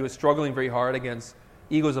had. He was struggling very hard against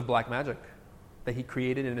egos of black magic that he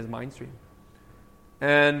created in his mind stream.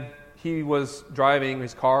 And he was driving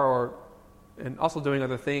his car and also doing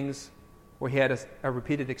other things where he had a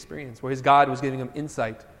repeated experience, where his God was giving him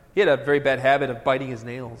insight. He had a very bad habit of biting his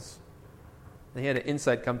nails. And he had an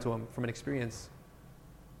insight come to him from an experience.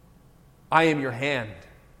 I am your hand.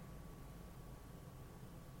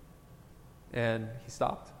 And he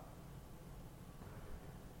stopped.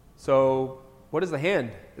 So, what is the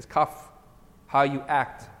hand? It's kaf, how you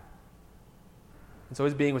act. And so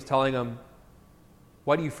his being was telling him,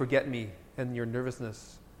 why do you forget me and your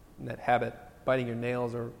nervousness and that habit, biting your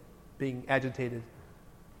nails or being agitated?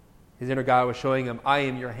 His inner God was showing him, I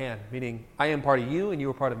am your hand, meaning I am part of you and you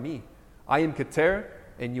are part of me. I am Keter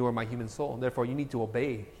and you are my human soul. And therefore you need to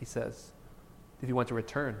obey, he says, if you want to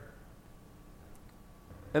return.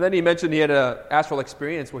 And then he mentioned he had an astral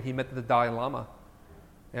experience where he met the Dalai Lama.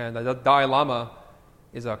 And the Dalai Lama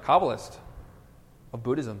is a Kabbalist of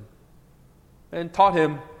Buddhism. And taught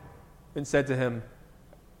him and said to him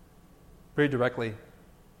very directly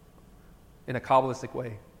in a Kabbalistic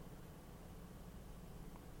way,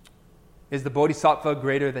 Is the bodhisattva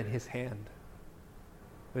greater than his hand?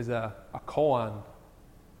 There's a koan,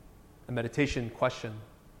 a meditation question.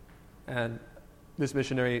 And this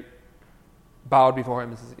missionary bowed before him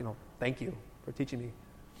and says, thank you for teaching me.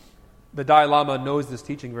 The Dalai Lama knows this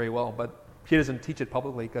teaching very well, but he doesn't teach it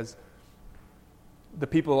publicly because the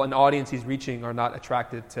people and audience he's reaching are not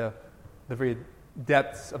attracted to the very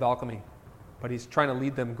depths of alchemy. But he's trying to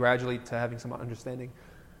lead them gradually to having some understanding.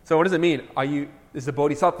 So what does it mean? Is the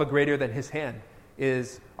bodhisattva greater than his hand?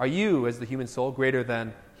 Are you, as the human soul, greater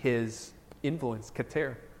than his influence,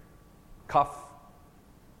 keter, kaf?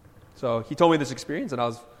 So he told me this experience, and I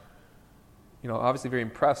was, obviously very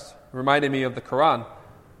impressed. It reminded me of the Qur'an.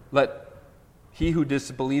 Let he who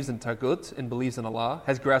disbelieves in Tagut and believes in Allah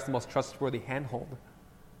has grasped the most trustworthy handhold,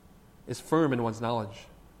 is firm in one's knowledge,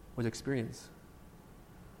 one's experience.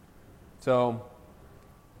 So,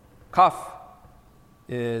 kaf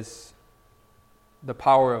is the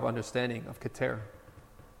power of understanding, of keter,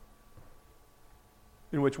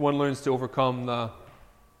 in which one learns to overcome the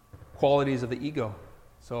qualities of the ego.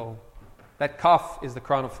 So, that kaf is the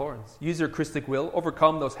crown of thorns. Use your Christic will,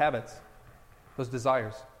 overcome those habits, those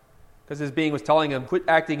desires. Because his being was telling him, quit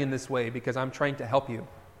acting in this way because I'm trying to help you.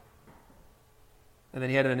 And then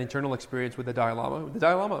he had an internal experience with the Dalai Lama. The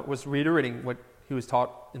Dalai Lama was reiterating what he was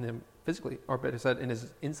taught in him physically, or better said, in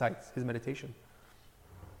his insights, his meditation.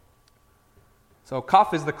 So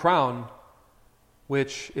kaf is the crown,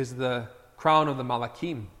 which is the crown of the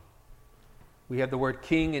malakim. We have the word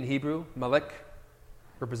king in Hebrew, malek,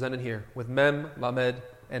 represented here, with mem, lamed,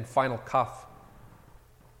 and final kaf.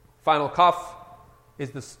 Final kaf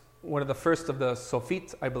is one of the first of the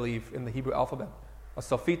sofit, I believe, in the Hebrew alphabet. A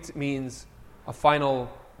sofit means a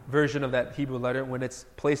final version of that Hebrew letter when it's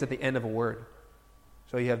placed at the end of a word.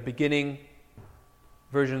 So you have beginning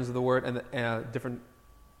versions of the word and different,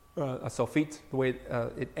 a sofit, the way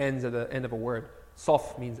it ends at the end of a word.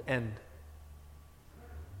 Sof means end.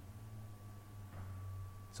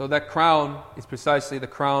 So that crown is precisely the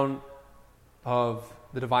crown of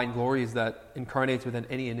the divine glories that incarnates within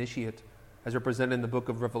any initiate, as represented in the book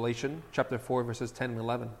of Revelation, chapter 4, verses 10 and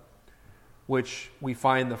 11, which we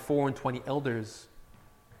find the 24 elders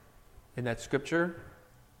in that scripture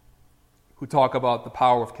who talk about the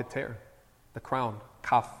power of keter, the crown,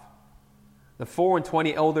 kaf. The 24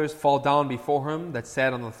 elders fall down before him that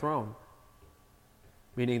sat on the throne,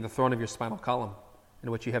 meaning the throne of your spinal column, in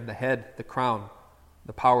which you have the head, the crown,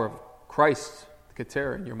 the power of Christ, the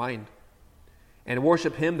keter, in your mind, and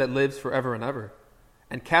worship him that lives forever and ever,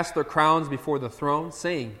 and cast their crowns before the throne,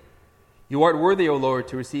 saying, You art worthy, O Lord,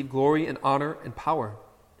 to receive glory and honor and power,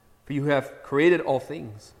 for you have created all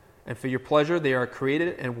things, and for your pleasure they are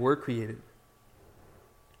created and were created.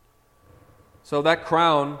 So that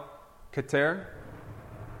crown, keter,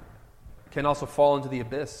 can also fall into the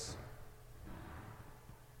abyss.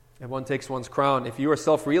 If one takes one's crown, if you are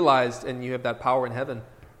self-realized and you have that power in heaven,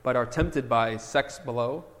 but are tempted by sex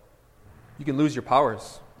below, you can lose your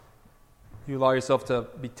powers. You allow yourself to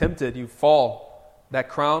be tempted, you fall. That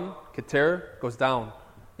crown, keter, goes down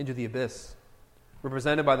into the abyss,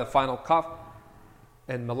 represented by the final kaf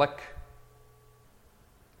and malek.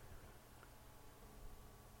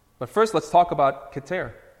 But first, let's talk about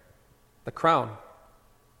keter, the crown.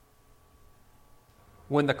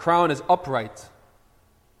 When the crown is upright,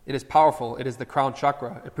 it is powerful. It is the crown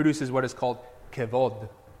chakra. It produces what is called kevod,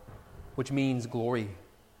 which means glory.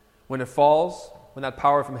 When it falls, when that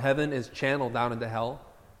power from heaven is channeled down into hell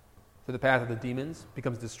through the path of the demons, it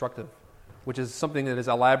becomes destructive, which is something that is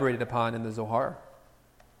elaborated upon in the Zohar.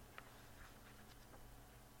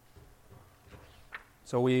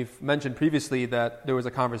 So we've mentioned previously that there was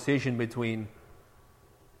a conversation between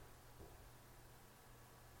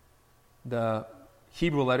the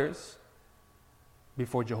Hebrew letters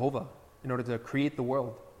before Jehovah in order to create the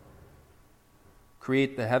world,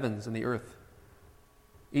 create the heavens and the earth.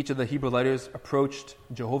 Each of the Hebrew letters approached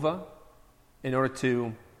Jehovah in order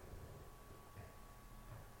to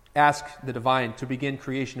ask the divine to begin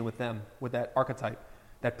creation with them, with that archetype,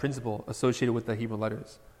 that principle associated with the Hebrew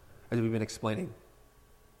letters, as we've been explaining.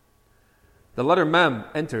 The letter Mem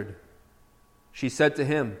entered. She said to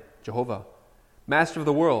him, Jehovah, Master of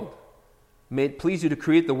the world, may it please you to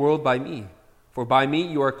create the world by me, for by me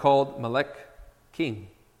you are called Malek, king.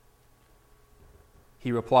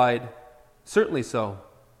 He replied, Certainly so,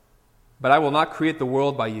 but I will not create the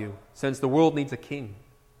world by you, since the world needs a king.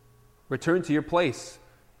 Return to your place,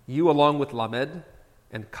 you along with Lamed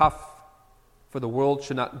and Kaf, for the world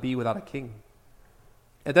should not be without a king.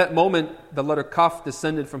 At that moment, the letter Kaf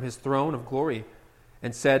descended from his throne of glory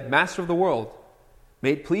and said, Master of the world,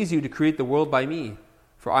 may it please you to create the world by me,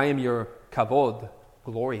 for I am your kavod,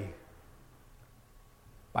 glory.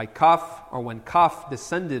 By Kaf, or when Kaf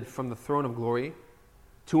descended from the throne of glory,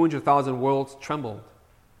 200,000 worlds trembled.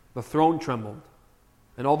 The throne trembled,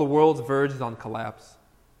 and all the worlds verged on collapse.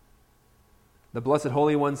 The Blessed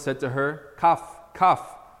Holy One said to her, Kaf,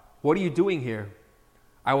 Kaf, what are you doing here?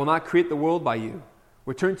 I will not create the world by you.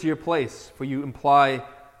 Return to your place, for you imply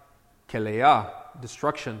Keleah,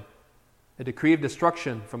 destruction, a decree of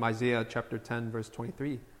destruction from Isaiah chapter 10, verse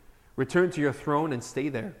 23. Return to your throne and stay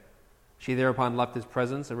there. She thereupon left his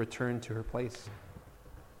presence and returned to her place.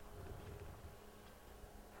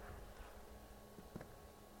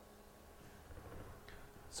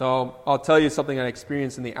 So I'll tell you something I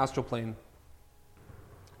experienced in the astral plane,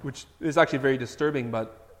 which is actually very disturbing,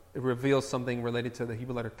 but it reveals something related to the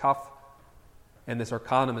Hebrew letter Kaf and this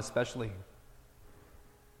arcanum especially.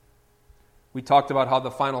 We talked about how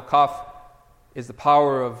the final Kaf is the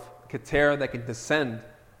power of Keter that can descend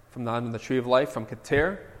from the tree of life, from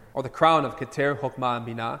Keter, or the crown of Keter, Chokmah, and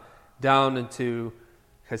Binah, down into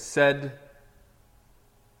Chesed,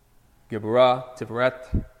 Geburah,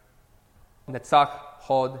 Tiferet, Netzach,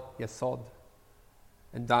 Hod, Yesod,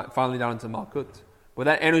 and finally down into Malkut. But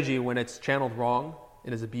that energy, when it's channeled wrong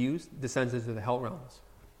and is abused, descends into the hell realms.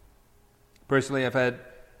 Personally, I've had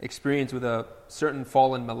experience with a certain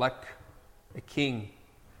fallen Melech, a king.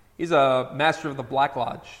 He's a master of the Black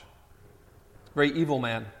Lodge, very evil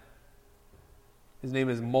man. His name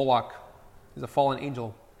is Moloch. He's a fallen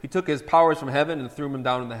angel. He took his powers from heaven and threw them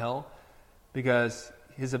down into hell because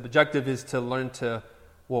his objective is to learn to,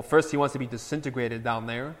 well, first he wants to be disintegrated down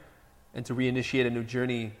there and to reinitiate a new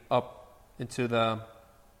journey up into the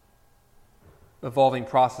evolving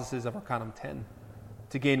processes of Arcanum 10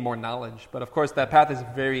 to gain more knowledge. But of course, that path is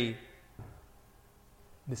very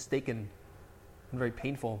mistaken and very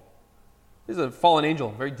painful. He's a fallen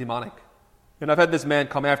angel, very demonic. And I've had this man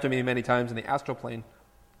come after me many times in the astral plane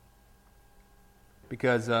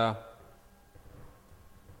because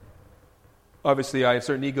obviously I have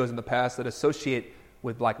certain egos in the past that associate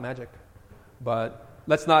with black magic. But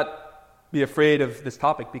let's not be afraid of this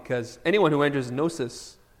topic because anyone who enters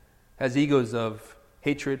gnosis has egos of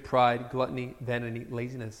hatred, pride, gluttony, vanity,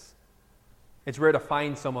 laziness. It's rare to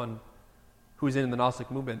find someone who's in the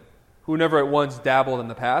Gnostic movement who never at once dabbled in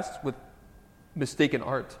the past with mistaken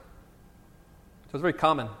art. So it's very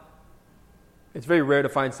common. It's very rare to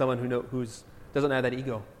find someone who doesn't have that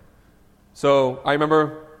ego. So I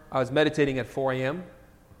remember I was meditating at 4 a.m.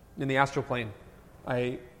 in the astral plane.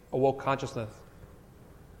 I awoke consciousness.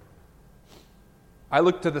 I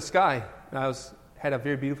looked to the sky and had a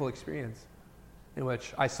very beautiful experience in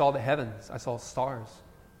which I saw the heavens. I saw stars.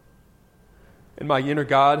 And my inner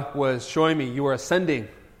God was showing me, you are ascending,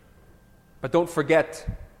 but don't forget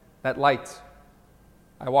that light.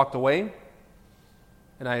 I walked away,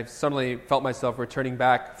 and I suddenly felt myself returning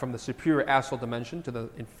back from the superior astral dimension to the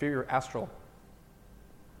inferior astral.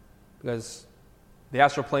 Because the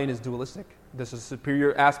astral plane is dualistic. There's a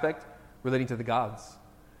superior aspect relating to the gods.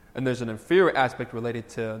 And there's an inferior aspect related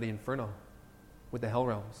to the inferno, with the hell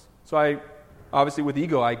realms. So obviously with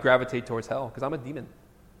ego, I gravitate towards hell, because I'm a demon.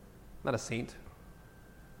 I'm not a saint,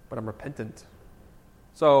 but I'm repentant.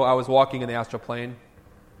 So I was walking in the astral plane,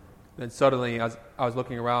 and suddenly, as I was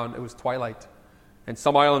looking around, it was twilight. And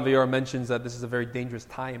Samael Aun Weor mentions that this is a very dangerous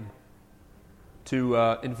time to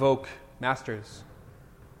invoke masters.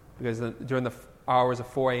 Because during the hours of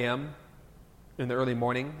 4 a.m., in the early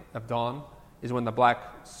morning of dawn, is when the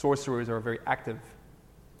black sorcerers are very active.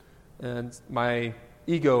 And my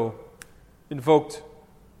ego invoked,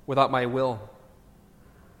 without my will,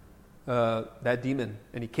 that demon.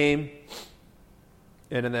 And he came,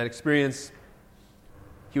 and in that experience,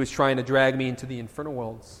 he was trying to drag me into the infernal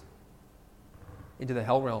worlds, into the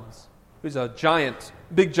hell realms. He was a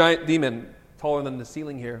big giant demon, taller than the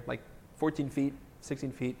ceiling here, like 14 feet,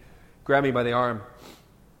 16 feet, grabbed me by the arm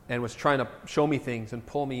and was trying to show me things and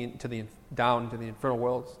pull me down to the infernal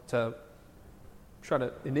worlds to try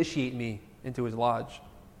to initiate me into his lodge.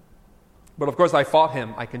 But of course I fought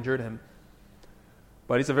him, I conjured him.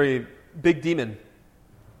 But he's a very big demon.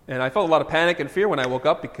 And I felt a lot of panic and fear when I woke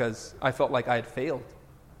up because I felt like I had failed.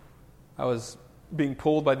 I was being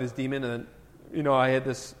pulled by this demon, and I had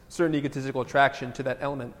this certain egotistical attraction to that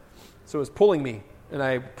element. So it was pulling me, and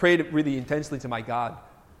I prayed really intensely to my God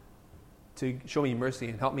to show me mercy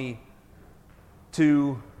and help me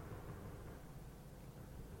to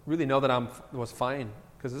really know that I was fine,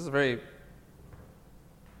 because this is a very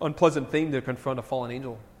unpleasant thing to confront a fallen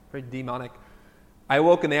angel, very demonic. I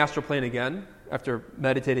awoke in the astral plane again after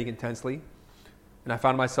meditating intensely, and I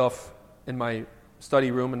found myself in my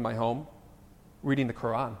study room in my home reading the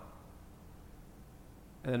Qur'an.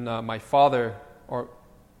 And my father, or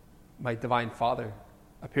my divine father,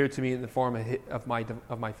 appeared to me in the form of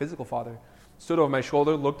my physical father, stood over my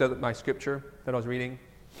shoulder, looked at my scripture that I was reading,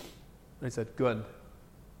 and he said, "Good,"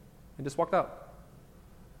 and just walked out.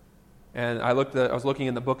 And I was looking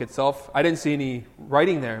in the book itself. I didn't see any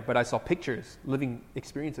writing there, but I saw pictures, living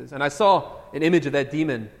experiences. And I saw an image of that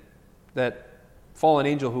demon, that fallen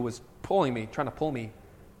angel who was pulling me, trying to pull me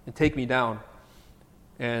and take me down.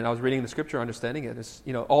 And I was reading the scripture, understanding it. It's,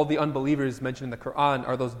 all the unbelievers mentioned in the Qur'an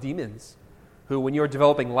are those demons who, when you're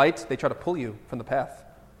developing light, they try to pull you from the path.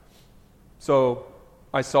 So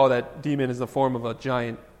I saw that demon as the form of a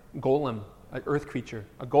giant golem, an earth creature.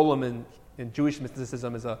 A golem in Jewish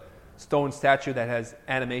mysticism is a stone statue that has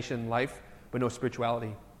animation, life, but no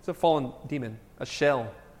spirituality. It's a fallen demon, a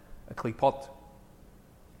shell, a klipot.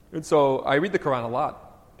 And so I read the Quran a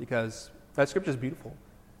lot because that scripture is beautiful.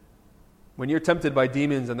 When you're tempted by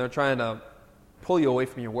demons and they're trying to pull you away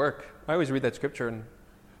from your work, I always read that scripture and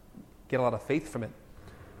get a lot of faith from it.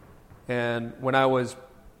 And when I was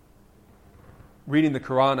reading the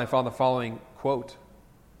Quran, I found the following quote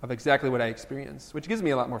of exactly what I experienced, which gives me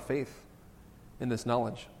a lot more faith in this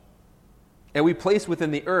knowledge. "And we place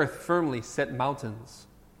within the earth firmly set mountains,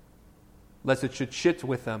 lest it should shit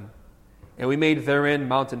with them. And we made therein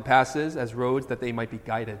mountain passes as roads that they might be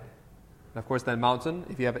guided." And of course, that mountain,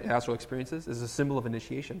 if you have astral experiences, is a symbol of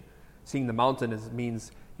initiation. Seeing the mountain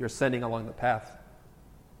means you're ascending along the path.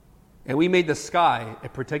 "And we made the sky a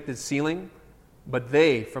protected ceiling, but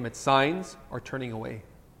they, from its signs, are turning away."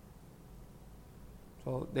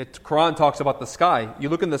 So the Quran talks about the sky. You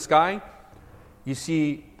look in the sky, you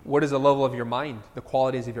see what is the level of your mind, the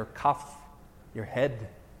qualities of your kaf, your head,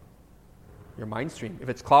 your mind stream. If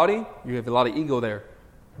it's cloudy, you have a lot of ego there.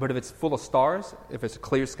 But if it's full of stars, if it's a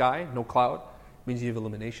clear sky, no cloud, it means you have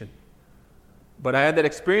illumination. But I had that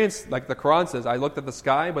experience, like the Quran says, I looked at the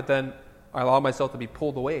sky, but then I allowed myself to be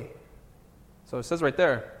pulled away. So it says right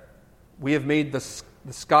there, we have made the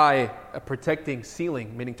sky a protecting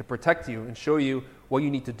ceiling, meaning to protect you and show you what you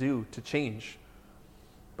need to do to change.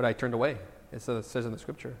 But I turned away. It says in the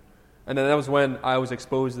scripture. And then that was when I was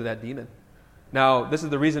exposed to that demon. Now, this is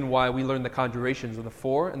the reason why we learn the conjurations of the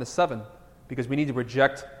 4 and the 7, because we need to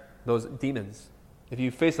reject those demons. If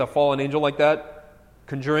you face a fallen angel like that,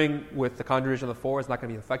 conjuring with the conjuration of the 4 is not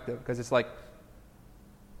going to be effective, because it's like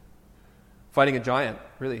fighting a giant,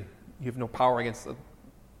 really. You have no power against a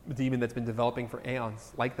demon that's been developing for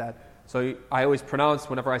aeons like that. So I always pronounce,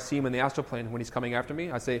 whenever I see him in the astral plane, when he's coming after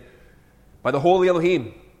me, I say, by the holy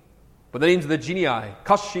Elohim, by the names of the genii,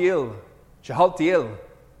 Kashiel, Shehaltiel,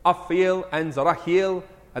 Afiel, and Zarahiel,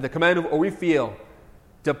 at the command of Orifiel,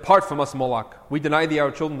 depart from us, Moloch. We deny thee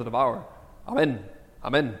our children to devour. Amen,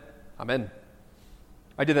 amen, amen.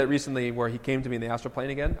 I did that recently where he came to me in the astral plane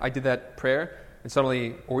again. I did that prayer, and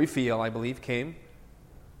suddenly Orifiel, I believe, came,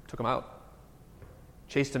 took him out,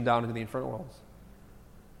 chased him down into the infernal worlds.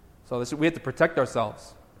 So we have to protect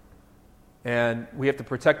ourselves. And we have to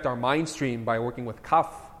protect our mind stream by working with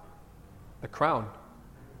kaf, the crown.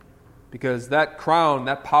 Because that crown,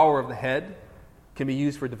 that power of the head, can be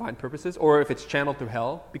used for divine purposes, or if it's channeled through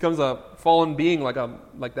hell, becomes a fallen being like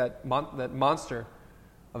that monster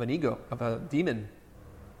of an ego, of a demon.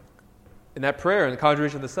 In that prayer, in the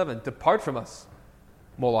conjuration of the 7, depart from us,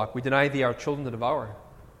 Moloch. We deny thee our children to devour.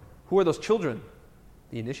 Who are those children?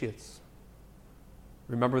 The initiates.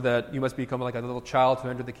 Remember that you must become like a little child to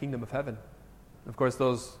enter the kingdom of heaven. Of course,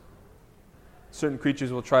 those certain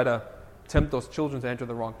creatures will try to tempt those children to enter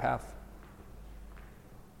the wrong path.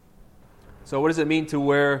 So what does it mean to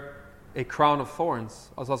wear a crown of thorns?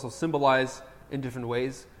 It's also symbolized in different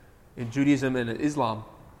ways in Judaism and in Islam.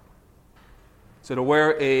 So to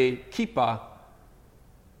wear a kippah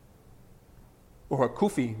or a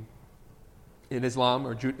kufi in Islam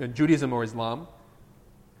or in Judaism or Islam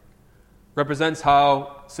represents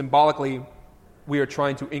how symbolically we are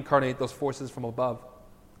trying to incarnate those forces from above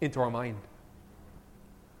into our mind.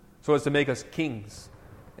 So as to make us kings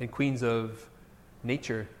and queens of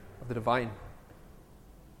nature, of the divine.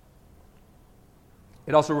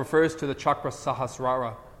 It also refers to the chakra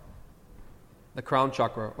Sahasrara, the crown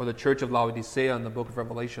chakra, or the church of Laodicea in the book of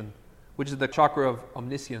Revelation, which is the chakra of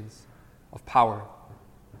omniscience, of power.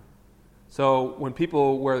 So when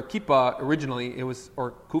people wear kippah originally,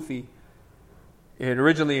 or kufi, it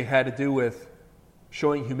originally had to do with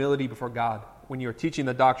showing humility before God. When you're teaching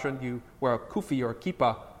the doctrine, you wear a kufi or a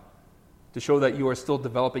kippah to show that you are still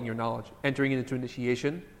developing your knowledge, entering into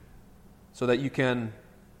initiation, so that you can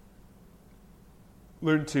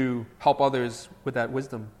learn to help others with that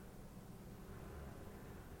wisdom.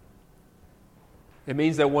 It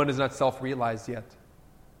means that one is not self-realized yet,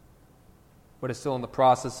 but is still in the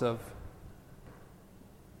process of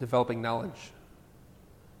developing knowledge.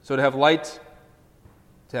 So to have light,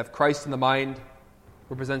 to have Christ in the mind,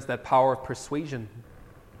 represents that power of persuasion.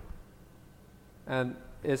 And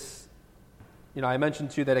it's, I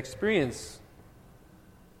mentioned to you that experience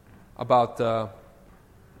about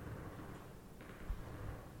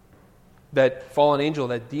that fallen angel,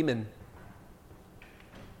 that demon,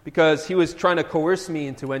 because he was trying to coerce me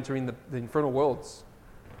into entering the infernal worlds.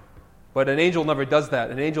 But an angel never does that.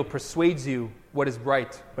 An angel persuades you what is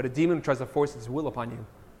right, but a demon tries to force its will upon you.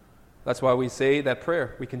 That's why we say that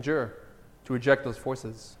prayer, we conjure to reject those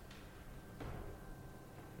forces.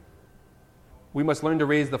 We must learn to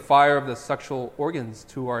raise the fire of the sexual organs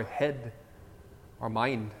to our head, our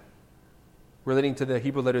mind, relating to the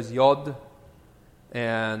Hebrew letters Yod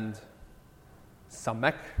and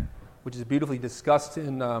Samek, which is beautifully discussed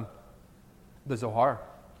in the Zohar.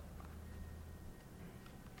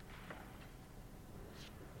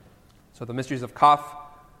 So the mysteries of Kaf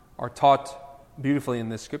are taught beautifully in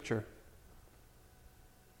this scripture.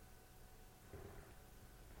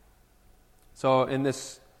 So in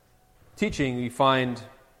this teaching, we find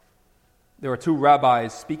there are two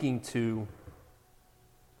rabbis speaking to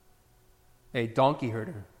a donkey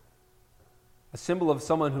herder, a symbol of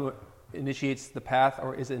someone who initiates the path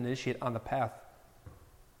or is an initiate on the path,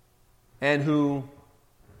 and who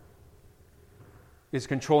is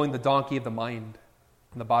controlling the donkey of the mind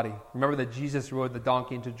and the body. Remember that Jesus rode the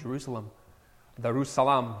donkey into Jerusalem,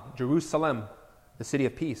 Jerusalem, the city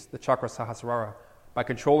of peace, the Chakra Sahasrara. By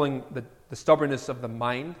controlling the stubbornness of the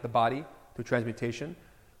mind, the body, through transmutation,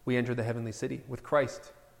 we enter the heavenly city with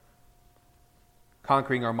Christ,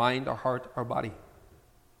 conquering our mind, our heart, our body.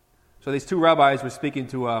 So these two rabbis were speaking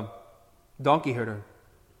to a donkey herder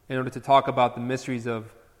in order to talk about the mysteries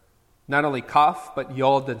of not only Kaf, but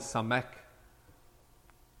Yod and Samek.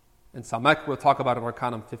 And Samek we'll talk about in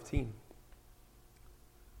Arcanum 15.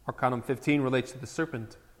 Arcanum 15 relates to the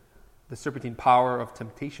serpent, the serpentine power of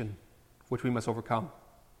temptation, which we must overcome.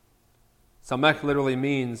 Samek literally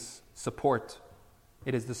means support.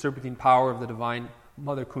 It is the serpentine power of the divine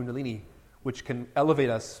Mother Kundalini, which can elevate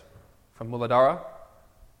us from Muladhara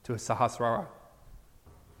to Sahasrara.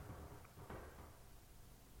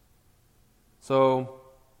 So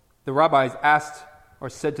the rabbis asked or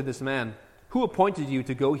said to this man, "Who appointed you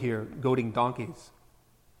to go here goading donkeys?"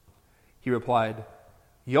 He replied,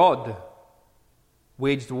 "Yod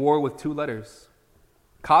waged war with two letters,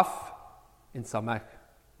 Kaf and Samek."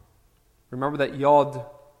 Remember that Yod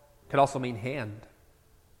can also mean hand.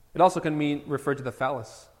 It also can refer to the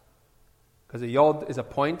phallus, because a Yod is a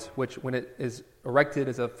point which, when it is erected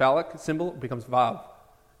as a phallic symbol, becomes Vav,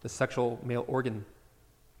 the sexual male organ.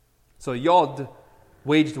 So Yod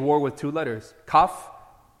waged war with two letters, Kaf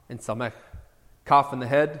and Samek. Kaf in the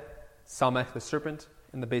head, Samek the serpent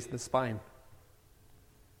in the base of the spine.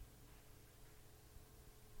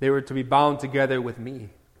 They were to be bound together with me.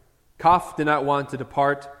 Kaf did not want to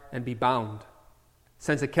depart and be bound,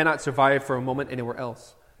 since it cannot survive for a moment anywhere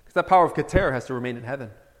else. Because that power of Keter has to remain in heaven.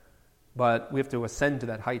 But we have to ascend to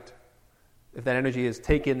that height. If that energy is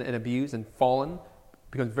taken and abused and fallen, it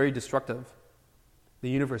becomes very destructive. The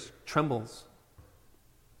universe trembles.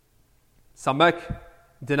 Samek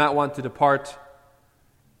did not want to depart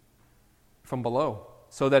from below,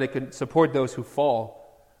 so that it could support those who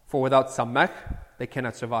fall. For without Samek, they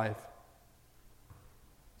cannot survive.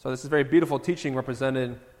 So this is very beautiful teaching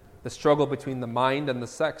representing the struggle between the mind and the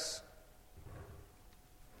sex.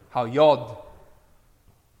 How Yod,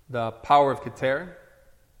 the power of Keter,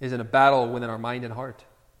 is in a battle within our mind and heart.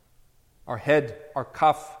 Our head, our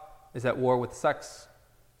Kaf, is at war with sex.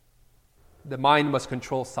 The mind must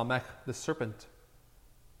control Samek, the serpent.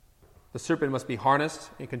 The serpent must be harnessed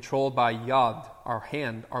and controlled by Yod, our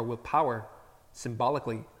hand, our willpower,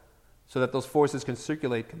 symbolically, so that those forces can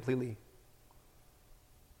circulate completely.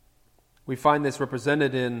 We find this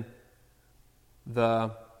represented in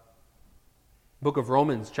the book of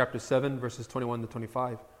Romans, chapter 7, verses 21 to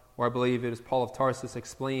 25, where I believe it is Paul of Tarsus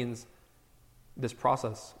explains this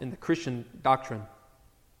process in the Christian doctrine.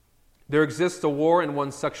 There exists a war in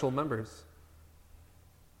one's sexual members.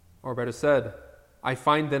 Or better said, I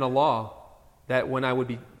find then a law that when I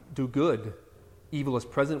would do good, evil is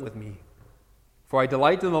present with me. For I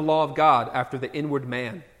delight in the law of God after the inward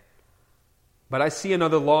man. But I see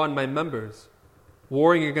another law in my members,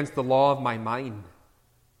 warring against the law of my mind,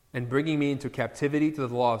 and bringing me into captivity to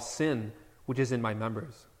the law of sin, which is in my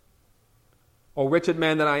members. O wretched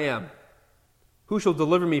man that I am, who shall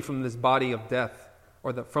deliver me from this body of death,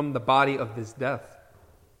 or from the body of this death?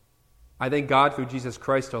 I thank God through Jesus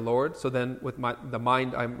Christ our Lord. So then with the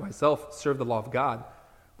mind I myself serve the law of God,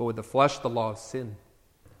 but with the flesh the law of sin.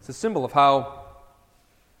 It's a symbol of how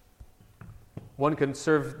one can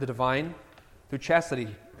serve the divine through chastity,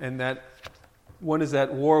 and that one is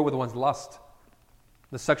at war with one's lust.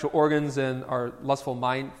 The sexual organs and our lustful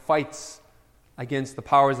mind fights against the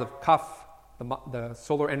powers of Kaf, the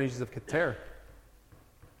solar energies of Keter.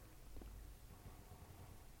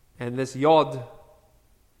 And this Yod,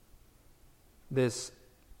 this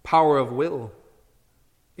power of will,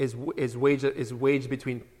 is waged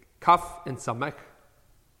between Kaf and Samech.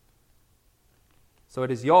 So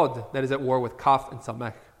it is Yod that is at war with Kaf and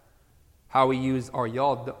Samech. How we use our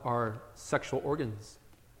Yod, our sexual organs,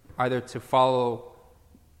 either to follow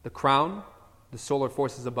the crown, the solar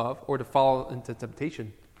forces above, or to fall into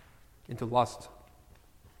temptation, into lust.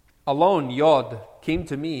 Alone, Yod came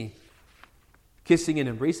to me, kissing and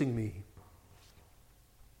embracing me.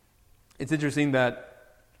 It's interesting that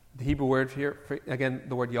the Hebrew word here, again,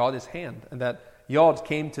 the word Yod is hand, and that Yod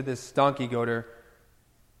came to this donkey goater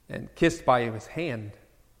and kissed by his hand,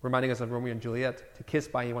 reminding us of Romeo and Juliet, to kiss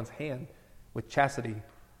by one's hand with chastity.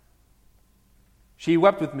 She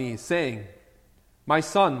wept with me, saying, "My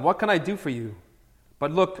son, what can I do for you?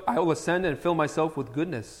 But look, I will ascend and fill myself with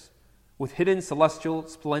goodness, with hidden celestial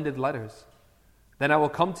splendid letters. Then I will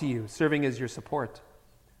come to you, serving as your support.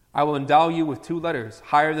 I will endow you with 2 letters,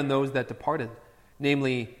 higher than those that departed,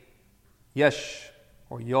 namely Yesh,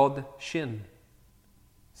 or Yod Shin,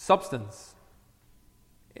 substance,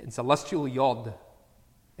 and celestial Yod,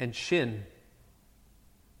 and Shin,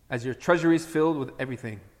 as your treasury is filled with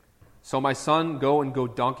everything. So my son, go and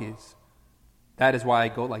goad donkeys. That is why I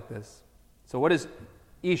go like this." So what is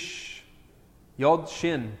Ish? Yod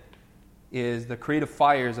Shin is the creative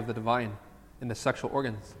fires of the divine in the sexual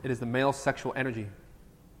organs. It is the male sexual energy.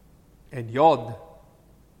 And Yod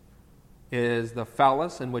is the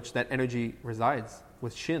phallus in which that energy resides,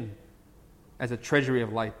 with Shin as a treasury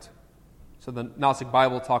of light. So the Gnostic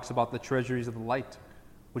Bible talks about the treasuries of the light,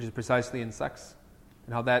 which is precisely in sex,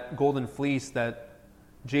 and how that golden fleece that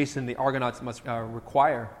Jason the Argonauts must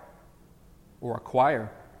acquire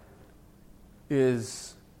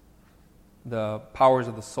is the powers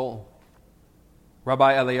of the soul.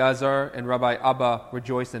 Rabbi Eleazar and Rabbi Abba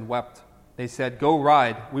rejoiced and wept. They said, "Go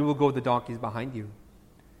ride, we will go the donkeys behind you."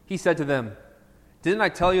 He said to them, "Didn't I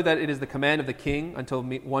tell you that it is the command of the king until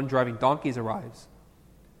one driving donkeys arrives?"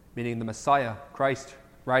 Meaning the Messiah, Christ,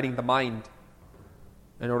 riding the mind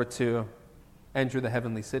in order to enter the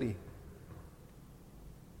heavenly city.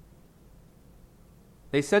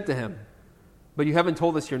 They said to him, "But you haven't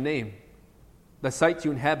told us your name, the site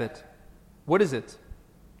you inhabit. What is it?"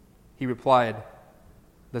 He replied,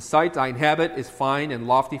 "The site I inhabit is fine and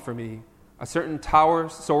lofty for me, a certain tower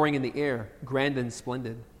soaring in the air, grand and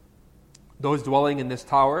splendid. Those dwelling in this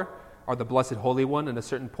tower are the Blessed Holy One and a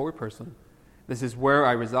certain poor person. This is where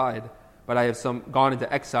I reside, but I have gone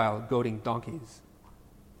into exile, goading donkeys."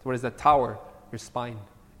 So what is that tower? Your spine,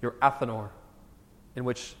 your Athenor, in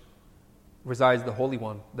which resides the Holy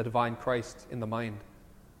One, the divine Christ in the mind.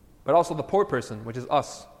 But also the poor person, which is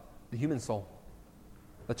us, the human soul,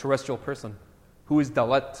 the terrestrial person, who is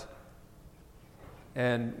Dalet.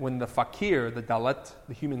 And when the fakir, the Dalet,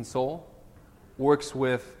 the human soul, works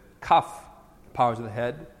with Kaf, the powers of the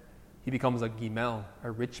head, he becomes a Gimel,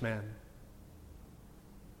 a rich man.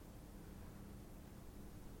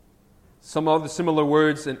 Some of the similar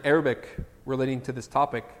words in Arabic relating to this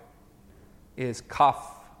topic is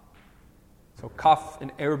Kaf. So Kaf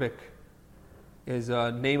in Arabic is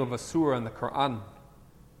a name of a surah in the Qur'an,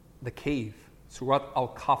 the cave, Surat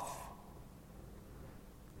al-Kaf.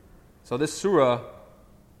 So this surah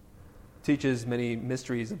teaches many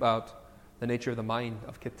mysteries about the nature of the mind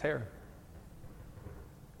of Keter.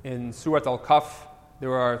 In Surat al-Kaf,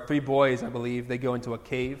 there are 3 boys, I believe. They go into a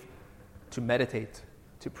cave to meditate,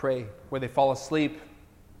 to pray, where they fall asleep,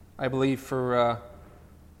 I believe, for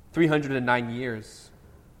 309 years.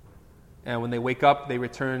 And when they wake up, they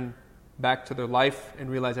return back to their life and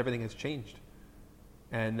realize everything has changed.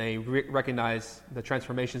 And they recognize the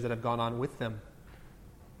transformations that have gone on with them.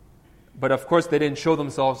 But of course, they didn't show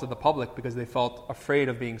themselves to the public because they felt afraid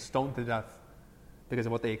of being stoned to death because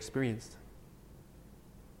of what they experienced.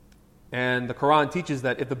 And the Quran teaches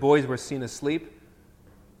that if the boys were seen asleep,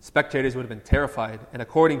 spectators would have been terrified. And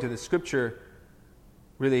according to the scripture,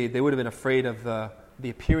 really, they would have been afraid of the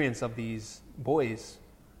appearance of these boys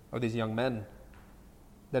or these young men.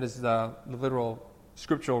 That is the literal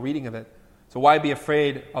scriptural reading of it. So why be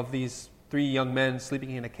afraid of these 3 young men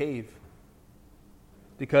sleeping in a cave?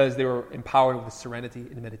 Because they were empowered with serenity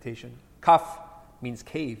in meditation. Kaf means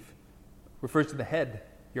cave, refers to the head,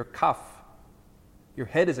 your kaf. Your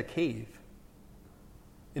head is a cave.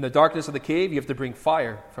 In the darkness of the cave, you have to bring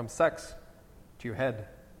fire from sex to your head.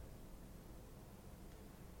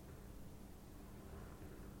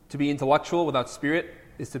 To be intellectual without spirit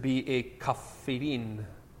is to be a kafirin,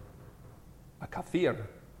 a kafir,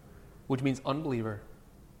 which means unbeliever.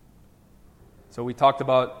 So we talked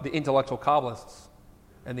about the intellectual Kabbalists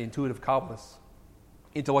and the intuitive Kabbalists.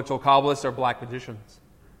 Intellectual Kabbalists are black magicians.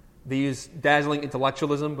 They use dazzling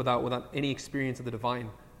intellectualism without any experience of the divine.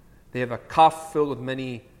 They have a kaf filled with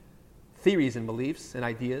many theories and beliefs and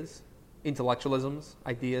ideas, intellectualisms,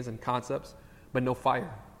 ideas and concepts, but no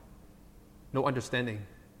fire, no understanding,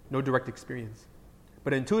 no direct experience.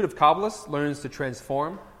 But an intuitive Kabbalist learns to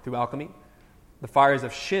transform through alchemy the fires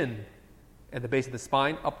of shin at the base of the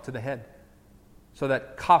spine up to the head. So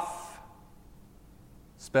that kaf,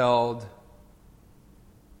 spelled,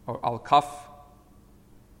 or al-kaf,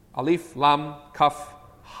 alif, lam, kaf,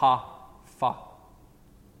 ha, fa,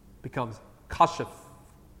 becomes kashif.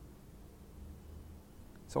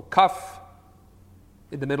 So kaf,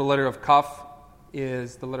 in the middle letter of kaf,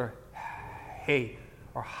 is the letter hey,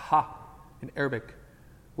 or ha in Arabic,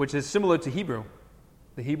 which is similar to Hebrew.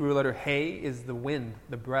 The Hebrew letter hey is the wind,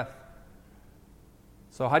 the breath.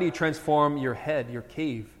 So how do you transform your head, your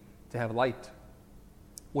cave, to have light?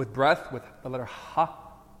 With breath, with the letter ha,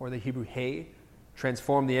 or the Hebrew hey,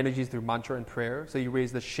 transform the energies through mantra and prayer. So you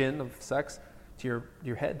raise the shin of sex to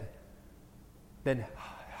your head. Then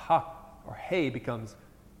ha, or hey, becomes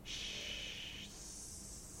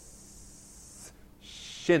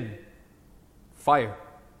shin, fire.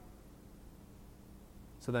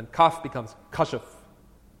 So then kaf becomes kashif.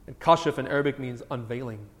 And kashif in Arabic means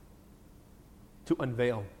unveiling. To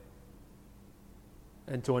unveil.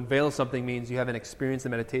 And to unveil something means you have an experience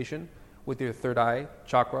in meditation with your third eye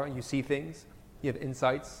chakra. You see things. You have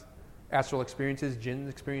insights, astral experiences, jinn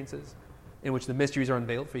experiences, in which the mysteries are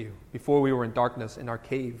unveiled for you. Before we were in darkness in our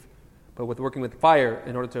cave. But with working with fire,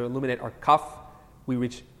 in order to illuminate our kaf, we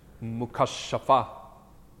reach mukashafa,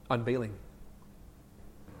 unveiling.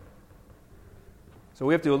 So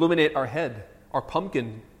we have to illuminate our head, our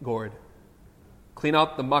pumpkin gourd. Clean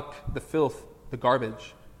out the muck, the filth, the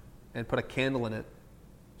garbage, and put a candle in it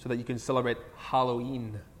so that you can celebrate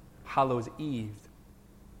Halloween, Hallows Eve,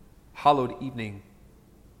 hallowed evening.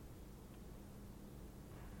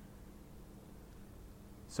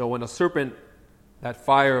 So when a serpent, that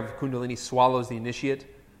fire of Kundalini, swallows the initiate,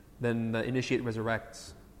 then the initiate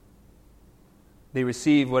resurrects. They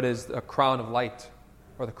receive what is a crown of light,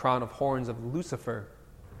 or the crown of horns of Lucifer.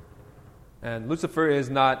 And Lucifer is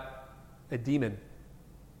not a demon.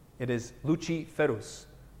 It is Luciferus,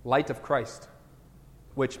 light of Christ,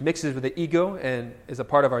 which mixes with the ego and is a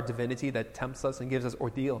part of our divinity that tempts us and gives us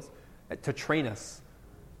ordeals to train us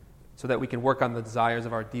so that we can work on the desires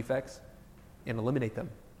of our defects and eliminate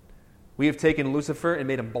them. We have taken Lucifer and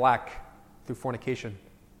made him black through fornication.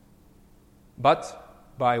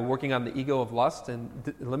 But by working on the ego of lust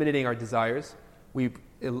and eliminating our desires, we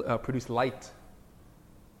produce light,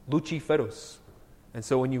 Luciferus. And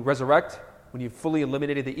so when you resurrect, when you've fully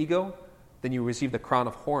eliminated the ego, then you receive the crown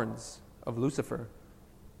of horns of Lucifer,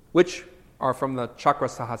 which are from the chakra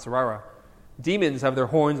Sahasrara. Demons have their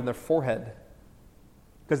horns in their forehead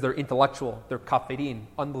because they're intellectual, they're kafirin,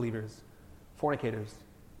 unbelievers, fornicators,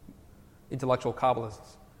 intellectual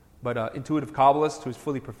Kabbalists. But intuitive Kabbalist, who's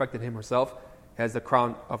fully perfected him herself, has the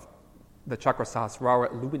crown of the chakra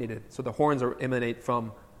Sahasrara illuminated. So the horns emanate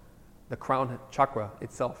from the crown chakra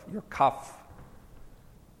itself, your kaf.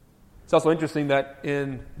 It's also interesting that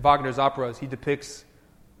in Wagner's operas, he depicts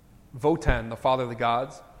Wotan, the father of the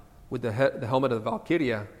gods, with the helmet of the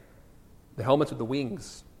Valkyria, the helmets with the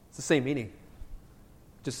wings. It's the same meaning,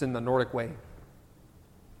 just in the Nordic way.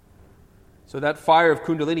 So that fire of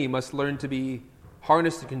Kundalini must learn to be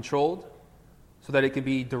harnessed and controlled so that it can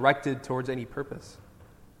be directed towards any purpose.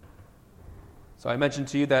 So I mentioned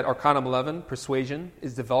to you that Arcanum 11, Persuasion,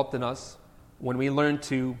 is developed in us when we learn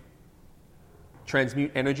to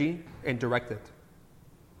transmute energy and direct it.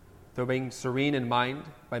 Through being serene in mind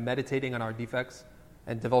by meditating on our defects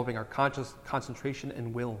and developing our conscious concentration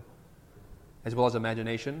and will, as well as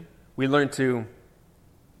imagination, we learn to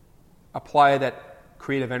apply that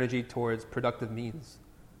creative energy towards productive means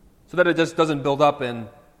so that it just doesn't build up and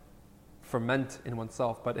ferment in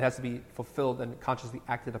oneself, but it has to be fulfilled and consciously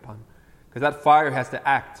acted upon. Because that fire has to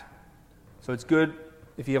act. So it's good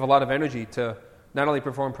if you have a lot of energy to not only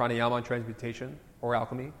perform pranayama and transmutation or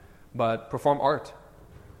alchemy, but perform art,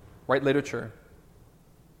 write literature,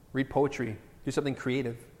 read poetry, do something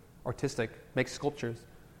creative, artistic, make sculptures.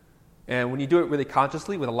 And when you do it really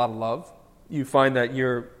consciously with a lot of love, you find that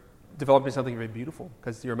you're developing something very beautiful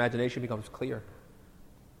because your imagination becomes clear.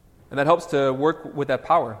 And that helps to work with that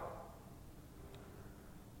power.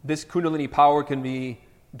 This Kundalini power can be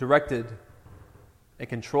directed and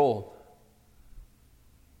controlled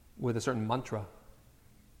with a certain mantra.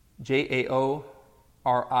 Jaori.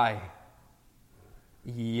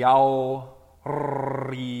 Yaori.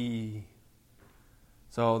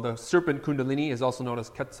 So the serpent kundalini is also known as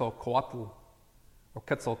Quetzalcoatl or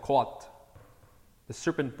Quetzalcoatl, the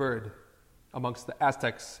serpent bird amongst the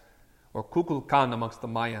Aztecs, or Kukulkan amongst the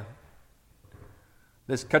Maya.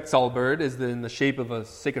 This Quetzal bird is in the shape of a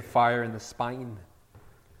sacred fire in the spine.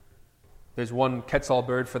 There's one Quetzal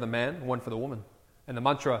bird for the man, one for the woman. And the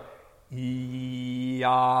mantra,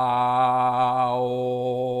 Yao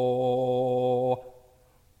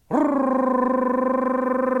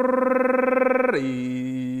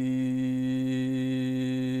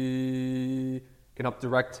can help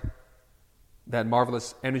direct that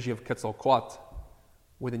marvelous energy of Quetzalcoatl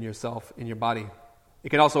within yourself, in your body. It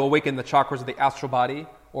can also awaken the chakras of the astral body,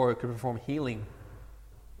 or it can perform healing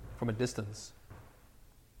from a distance.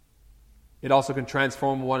 It also can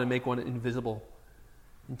transform one and make one invisible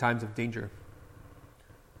in times of danger.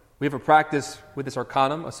 We have a practice with this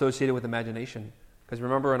arcanum associated with imagination. Because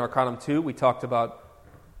remember in Arcanum 2, we talked about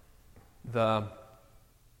the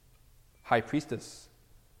high priestess,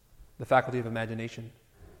 the faculty of imagination.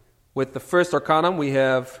 With the first arcanum, we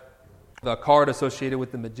have the card associated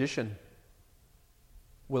with the magician,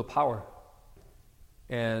 willpower.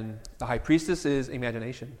 And the high priestess is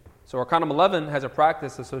imagination. So Arcanum 11 has a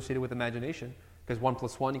practice associated with imagination, because 1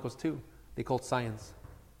 + 1 = 2. They call it science.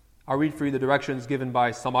 I'll read for you the directions given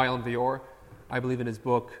by Samael Aun Weor, I believe in his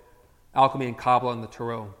book, Alchemy and Kabbalah and the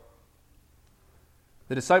Tarot.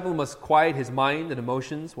 The disciple must quiet his mind and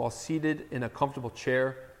emotions while seated in a comfortable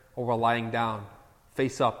chair or while lying down,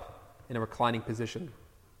 face up in a reclining position.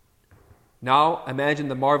 Now imagine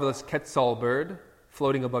the marvelous Quetzal bird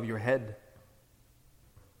floating above your head.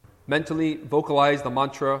 Mentally vocalize the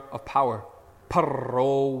mantra of power, Paroweoa,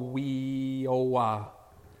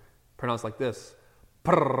 pronounced like this,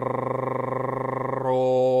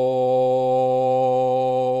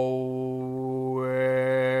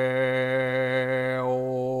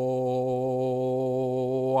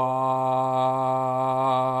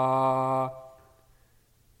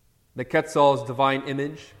 The Quetzal's divine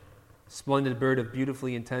image, splendid bird of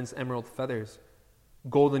beautifully intense emerald feathers,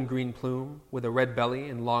 golden green plume with a red belly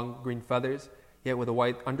and long green feathers, yet with a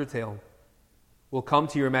white undertail, will come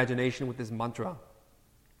to your imagination with this mantra.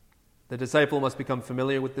 The disciple must become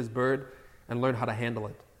familiar with this bird and learn how to handle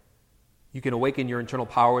it. You can awaken your internal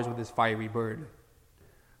powers with this fiery bird.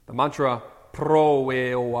 The mantra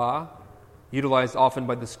Paroweoa, utilized often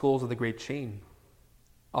by the schools of the Great Chain,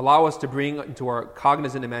 allow us to bring into our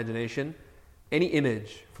cognizant imagination any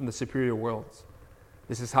image from the superior worlds.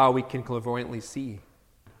 This is how we can clairvoyantly see.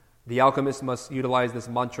 The alchemist must utilize this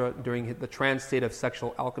mantra during the trance state of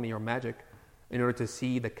sexual alchemy or magic in order to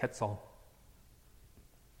see the Quetzal.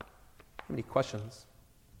 How many questions?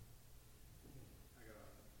 I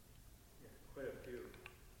got quite a few.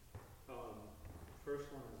 First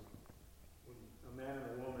one is when a man and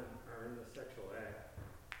a woman are in the sexual act,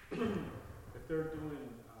 if they're doing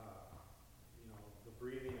the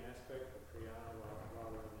breathing aspect, the prana while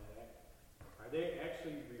they're in that act, are they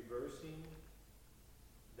actually reversing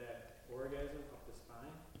that orgasm up the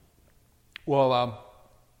spine? Well,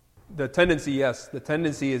 the tendency, yes. The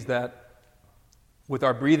tendency is that with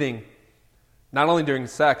our breathing, not only during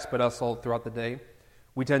sex, but also throughout the day,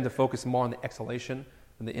 we tend to focus more on the exhalation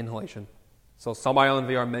than the inhalation. So Samael Aun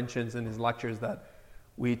Weor mentions in his lectures that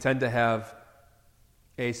we tend to have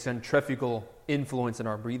a centrifugal influence in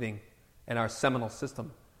our breathing and our seminal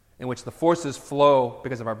system, in which the forces flow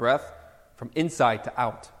because of our breath from inside to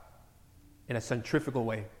out in a centrifugal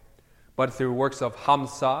way. But through works of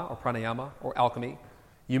hamsa or pranayama or alchemy,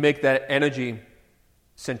 you make that energy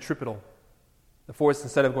centripetal. The force,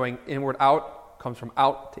 instead of going inward out, comes from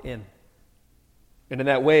out to in. And in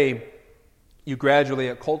that way, you gradually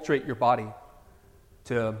acculturate your body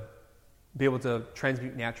to be able to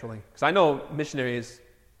transmute naturally. Because I know missionaries,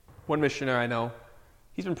 one missionary I know,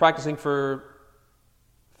 he's been practicing for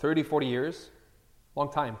 30, 40 years,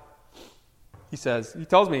 long time. He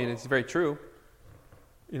tells me, and it's very true,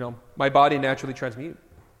 my body naturally transmutes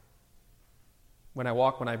when I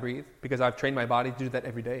walk, when I breathe, because I've trained my body to do that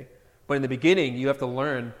every day. But in the beginning, you have to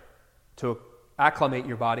learn to acclimate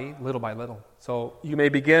your body little by little. So you may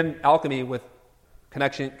begin alchemy with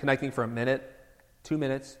connecting for a minute, 2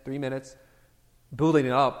 minutes, 3 minutes, building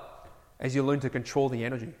it up as you learn to control the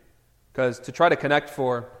energy. Because to try to connect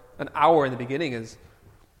for an hour in the beginning is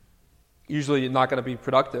usually not going to be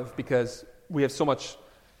productive because we have so much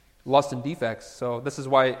lust and defects. So this is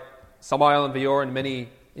why Samael Aun Weor and many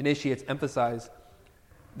initiates emphasize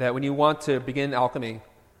that when you want to begin alchemy,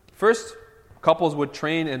 first, couples would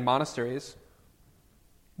train in monasteries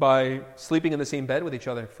by sleeping in the same bed with each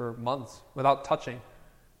other for months without touching.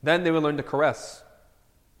 Then they would learn to caress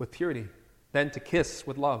with purity, then to kiss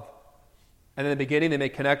with love. And in the beginning, they may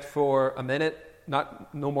connect for a minute,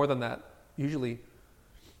 no more than that, usually,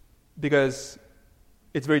 because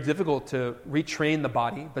it's very difficult to retrain the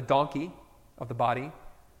body, the donkey of the body,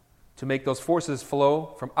 to make those forces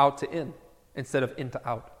flow from out to in instead of in to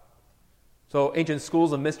out. So ancient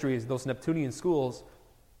schools of mysteries, those Neptunian schools,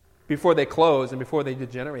 before they closed and before they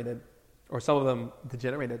degenerated, or some of them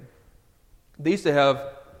degenerated, they used to have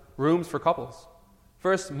rooms for couples.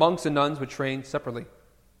 First, monks and nuns would train separately.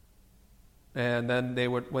 And then they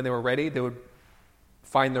would, when they were ready, they would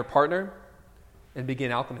find their partner and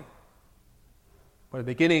begin alchemy. But at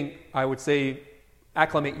the beginning, I would say,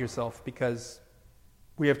 acclimate yourself, because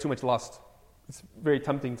we have too much lust. It's very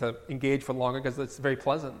tempting to engage for longer because it's very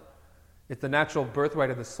pleasant. It's the natural birthright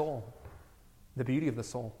of the soul, the beauty of the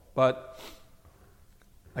soul. But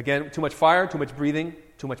again, too much fire, too much breathing,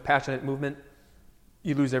 too much passionate movement,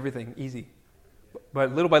 you lose everything easy.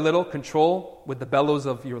 But little by little, control with the bellows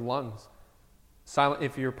of your lungs. Silent.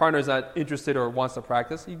 If your partner is not interested or wants to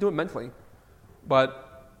practice, you do it mentally. But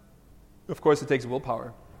of course, it takes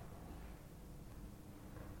willpower.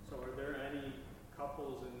 So, are there any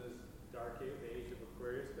couples in this dark age, the age of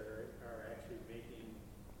Aquarius, that are actually making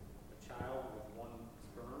a child with one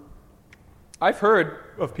sperm? I've heard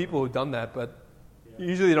of people who've done that, but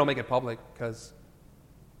usually they don't make it public because.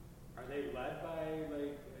 Are they led by,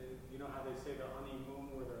 like, you know how they say the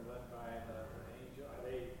honeymoon, where they're led by the angel? Are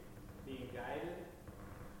they being guided?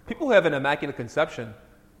 People who have an immaculate conception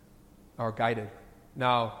are guided.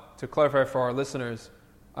 Now, to clarify for our listeners,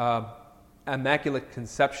 immaculate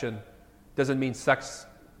conception doesn't mean sex,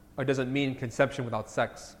 or doesn't mean conception without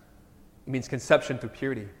sex. It means conception through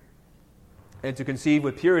purity. And to conceive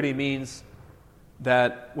with purity means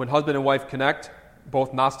that when husband and wife connect,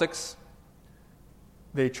 both Gnostics,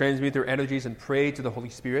 they transmute their energies and pray to the Holy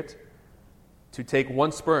Spirit to take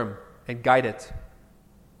one sperm and guide it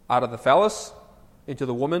out of the phallus into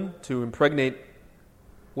the woman to impregnate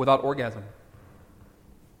without orgasm.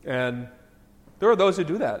 And there are those who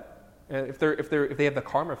do that, and if they have the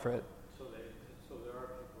karma for it. So there are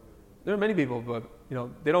people. There are many people, but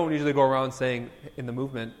they don't usually go around saying in the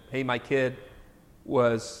movement, "Hey, my kid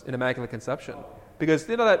was an immaculate conception," because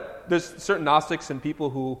you know that there's certain Gnostics and people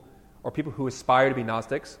who aspire to be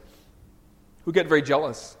Gnostics who get very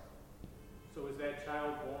jealous. So is that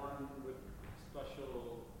child born with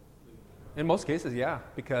special? In most cases, yeah,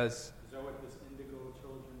 because. Is that what this indigo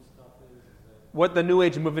children stuff is? What the New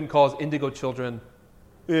Age movement calls indigo children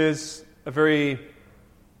is a very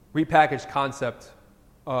repackaged concept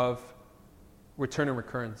of return and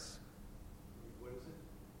recurrence. What is it?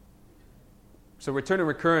 So return and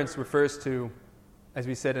recurrence refers to, as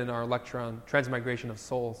we said in our lecture on transmigration of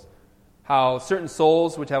souls, how certain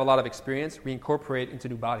souls which have a lot of experience reincorporate into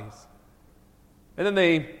new bodies. And then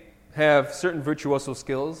they have certain virtuoso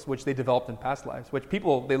skills which they developed in past lives, which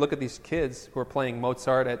people, they look at these kids who are playing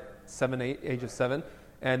Mozart at age of 7,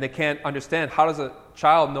 and they can't understand how does a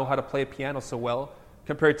child know how to play a piano so well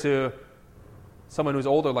compared to someone who's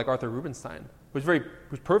older like Arthur Rubinstein, who's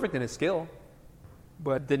perfect in his skill,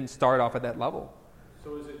 but didn't start off at that level.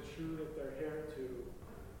 So is it true that they're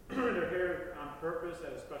here on purpose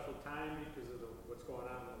at a special time because of what's going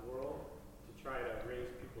on in the world to try to raise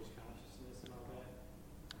people's consciousness and all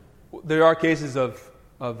that? There are cases of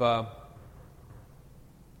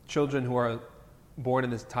children who are born in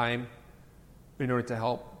this time in order to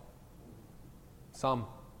help. Some.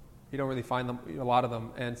 You don't really find them, a lot of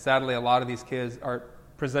them. And sadly, a lot of these kids are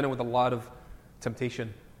presented with a lot of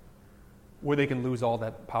temptation where they can lose all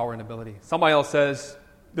that power and ability. Samael says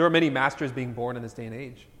there are many masters being born in this day and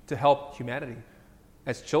age to help humanity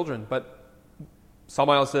as children. But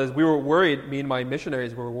Samael says, we were worried, me and my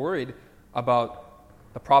missionaries were worried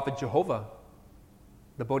about the prophet Jehovah,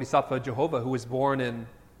 the Bodhisattva Jehovah, who was born in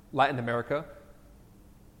Latin America.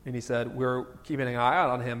 And he said, we're keeping an eye out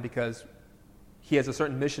on him because he has a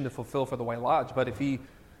certain mission to fulfill for the White Lodge. But if he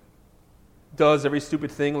does every stupid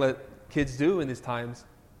thing that kids do in these times,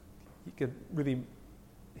 he could really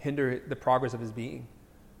hinder the progress of his being.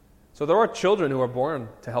 So there are children who are born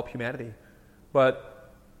to help humanity. But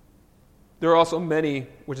there are also many,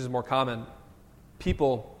 which is more common,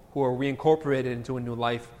 people who are reincorporated into a new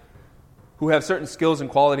life, who have certain skills and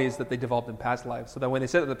qualities that they developed in past lives. So that when they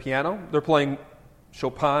sit at the piano, they're playing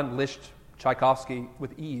Chopin, Liszt, Tchaikovsky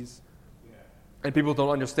with ease. Yeah. And people don't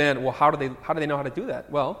understand, well, how do they know how to do that?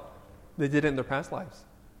 Well, they did it in their past lives.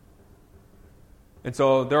 And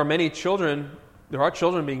so there are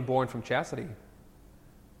children being born from chastity.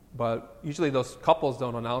 But usually those couples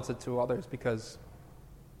don't announce it to others because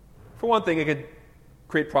For one thing, it could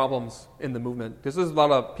create problems in the movement. Because there's a lot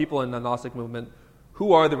of people in the Gnostic movement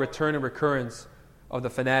who are the return and recurrence of the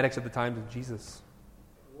fanatics of the times of Jesus.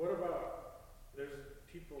 What about, there's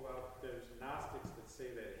Gnostics that say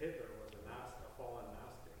that Hitler was a fallen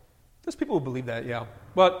Gnostic. There's people who believe that, yeah.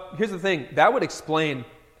 But here's the thing, that explains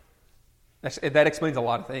a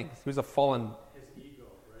lot of things. He was a fallen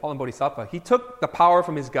bodhisattva. He took the power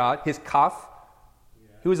from his God, his kaf. Yeah.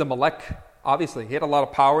 He was a malek, obviously. He had a lot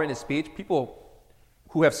of power in his speech. People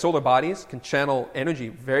who have solar bodies can channel energy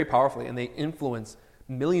very powerfully, and they influence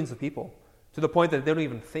millions of people to the point that they don't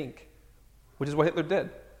even think, which is what Hitler did.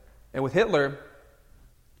 And with Hitler,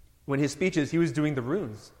 when his speeches, he was doing the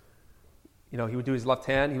runes. He would do his left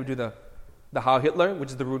hand, he would do the Heil Hitler, which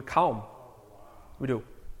is the rune Kaum. He would do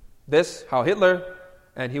this, Heil Hitler,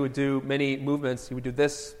 and he would do many movements. He would do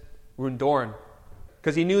this, rune Dorn,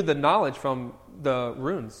 because he knew the knowledge from the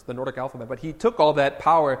runes, the Nordic alphabet. But he took all that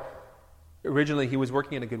power. Originally, he was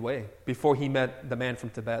working in a good way before he met the man from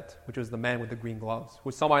Tibet, which was the man with the green gloves,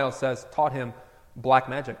 who Samael says taught him black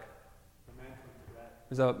magic. The man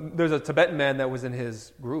from Tibet. There's a Tibetan man that was in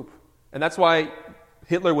his group. And that's why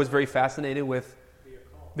Hitler was very fascinated with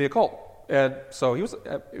the occult. And so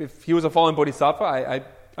if he was a fallen bodhisattva,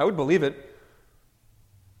 I would believe it.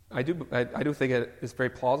 I do think it is very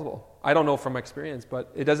plausible. I don't know from experience,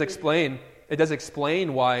 but it does explain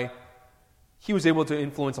why he was able to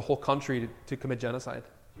influence a whole country to commit genocide.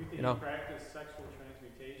 Do you think he practiced sexual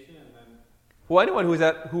transmutation and then? Well, anyone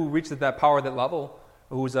who reaches that power, that level,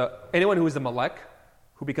 anyone who is a malek,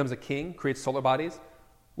 who becomes a king, creates solar bodies,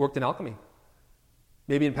 worked in alchemy.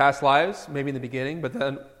 Maybe in past lives, maybe in the beginning, but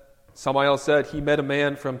then Samael said he met a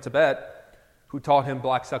man from Tibet who taught him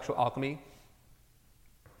black sexual alchemy,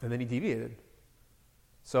 and then he deviated.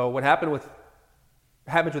 So what happens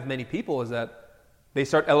with many people is that they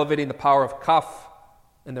start elevating the power of kaf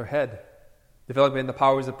in their head, developing the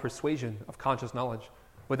powers of persuasion, of conscious knowledge.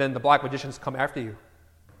 But then the black magicians come after you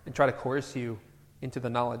and try to coerce you into the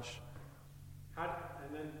knowledge. And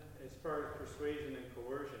then as far as persuasion and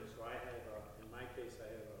coercion, so I have, in my case,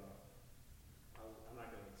 I'm not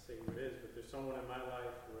going to say who it is, but there's someone in my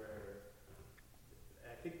life where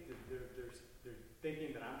I think that they're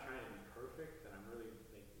thinking that I'm trying to be perfect, and I'm really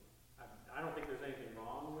thinking, I don't think there's anything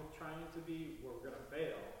wrong with trying to be where we're going to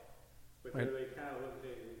fail, but right. They kind of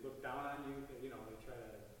look down on you, they try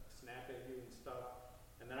to snap at you and stuff,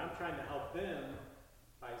 and then I'm trying to help them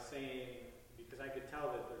by saying, because I could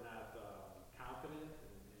tell that they're not confident,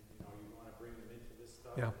 and you want to bring them into this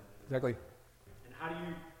stuff. Yeah, exactly. And how do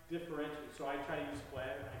you differentiate? So I try to use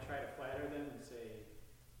flatter. I try to flatter them and say,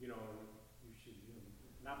 you should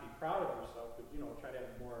not be proud of yourself, but try to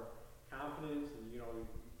have more confidence, and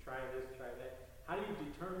try this, try that. How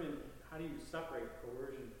do you separate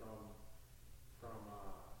coercion from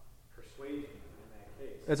persuasion in that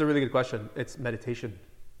case? That's a really good question. It's meditation.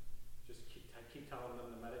 I keep telling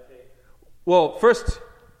them to meditate. Well, first,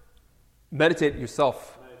 meditate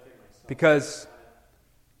yourself. Meditate myself. Because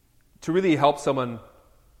to really help someone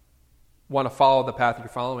want to follow the path you're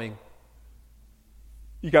following,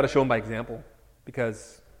 you got to show them by example.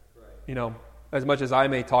 Because, as much as I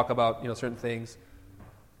may talk about, certain things,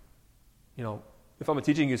 if I'm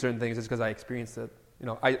teaching you certain things, it's because I experienced it.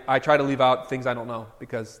 I try to leave out things I don't know,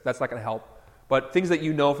 because that's not going to help. But things that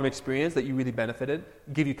you know from experience that you really benefited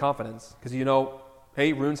give you confidence. Because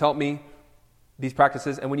hey, runes help me, these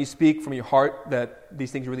practices. And when you speak from your heart that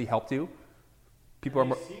these things really helped you,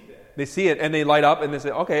 people they see it and they light up and they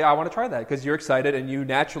say, okay, I want to try that, because you're excited and you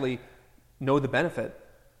naturally know the benefit.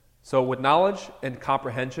 So with knowledge and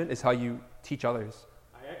comprehension is how you teach others.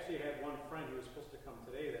 I actually had one friend who was supposed to come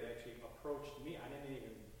today that actually approached me.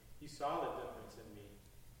 He saw the difference in me,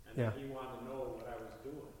 and then he wanted to know what I was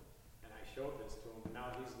doing. And I showed this to him, and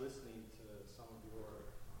now he's listening to some of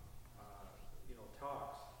your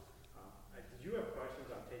talks. Did you have questions?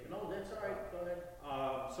 I'm taking. No, that's all right. Go ahead.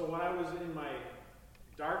 So when I was in my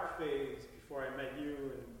dark phase before I met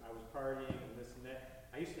you, and I was partying and this and that,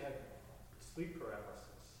 I used to have sleep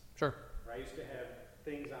paralysis. Sure. I used to have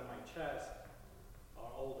things on my chest, an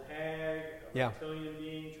old hag, a reptilian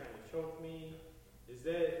being trying to choke me.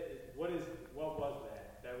 What was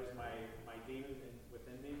that? That was my demon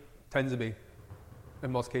within me? Tends to be,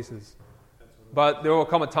 in most cases. But there will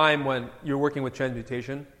come a time when you're working with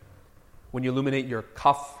transmutation, when you illuminate your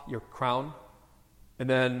cuff, your crown, and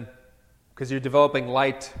then, because you're developing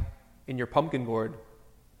light in your pumpkin gourd,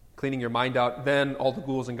 cleaning your mind out, then all the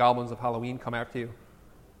ghouls and goblins of Halloween come after you.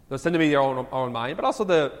 Those tend to be your own mind, but also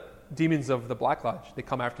the demons of the Black Lodge. They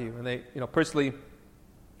come after you, and they, personally,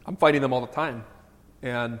 I'm fighting them all the time.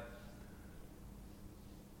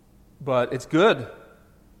 But it's good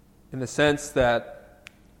in the sense that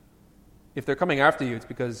if they're coming after you, it's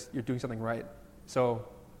because you're doing something right. So,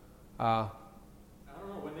 I don't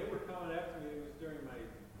know. When they were coming after me, it was during my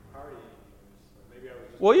party. Maybe I was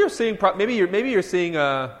just... Well, you're seeing. Maybe you're seeing.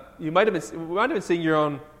 You might have been seeing your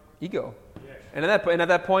own ego. Yeah. And at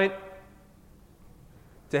that point,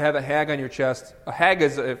 to have a hag on your chest. A hag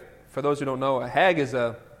is, for those who don't know, a hag is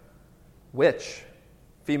a witch,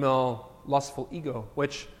 female lustful ego,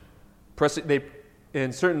 which they,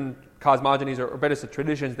 in certain cosmogonies or better said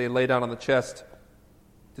traditions, they lay down on the chest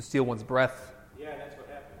to steal one's breath. Yeah, that's what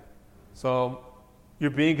happened. So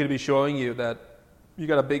your being could be showing you that you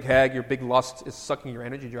got a big hag, your big lust is sucking your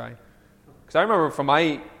energy dry. Because I remember from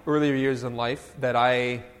my earlier years in life that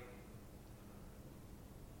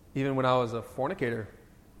even when I was a fornicator,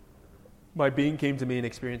 my being came to me in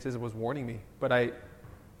experiences and was warning me, but I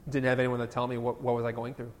didn't have anyone to tell me what was I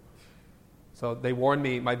going through. So they warned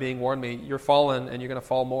me, my being warned me, you're fallen and you're going to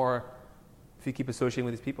fall more if you keep associating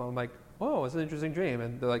with these people. I'm like, whoa, it's an interesting dream.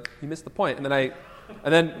 And they're like, you missed the point. And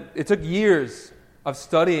then it took years of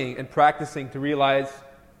studying and practicing to realize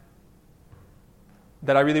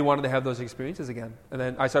that I really wanted to have those experiences again. And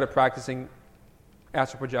then I started practicing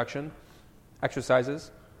astral projection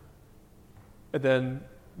exercises. And then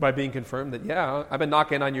by being confirmed that, yeah, I've been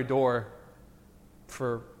knocking on your door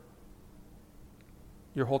for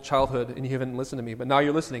your whole childhood and you haven't listened to me, but now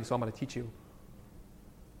you're listening, so I'm going to teach you.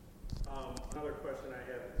 Another question I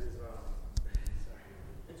have is,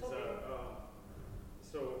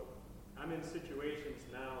 so I'm in situations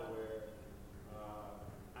now where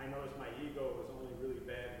I notice my ego was only really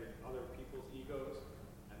bad with other people's egos,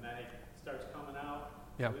 and then it starts coming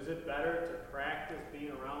out. Yeah. So is it better to practice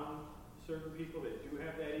being around certain people that do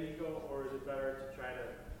have that ego, or is it better to try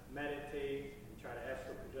to meditate and try to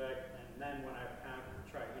astral project, and then when I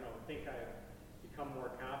think I've become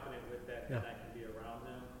more confident with that, then I can be around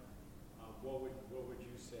them? What would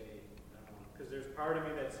you say? Because there's part of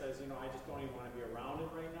me that says, I just don't even want to be around it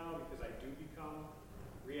right now because I do become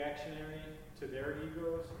reactionary to their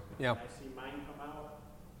egos. Yeah. And I see mine come out.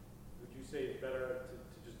 Would you say it's better to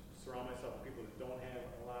just surround myself with people that don't have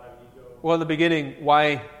a lot of ego? Well, in the beginning,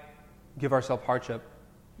 why give ourselves hardship?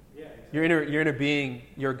 Yeah, exactly. Your inner being,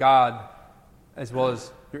 your God, as well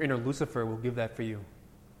as your inner Lucifer will give that for you,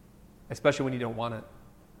 especially when you don't want it.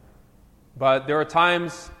 But there are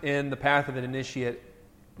times in the path of an initiate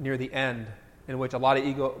near the end in which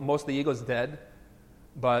most of the ego is dead,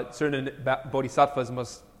 but certain bodhisattvas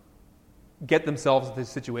must get themselves into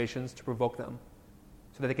situations to provoke them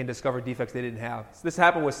so that they can discover defects they didn't have. So this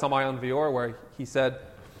happened with Samael Aun Weor, where he said,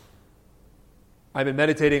 I've been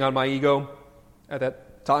meditating on my ego at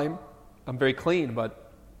that time. I'm very clean,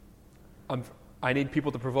 but I need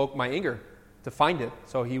people to provoke my anger, to find it.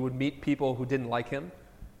 So he would meet people who didn't like him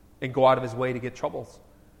and go out of his way to get troubles.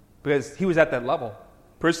 Because he was at that level.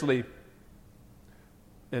 Personally,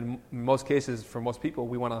 in most cases, for most people,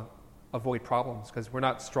 we want to avoid problems because we're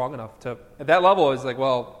not strong enough to... At that level, it's like,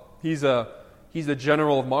 well, he's the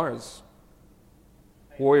general of Mars,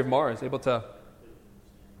 warrior of Mars, able to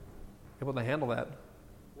handle that.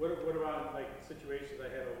 What about situations I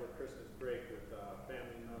had over Christmas break with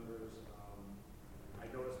family members? I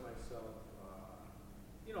noticed myself,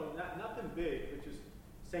 nothing big, but just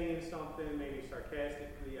saying something maybe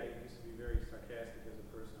sarcastically. I used to be very sarcastic as a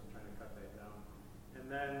person. I'm trying to cut that down. And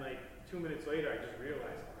then 2 minutes later, I just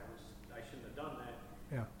realized I shouldn't have done that.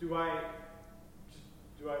 Yeah. Is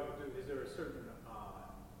there a certain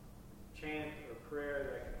chant or prayer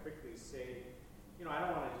that I can quickly say? I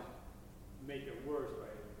don't want to just make it worse by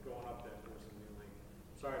going up to that person and being like,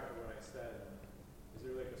 sorry for what I said. Is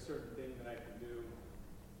there a certain thing that I can do,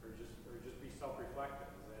 or just be self-reflective?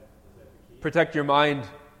 Is that the key? Protect your mind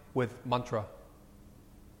with mantra,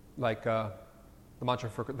 like the mantra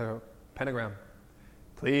for the pentagram.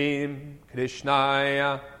 Klim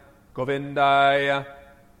Krishnaya Govindaya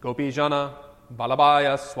Gopijana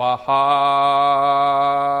Balabaya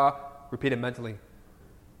Swaha. Repeat it mentally.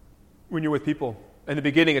 When you're with people. In the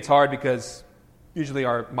beginning, it's hard because usually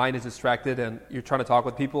our mind is distracted and you're trying to talk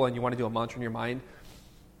with people and you want to do a mantra in your mind.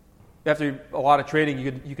 After a lot of training,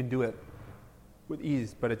 you can do it with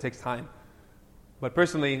ease, but it takes time. But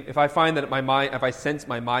personally, if I find that if I sense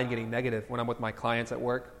my mind getting negative when I'm with my clients at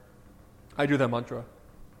work, I do that mantra.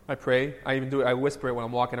 I pray. I even do it. I whisper it when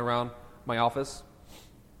I'm walking around my office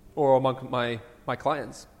or among my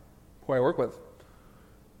clients who I work with.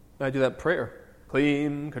 And I do that prayer.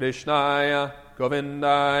 Klim Krishnaya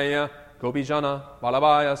Govindaya Gopijana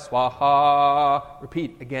Balabaya Swaha.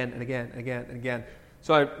 Repeat again and again and again and again.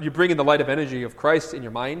 So you bring in the light of energy of Christ in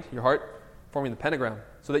your mind, your heart, forming the pentagram,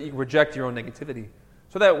 so that you can reject your own negativity.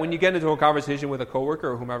 So that when you get into a conversation with a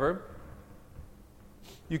coworker or whomever,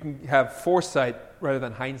 you can have foresight rather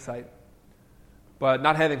than hindsight. But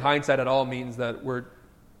not having hindsight at all means that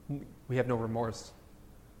we have no remorse.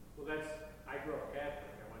 Well, I grew up Catholic.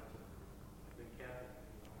 I've been Catholic.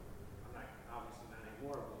 I'm not, obviously not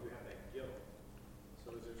anymore, but you have that guilt.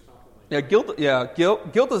 So is there something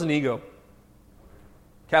like Guilt is an ego.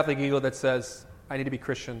 Catholic ego that says, I need to be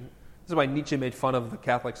Christian. This is why Nietzsche made fun of the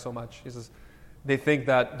Catholics so much. He says, they think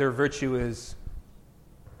that their virtue is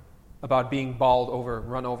about being bawled over,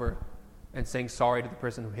 run over, and saying sorry to the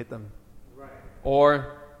person who hit them. Right.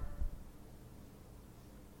 Or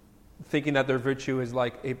thinking that their virtue is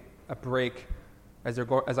like a brake, as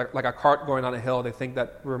like a cart going on a hill. They think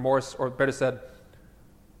that remorse, or better said,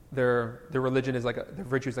 their religion is their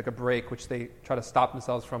virtue is like a brake, which they try to stop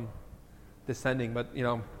themselves from descending. But he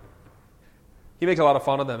makes a lot of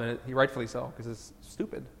fun of them, and he rightfully so, because it's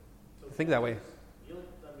stupid to think that way. Because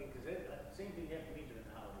same thing you have to meet in an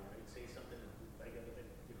hour, right? Say something like, let's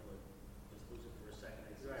lose it for a second.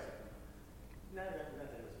 I say something. Not that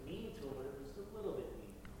it was mean to him, but it was a little bit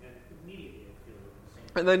mean. And immediately I feel the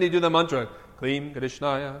same. And then you do the mantra, Klim,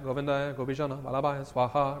 Krishnaya, Govindaya, Gobijana, Balabhaya,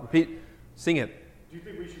 Swaha. Repeat, sing it. Do you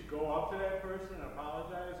think we should go up to that person and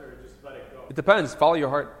apologize, or just let it go? It depends. Follow your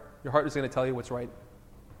heart. Your heart is going to tell you what's right,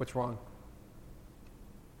 what's wrong.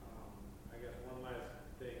 I guess one last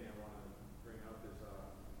thing I want to bring up is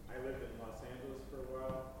I lived in Los Angeles for a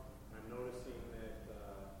while. I'm noticing that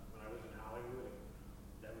when I was in Hollywood,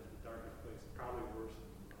 that was the darkest place, probably worse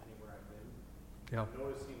than anywhere I've been. Yeah. I'm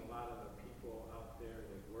noticing a lot of the people out there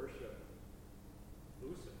that worship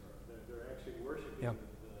Lucifer. They're actually worshiping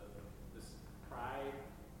this pride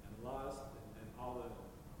and lust and all the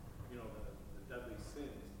deadly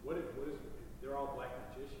sins. What is they're all black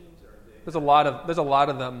magicians, or are they? There's a lot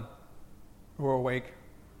of them who are awake.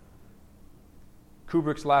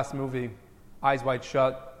 Kubrick's last movie, Eyes Wide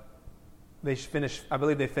Shut, I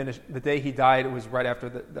believe they finished, the day he died, it was right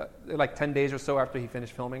after like 10 days or so after he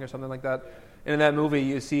finished filming or something like that. And in that movie,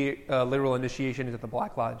 you see a literal initiation into the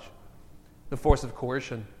Black Lodge, the force of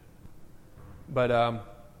coercion. But,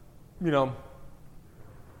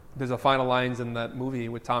 there's a final lines in that movie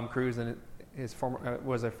with Tom Cruise and his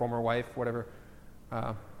former wife, whatever,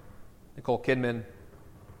 Nicole Kidman.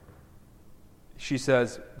 She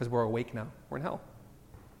says, because we're awake now, we're in hell.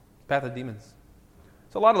 Path of demons.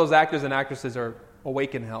 So a lot of those actors and actresses are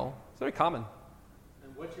awake in hell. It's very common.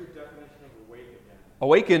 And what's your definition of awakened?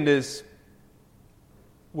 Awakened is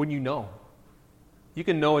when you know. You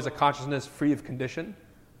can know as a consciousness free of condition,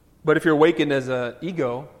 but if you're awakened as an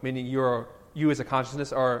ego, meaning you as a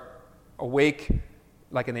consciousness are awake,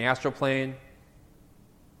 like in the astral plane,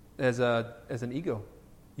 as an ego.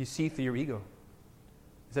 You see through your ego.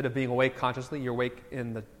 Instead of being awake consciously, you're awake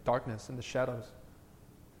in the darkness, in the shadows,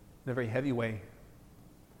 in a very heavy way.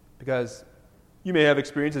 Because you may have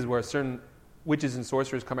experiences where certain witches and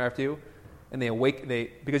sorcerers come after you, and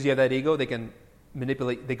because you have that ego, they can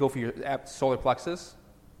manipulate, they go for your solar plexus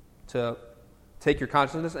to take your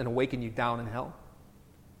consciousness and awaken you down in hell.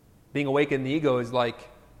 Being awake in the ego is like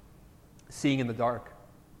seeing in the dark.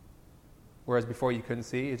 Whereas before you couldn't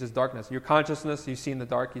see, it's just darkness. Your consciousness, you see in the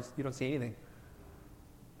dark, you don't see anything.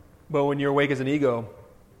 But when you're awake as an ego,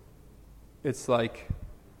 it's like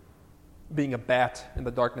being a bat in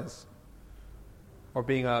the darkness, or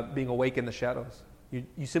being awake in the shadows.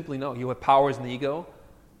 You simply know. You have powers in the ego.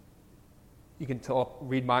 You can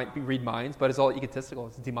read minds, but it's all egotistical.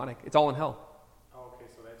 It's demonic. It's all in hell. Oh, okay,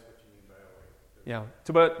 so that's what you mean by awake. Yeah.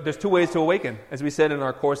 But there's two ways to awaken. As we said in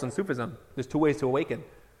our course on Sufism, there's two ways to awaken.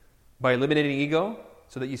 By eliminating ego,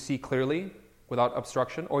 so that you see clearly without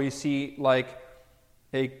obstruction, or you see like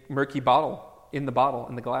a murky bottle in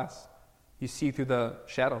the glass. You see through the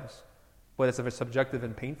shadows, but it's a very subjective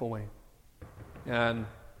and painful way. And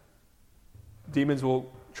demons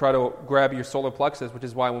will try to grab your solar plexus, which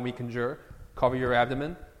is why when we conjure, cover your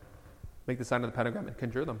abdomen, make the sign of the pentagram, and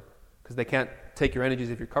conjure them. Because they can't take your energies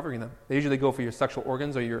if you're covering them. They usually go for your sexual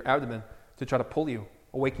organs or your abdomen to try to pull you,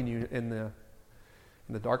 awaken you in the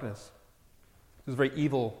darkness. It's a very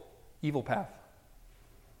evil path.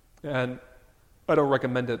 And I don't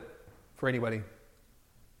recommend it for anybody.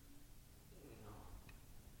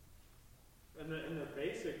 And they're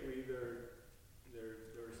basically, they're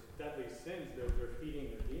deadly sins. They're feeding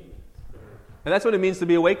their demons. And that's what it means to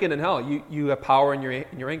be awakened in hell. You have power in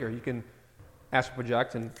your anger. You can astral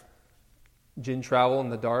project and jinn travel in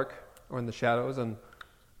the dark or in the shadows and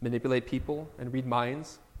manipulate people and read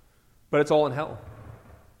minds. But it's all in hell.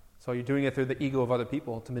 So you're doing it through the ego of other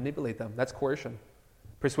people to manipulate them. That's coercion.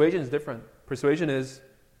 Persuasion is different. Persuasion is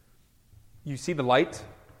you see the light,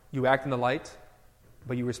 you act in the light,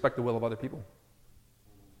 but you respect the will of other people.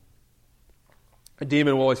 A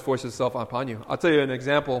demon will always force itself upon you. I'll tell you an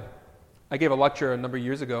example. I gave a lecture a number of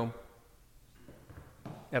years ago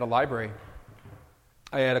at a library.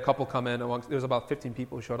 I had a couple come in. There was about 15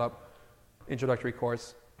 people who showed up, introductory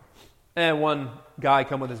course. And one guy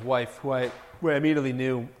come with his wife, who I immediately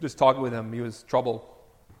knew, just talking with him, he was trouble.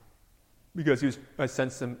 Because I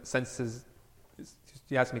sensed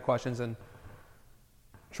he asked me questions and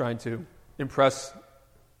trying to impress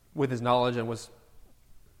with his knowledge, and was,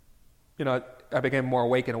 I became more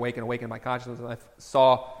awake in my consciousness, and I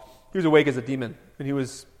saw he was awake as a demon, and he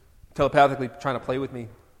was telepathically trying to play with me,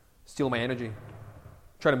 steal my energy,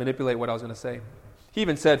 trying to manipulate what I was going to say. He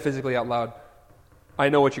even said physically out loud, "I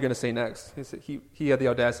know what you're going to say next." He had the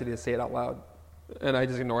audacity to say it out loud, and I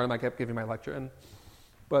just ignored him. I kept giving my lecture,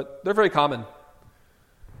 but they're very common.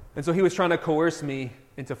 And so he was trying to coerce me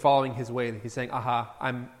into following his way. He's saying,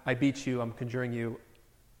 I beat you, I'm conjuring you,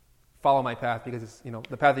 follow my path, because it's,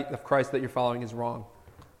 the path of Christ that you're following is wrong.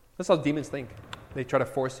 That's how demons think. They try to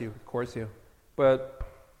force you, coerce you. But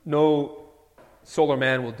no solar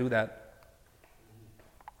man will do that.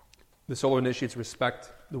 The solar initiates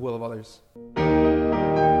respect the will of others.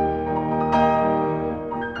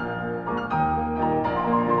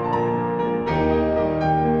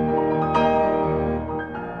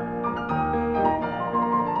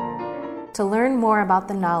 To learn more about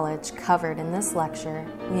the knowledge covered in this lecture,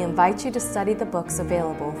 we invite you to study the books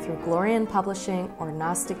available through Glorian Publishing or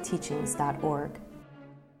gnosticteachings.org.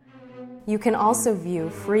 You can also view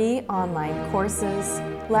free online courses,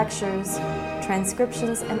 lectures,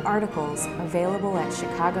 transcriptions, and articles available at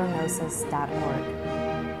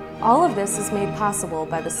chicagognosis.org. All of this is made possible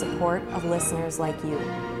by the support of listeners like you.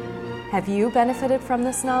 Have you benefited from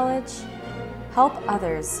this knowledge? Help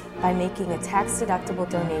others by making a tax-deductible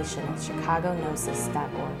donation at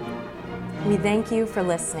chicagognosis.org. We thank you for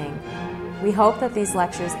listening. We hope that these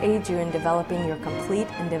lectures aid you in developing your complete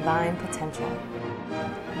and divine potential.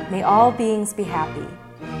 May all beings be happy.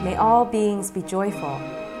 May all beings be joyful.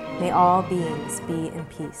 May all beings be in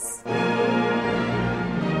peace.